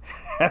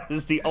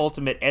as the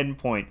ultimate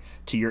endpoint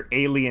to your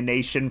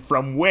alienation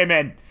from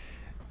women.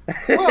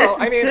 Well,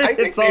 I mean, I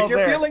think It's all if you're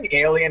there. feeling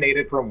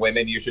alienated from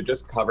women, you should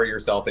just cover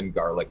yourself in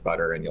garlic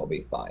butter and you'll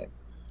be fine.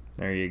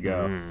 There you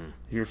go.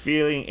 If you're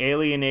feeling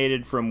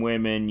alienated from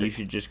women, you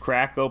should just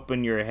crack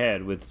open your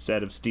head with a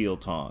set of steel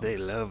tongs. They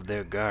love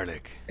their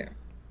garlic.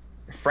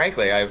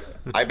 Frankly,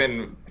 I've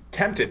been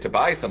tempted to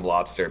buy some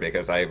lobster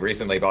because I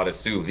recently bought a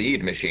sous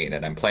vide machine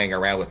and I'm playing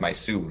around with my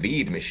sous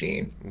vide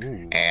machine.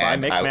 Buy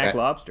And Micmac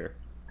lobster.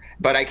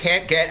 but I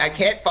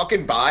can't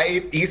fucking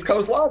buy East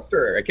Coast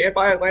lobster. I can't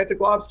buy Atlantic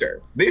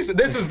lobster. This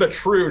is the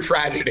true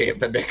tragedy of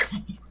the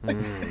Micmac.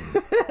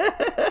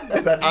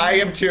 Is that I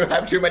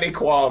have too many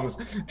qualms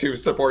to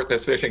support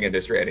this fishing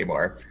industry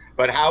anymore.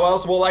 But how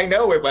else will I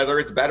know whether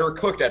it's better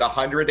cooked at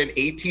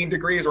 118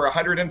 degrees or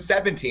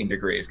 117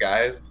 degrees,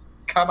 guys?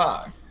 Come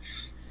on.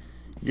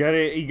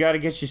 You gotta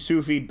get your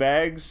sous vide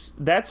bags.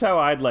 That's how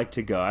I'd like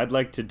to go. I'd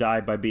like to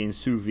die by being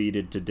sous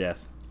vided to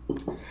death.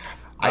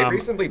 I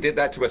recently did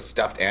that to a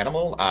stuffed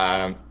animal.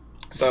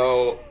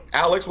 So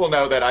Alex will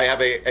know that I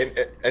have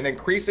an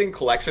increasing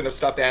collection of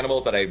stuffed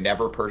animals that I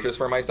never purchased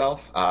for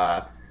myself.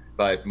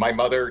 But my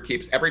mother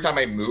every time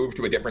I move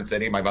to a different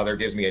city, my mother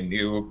gives me a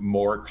new,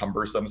 more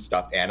cumbersome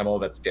stuffed animal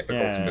that's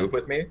difficult to move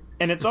with me.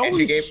 And it's And she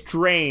always gave-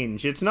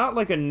 strange. It's not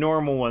like a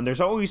normal one.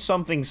 There's always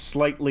something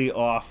slightly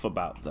off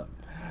about them.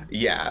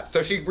 Yeah.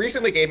 So she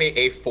recently gave me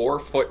a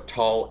 4-foot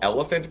tall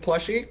elephant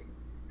plushie.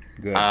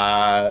 Good.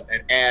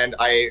 And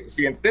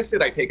she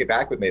insisted I take it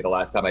back with me the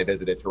last time I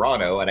visited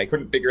Toronto, and I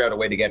couldn't figure out a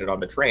way to get it on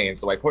the train.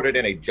 So I put it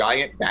in a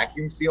giant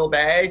vacuum seal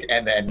bag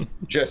and then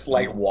just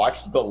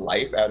watched the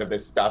life out of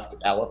this stuffed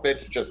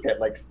elephant just get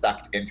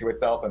sucked into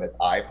itself and its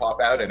eye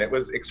pop out. And it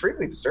was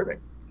extremely disturbing.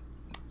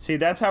 See,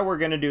 that's how we're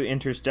going to do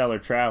interstellar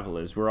travel,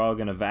 is we're all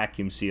going to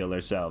vacuum seal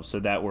ourselves so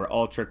that we're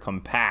ultra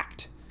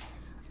compact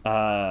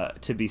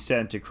to be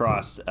sent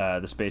across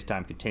the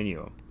space-time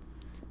continuum.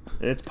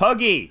 It's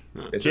Puggy.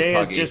 This Jay is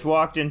has Puggy. just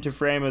walked into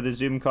frame of the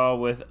Zoom call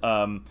with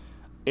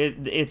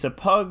it's a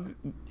pug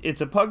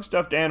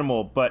stuffed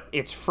animal, but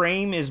its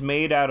frame is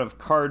made out of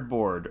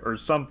cardboard or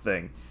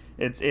something.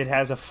 It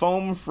has a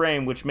foam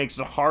frame which makes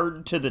it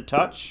hard to the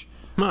touch,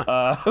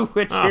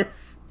 which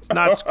is It's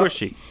not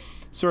squishy.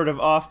 Sort of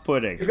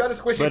off-putting. He's got a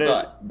squishy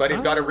butt, but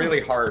he's got a really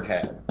hard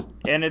head.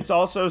 And it's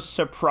also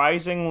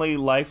surprisingly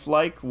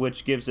lifelike,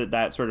 which gives it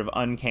that sort of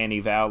uncanny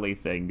valley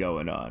thing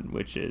going on,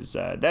 which is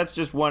that's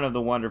just one of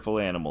the wonderful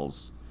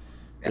animals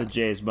that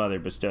Jay's mother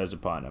bestows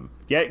upon him.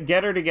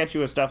 Get her to get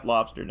you a stuffed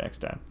lobster next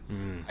time.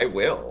 I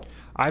will.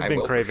 I've been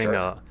will for craving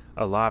sure.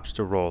 a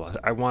lobster roll.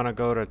 I want to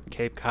go to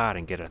Cape Cod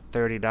and get a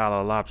 $30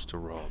 lobster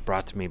roll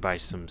brought to me by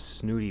some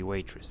snooty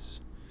waitress.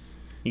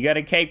 You got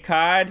a Cape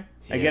Cod?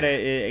 Yeah.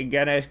 I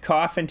gotta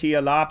cough into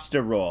your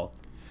lobster roll.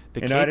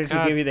 In order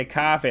to give you the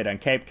COVID on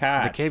Cape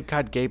Cod. The Cape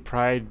Cod Gay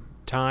Pride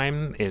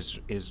time is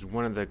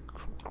one of the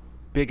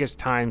biggest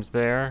times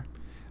there.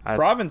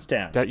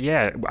 Provincetown.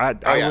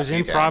 I was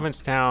in P-Town.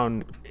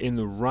 Provincetown in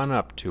the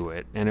run-up to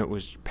it, and it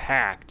was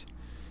packed.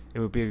 It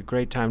would be a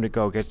great time to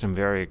go get some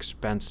very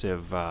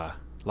expensive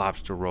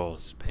lobster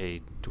rolls,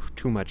 pay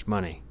too much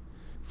money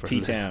for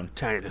P-Town. a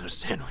tiny little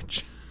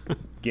sandwich.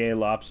 Gay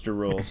lobster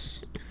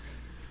rolls.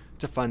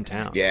 It's a fun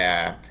town.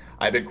 Yeah,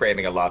 I've been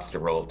craving a lobster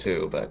roll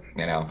too, but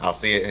I'll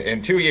see it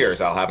in 2 years.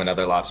 I'll have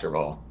another lobster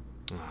roll.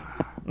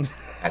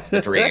 That's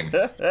the dream.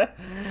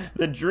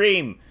 The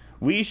dream.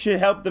 We should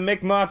help the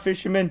Mi'kmaq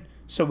fishermen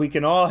so we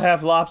can all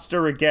have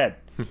lobster again.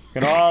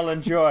 Can all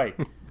enjoy.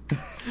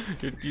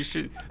 You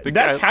should.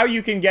 That's how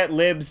you can get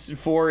libs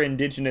for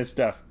indigenous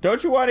stuff.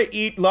 Don't you want to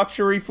eat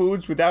luxury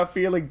foods without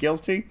feeling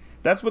guilty?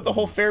 That's what the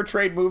whole fair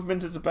trade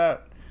movement is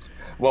about.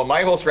 Well,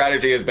 my whole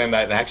strategy has been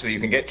that actually you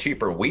can get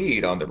cheaper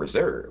weed on the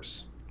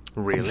reserves.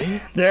 Really?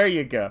 There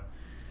you go.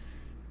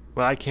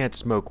 Well, I can't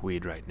smoke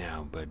weed right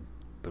now, but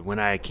when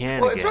I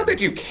can Well, it's not again-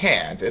 that you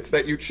can't; it's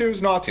that you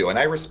choose not to, and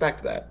I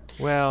respect that.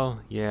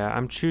 Well, yeah,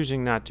 I'm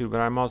choosing not to, but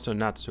I'm also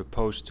not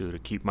supposed to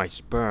keep my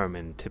sperm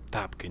in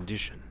tip-top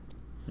condition.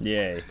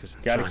 Yeah, I'm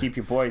got to trying- keep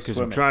your boys Because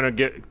I'm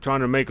swimming.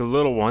 trying to make a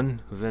little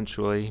one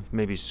eventually,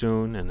 maybe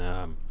soon,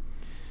 and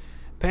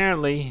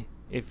apparently,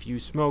 if you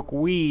smoke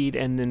weed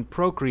and then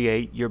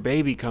procreate, your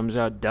baby comes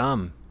out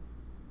dumb.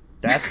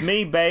 That's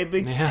me,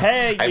 baby. Yeah.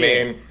 Hey, I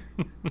yeah.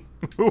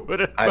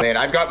 mean,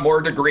 I've got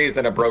more degrees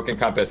than a broken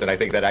compass, and I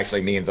think that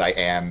actually means I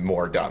am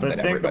more dumb But than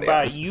think everybody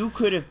about else. you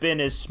could have been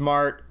as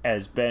smart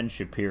as Ben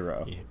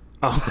Shapiro,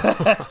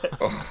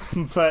 Oh.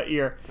 but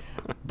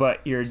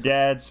your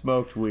dad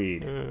smoked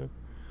weed.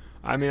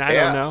 I mean, I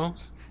don't know.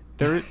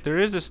 There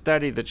is a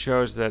study that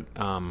shows that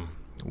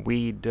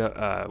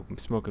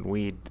smoking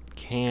weed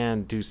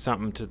can do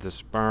something to the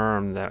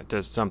sperm that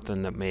does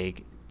something that may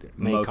cause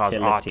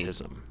Motility.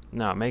 autism.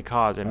 No,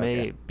 it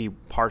may be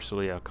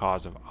partially a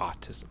cause of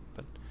autism,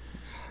 but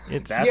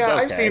it's That's Yeah,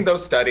 okay. I've seen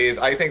those studies.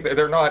 I think that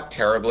they're not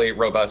terribly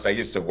robust. I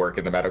used to work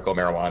in the medical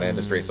marijuana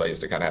industry, so I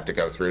used to kind of have to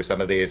go through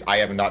some of these. I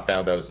have not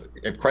found those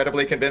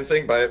incredibly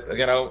convincing, but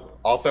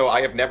also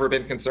I have never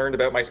been concerned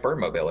about my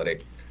sperm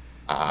mobility.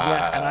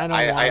 Yeah, and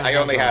I don't wanna I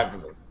only have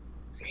have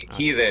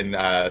heathen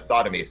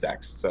sodomy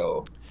sex.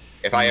 So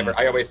if I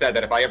always said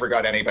that if I ever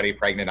got anybody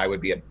pregnant, I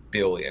would be a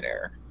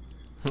billionaire.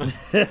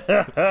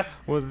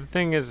 Well, the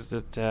thing is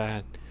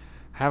that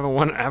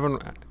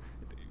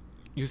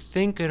you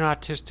think an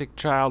autistic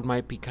child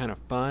might be kind of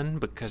fun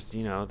because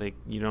you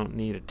don't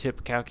need a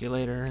tip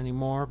calculator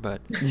anymore,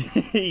 but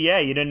Yeah,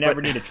 you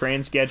never need a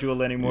train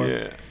schedule anymore.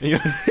 you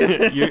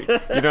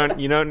don't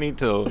need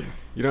to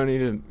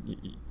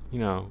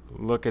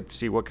look at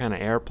see what kind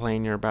of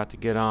airplane you're about to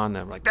get on.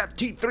 They're like that's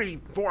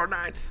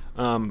T349.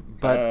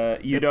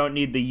 But You don't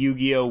need the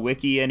Yu-Gi-Oh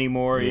wiki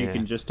anymore. You Yeah.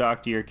 can just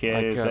talk to your kid.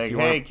 Like, It's if like, you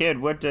hey wanna- kid,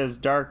 what does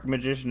Dark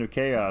Magician of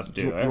Chaos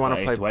do? you want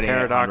to play 2800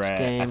 paradox attack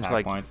games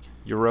like points.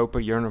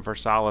 Europa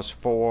Universalis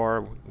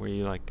 4, where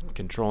you like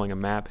controlling a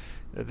map.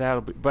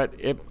 That'll be, but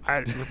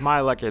with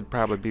my luck, it'd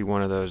probably be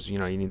one of those. You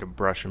need to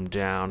brush them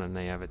down, and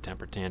they have a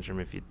temper tantrum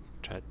if you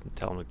try to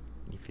tell them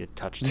if you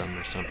touch them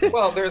or something.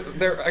 Well,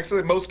 there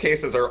actually most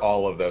cases are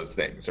all of those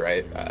things,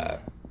 right?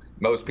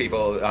 Most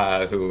people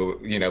who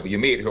you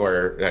meet who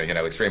are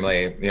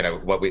extremely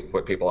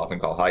what people often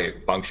call high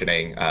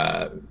functioning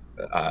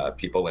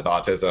people with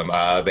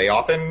autism, they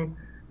often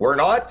were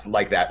not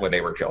like that when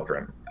they were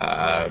children.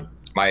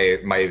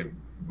 My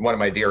one of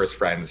my dearest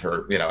friends,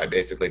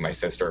 basically my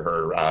sister,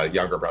 her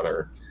younger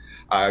brother,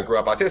 grew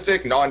up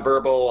autistic,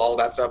 nonverbal, all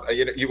that stuff.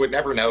 You would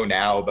never know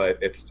now, but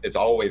it's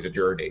always a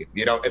journey.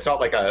 It's not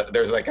like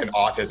there's like an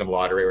autism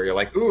lottery where you're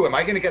like, ooh, am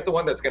I going to get the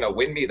one that's going to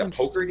win me the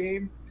poker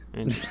game?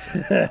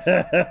 Interesting.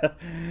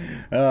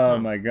 Oh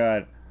my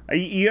god!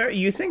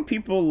 You think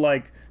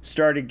people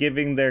started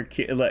giving their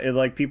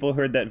people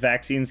heard that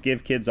vaccines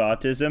give kids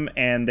autism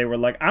and they were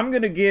like, I'm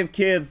gonna give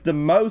kids the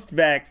most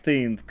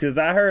vaccines because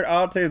I heard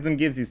autism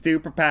gives you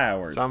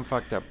superpowers. Some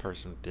fucked up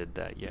person did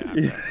that. Yeah.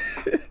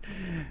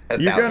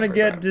 You're gonna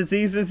get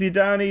diseases you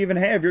don't even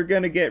have. You're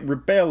gonna get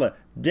rubella,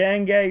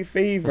 dengue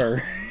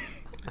fever.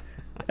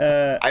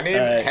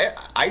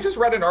 I just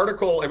read an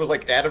article. It was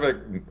like out of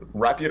a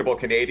reputable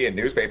Canadian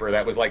newspaper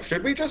that was like,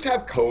 should we just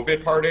have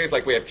COVID parties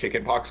like we have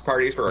chickenpox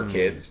parties for our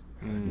kids?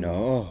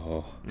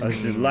 No,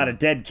 there's a lot of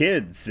dead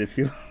kids. If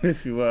you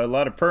a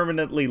lot of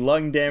permanently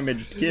lung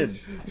damaged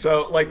kids.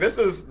 So this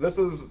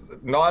is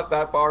not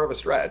that far of a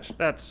stretch.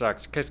 That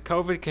sucks because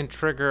COVID can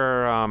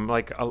trigger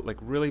like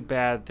really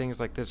bad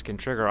things like this can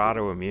trigger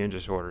autoimmune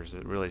disorders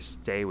that really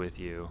stay with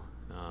you.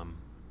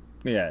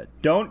 Yeah,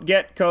 don't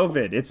get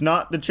COVID. It's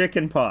not the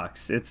chicken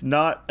pox. It's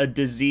not a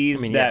disease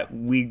that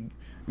we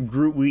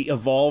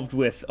evolved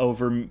with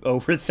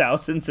over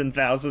thousands and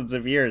thousands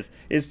of years.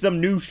 It's some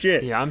new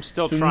shit. Yeah, I'm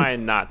still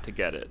trying not to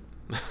get it.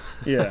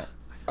 Yeah.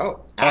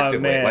 Oh,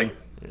 actively. Man.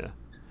 Yeah.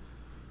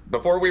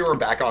 Before we were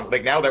back on,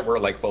 now that we're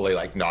fully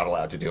not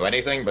allowed to do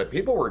anything, but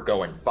people were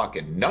going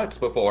fucking nuts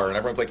before, and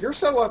everyone's like, you're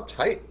so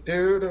uptight,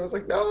 dude. I was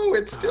like, no,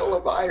 it's still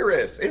a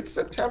virus. It's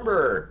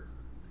September.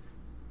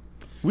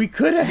 We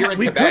could have. Here in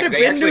We could Quebec, have they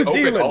been actually New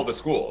opened Zealand. all the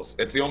schools.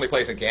 It's the only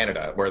place in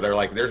Canada where they're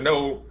like, there's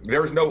no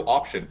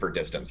option for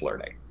distance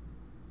learning.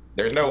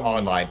 There's no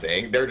online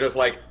thing. They're just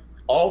like,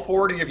 all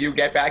 40 of you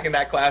get back in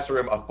that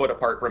classroom a foot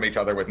apart from each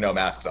other with no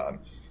masks on.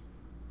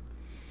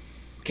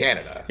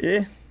 Canada.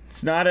 Yeah,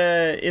 it's not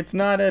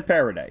a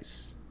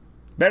paradise.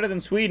 Better than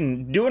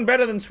Sweden. Doing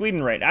better than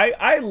Sweden right.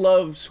 I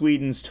love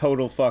Sweden's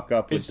total fuck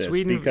up with Is this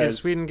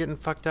Sweden getting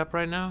fucked up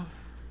right now?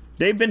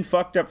 they've been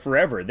fucked up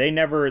forever.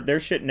 Their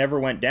shit never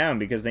went down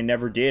because they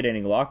never did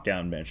any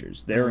lockdown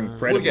measures. They're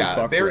incredibly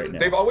fucked right now.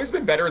 They've always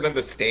been better than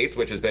the States,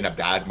 which has been a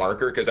bad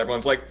marker because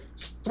everyone's like,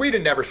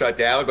 Sweden never shut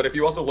down. But if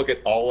you also look at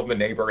all of the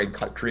neighboring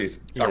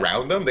countries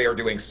around them, they are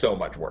doing so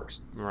much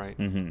worse. Right.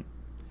 Mm-hmm.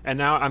 And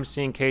now I'm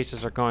seeing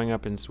cases are going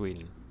up in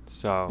Sweden.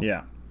 So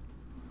yeah.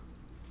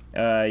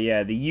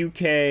 The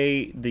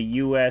UK, the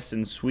US,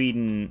 and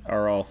Sweden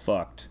are all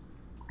fucked.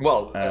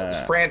 Well,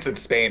 France and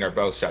Spain are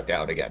both shut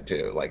down again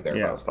too. Like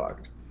they're both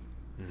fucked.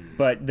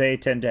 But they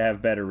tend to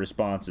have better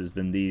responses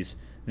than these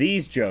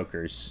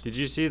jokers. Did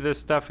you see this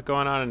stuff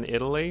going on in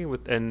Italy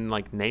in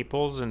like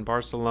Naples and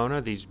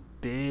Barcelona? These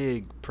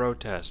big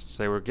protests.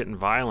 They were getting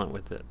violent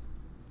with it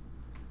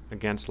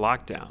against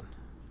lockdown.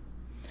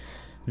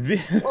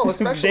 Well,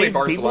 especially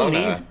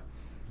Barcelona.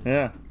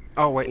 Yeah.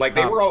 Oh wait, like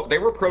they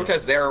were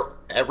protests there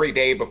every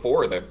day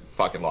before the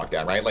fucking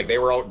lockdown, right? Like they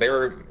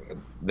were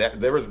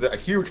there was a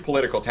huge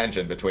political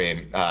tension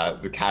between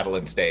the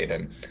Catalan state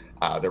and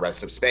the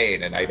rest of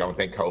Spain, and I don't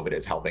think COVID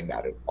is helping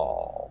that at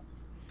all.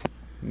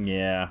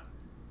 Yeah.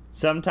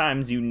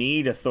 Sometimes you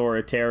need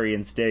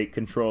authoritarian state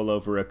control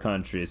over a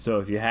country, so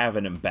if you have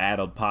an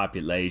embattled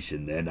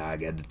population, then I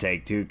got to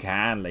take too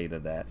kindly to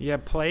that. Yeah,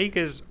 plague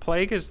is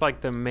like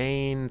the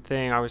main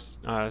thing. I was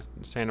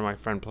saying to my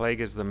friend,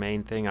 plague is the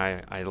main thing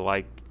I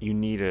like. You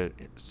need a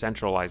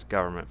centralized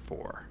government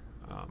for.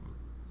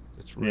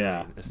 It's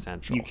really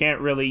essential. You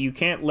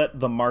can't let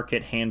the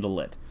market handle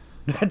it.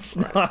 That's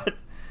right. not.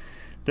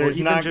 There's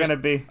not going to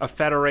be a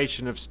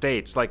federation of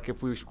states. Like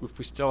if we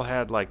still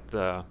had like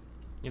the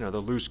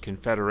loose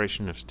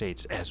confederation of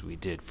states, as we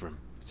did from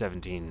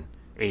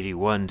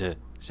 1781 to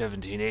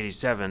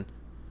 1787,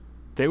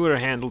 they would have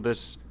handled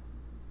this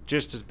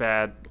just as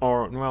bad,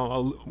 or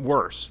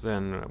worse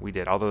than we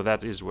did. Although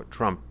that is what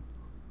Trump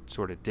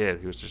sort of did.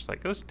 He was just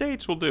like, the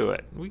states will do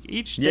it.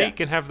 Each state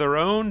can have their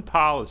own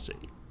policy.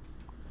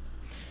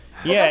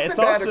 Yeah, it's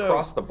been bad also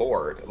across the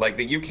board. Like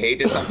the UK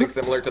did something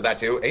similar to that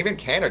too. Even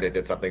Canada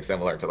did something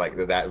similar to like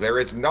that. There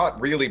has not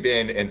really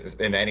been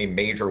in any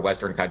major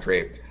Western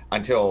country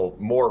until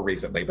more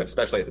recently, but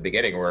especially at the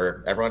beginning,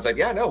 where everyone's like,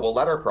 "Yeah, no, we'll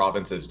let our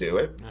provinces do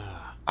it,"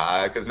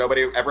 because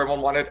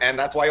everyone wanted, and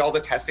that's why all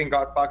the testing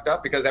got fucked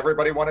up because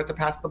everybody wanted to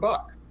pass the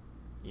buck.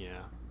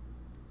 Yeah,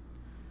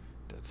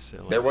 that's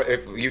silly.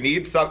 If you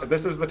need some,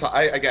 this is the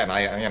time.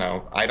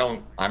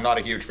 I'm not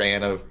a huge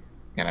fan of,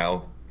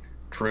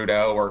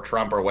 Trudeau or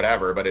Trump or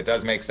whatever, but it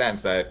does make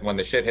sense that when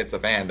the shit hits the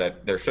fan,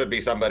 that there should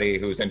be somebody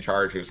who's in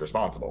charge, who's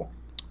responsible.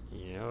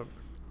 Yep.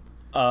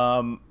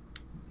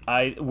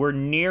 We're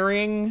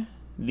nearing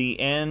the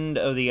end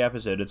of the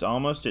episode. It's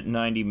almost at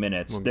 90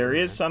 minutes. There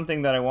is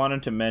something that I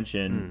wanted to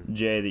mention,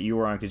 Jay, that you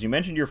were on, because you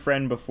mentioned your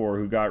friend before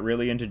who got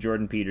really into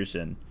Jordan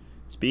Peterson.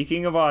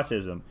 Speaking of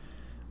autism,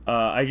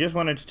 I just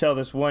wanted to tell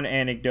this one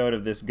anecdote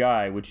of this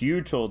guy, which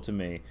you told to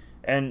me.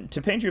 And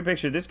to paint you a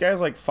picture, this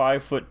guy's like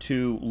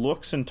 5'2",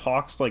 looks and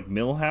talks like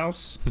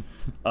Milhouse,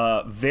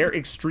 very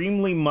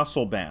extremely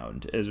muscle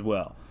bound as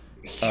well.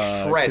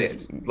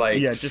 Shredded,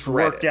 just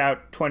worked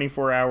out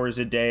 24 hours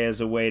a day as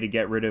a way to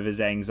get rid of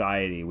his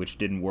anxiety, which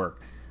didn't work.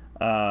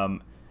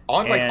 On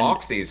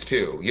oxys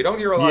too. You don't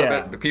hear a lot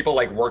about people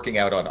like working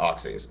out on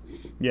oxys.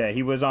 Yeah,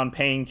 he was on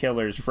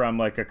painkillers from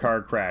like a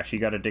car crash. He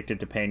got addicted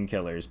to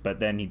painkillers, but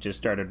then he just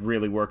started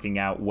really working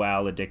out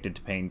while addicted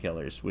to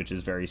painkillers, which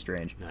is very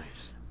strange.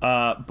 Nice.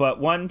 But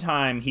one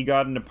time he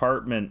got an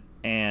apartment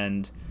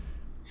and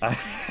I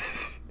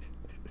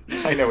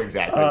know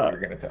exactly what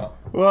you're going to tell.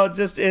 Well,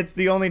 it's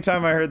the only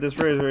time I heard this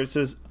phrase where it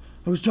says,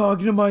 I was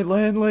talking to my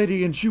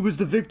landlady and she was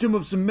the victim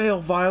of some male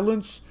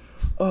violence.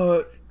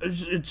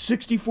 It's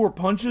 64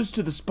 punches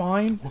to the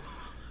spine.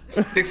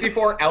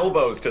 64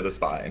 elbows to the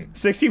spine.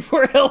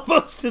 64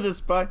 elbows to the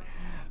spine.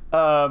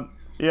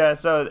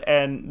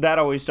 And that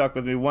always stuck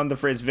with me. One, the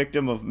phrase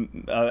victim of...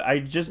 I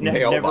just never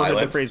heard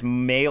the phrase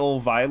male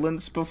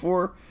violence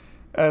before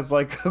as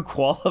like a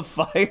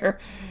qualifier.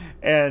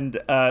 And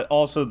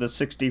also the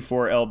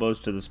 64 elbows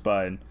to the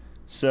spine.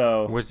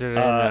 So... Was it in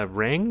a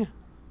ring?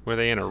 Were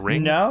they in a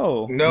ring?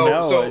 No.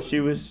 So she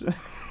was...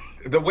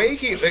 The way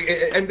he...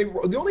 And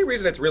the only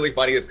reason it's really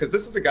funny is because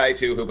this is a guy,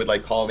 too, who would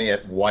like call me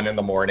at 1 a.m,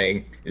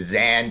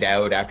 zanned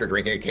out after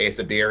drinking a case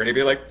of beer. And he'd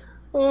be like,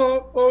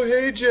 oh,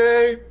 hey,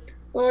 Jay.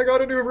 Oh, I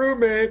got a new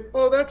roommate.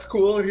 Oh, that's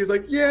cool. And he's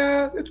like,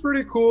 yeah, it's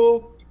pretty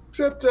cool.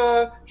 Except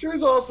she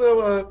was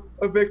also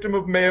a victim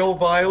of male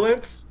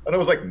violence. And I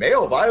was like,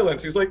 male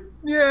violence? He's like,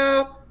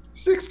 yeah,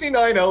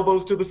 69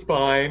 elbows to the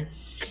spine.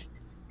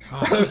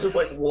 Oh. I was just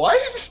like,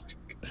 what?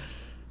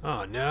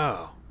 Oh,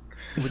 no.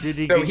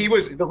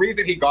 The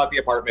reason he got the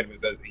apartment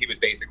was as he was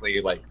basically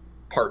like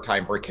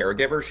part-time her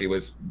caregiver. She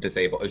was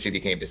disabled. She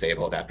became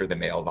disabled after the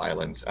male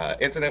violence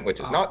incident, which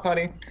is not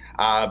funny.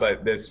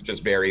 But this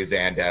just very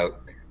zanned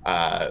out.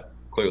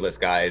 Clueless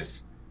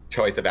guy's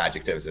choice of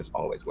adjectives is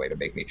always a way to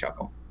make me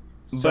chuckle.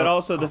 But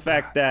also the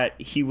fact that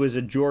he was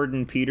a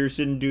Jordan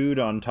Peterson dude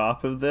on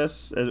top of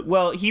this.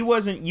 Well, he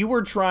wasn't. You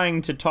were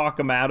trying to talk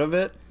him out of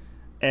it,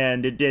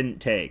 and it didn't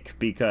take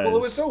because... Well,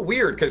 it was so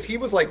weird because he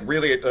was like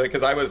really...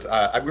 Because I was...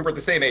 we were the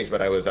same age,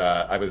 but I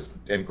was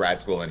in grad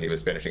school and he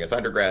was finishing his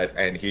undergrad,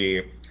 and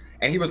he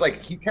was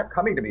like... He kept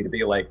coming to me to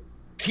be like,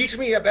 teach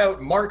me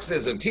about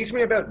Marxism, teach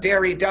me about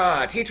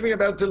Derrida, teach me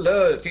about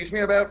Deleuze, teach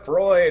me about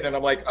Freud. And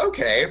I'm like,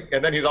 okay.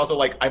 And then he's also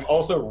like, I'm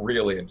also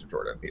really into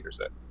Jordan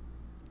Peterson.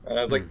 And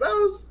I was like,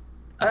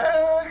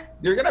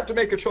 you're going to have to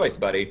make a choice,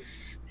 buddy.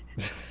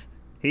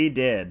 He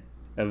did,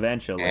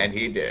 eventually. And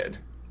he did.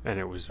 And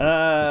it was it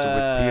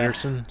with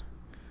Peterson?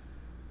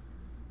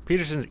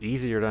 Peterson's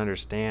easier to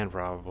understand,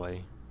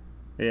 probably.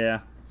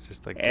 Yeah. It's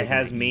just like it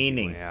has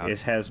meaning.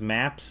 It has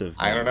maps of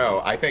meaning. I don't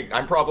know. I think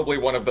I'm probably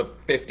one of the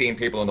 15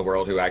 people in the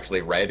world who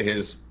actually read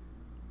his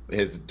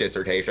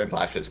dissertation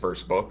 / his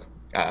first book.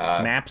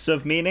 Maps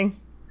of meaning?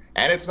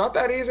 And it's not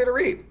that easy to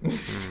read.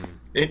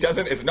 It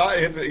doesn't, it's not,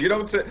 it's, you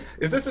don't say,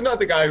 this is not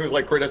the guy who's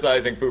like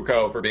criticizing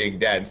Foucault for being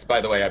dense. By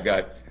the way, I've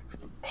got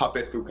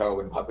Puppet Foucault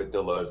and Puppet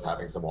Deleuze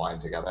having some wine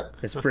together.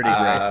 It's pretty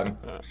great.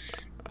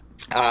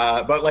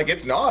 But like,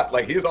 it's not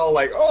like he's all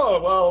like,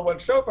 oh well, when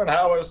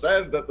Schopenhauer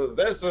said that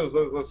this is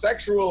the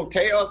sexual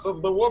chaos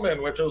of the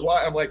woman, which is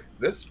why I'm like,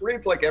 this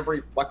reads like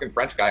every fucking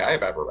French guy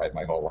I've ever read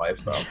my whole life.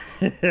 So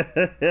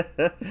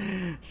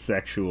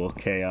sexual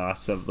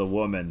chaos of the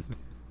woman.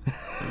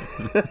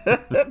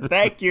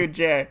 Thank you,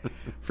 Jay,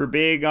 for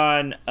being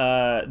on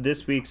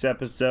this week's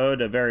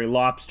episode, a very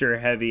lobster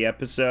heavy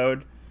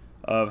episode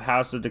of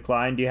House of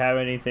Decline. Do you have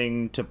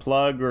anything to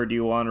plug, or do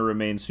you want to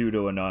remain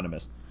pseudo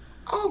anonymous?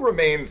 I'll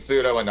remain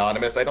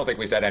pseudo-anonymous. I don't think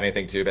we said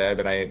anything too bad,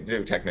 but I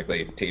do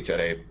technically teach at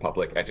a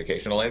public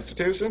educational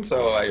institution,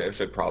 so I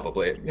should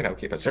probably,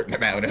 keep a certain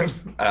amount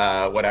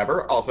of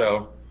whatever.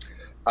 Also,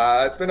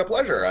 it's been a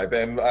pleasure. I've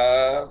been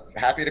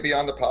happy to be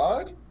on the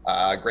pod.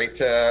 Great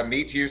to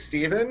meet you,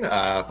 Stephen.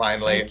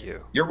 Finally. Thank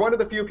you. You're one of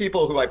the few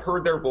people who I've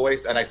heard their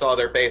voice and I saw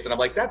their face, and I'm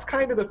like, that's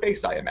kind of the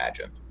face I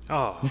imagined.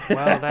 Oh,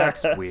 well,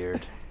 that's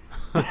weird.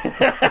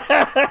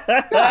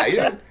 Yeah,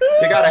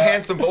 you got a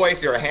handsome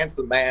voice. You're a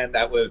handsome man.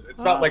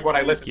 It's not like when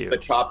I listened to the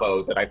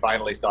Chopos and I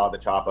finally saw the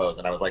Chopos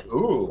and I was like,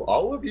 ooh,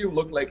 all of you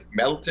look like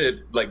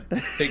melted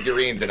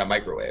figurines in a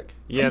microwave.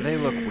 Yeah, they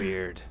look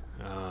weird.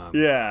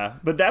 Yeah,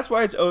 but that's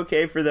why it's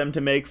okay for them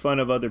to make fun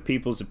of other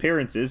people's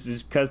appearances,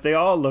 is because they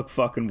all look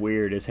fucking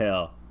weird as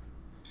hell.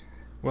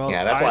 Well,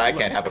 yeah, that's why I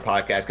can't have a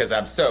podcast, because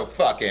I'm so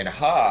fucking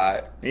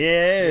hot.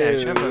 Yeah, you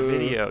should have a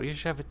video. You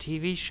should have a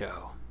TV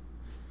show.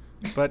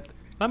 But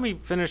let me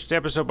finish the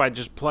episode by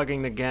just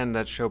plugging again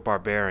that show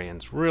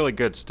Barbarians. Really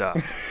good stuff.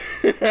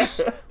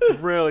 Just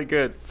really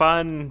good.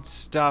 Fun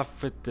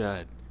stuff with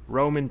the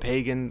German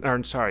pagans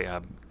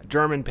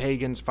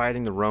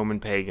fighting the Roman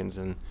pagans,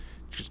 and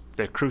just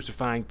they're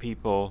crucifying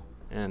people,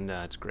 and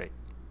it's great.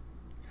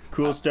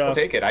 Cool stuff. I'll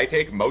take it. I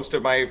take most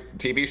of my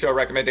TV show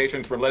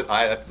recommendations from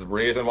that's the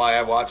reason why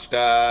I watched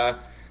what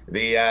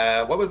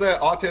was the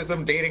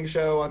autism dating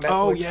show on Netflix?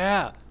 Oh,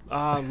 yeah.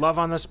 Love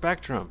on the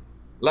Spectrum.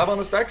 Love on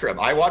the Spectrum.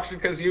 I watched it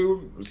because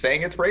you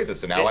sang its praises,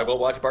 so now I will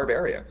watch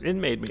Barbarians. It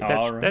made me.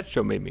 That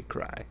show made me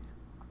cry.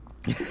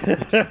 It's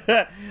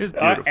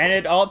beautiful. And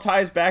it all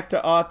ties back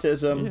to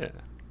autism. Yeah.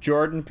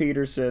 Jordan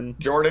Peterson.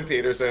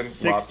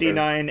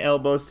 69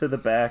 elbows to the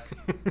back.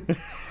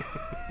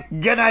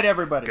 Good night,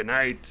 everybody. Good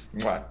night.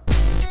 Mwah.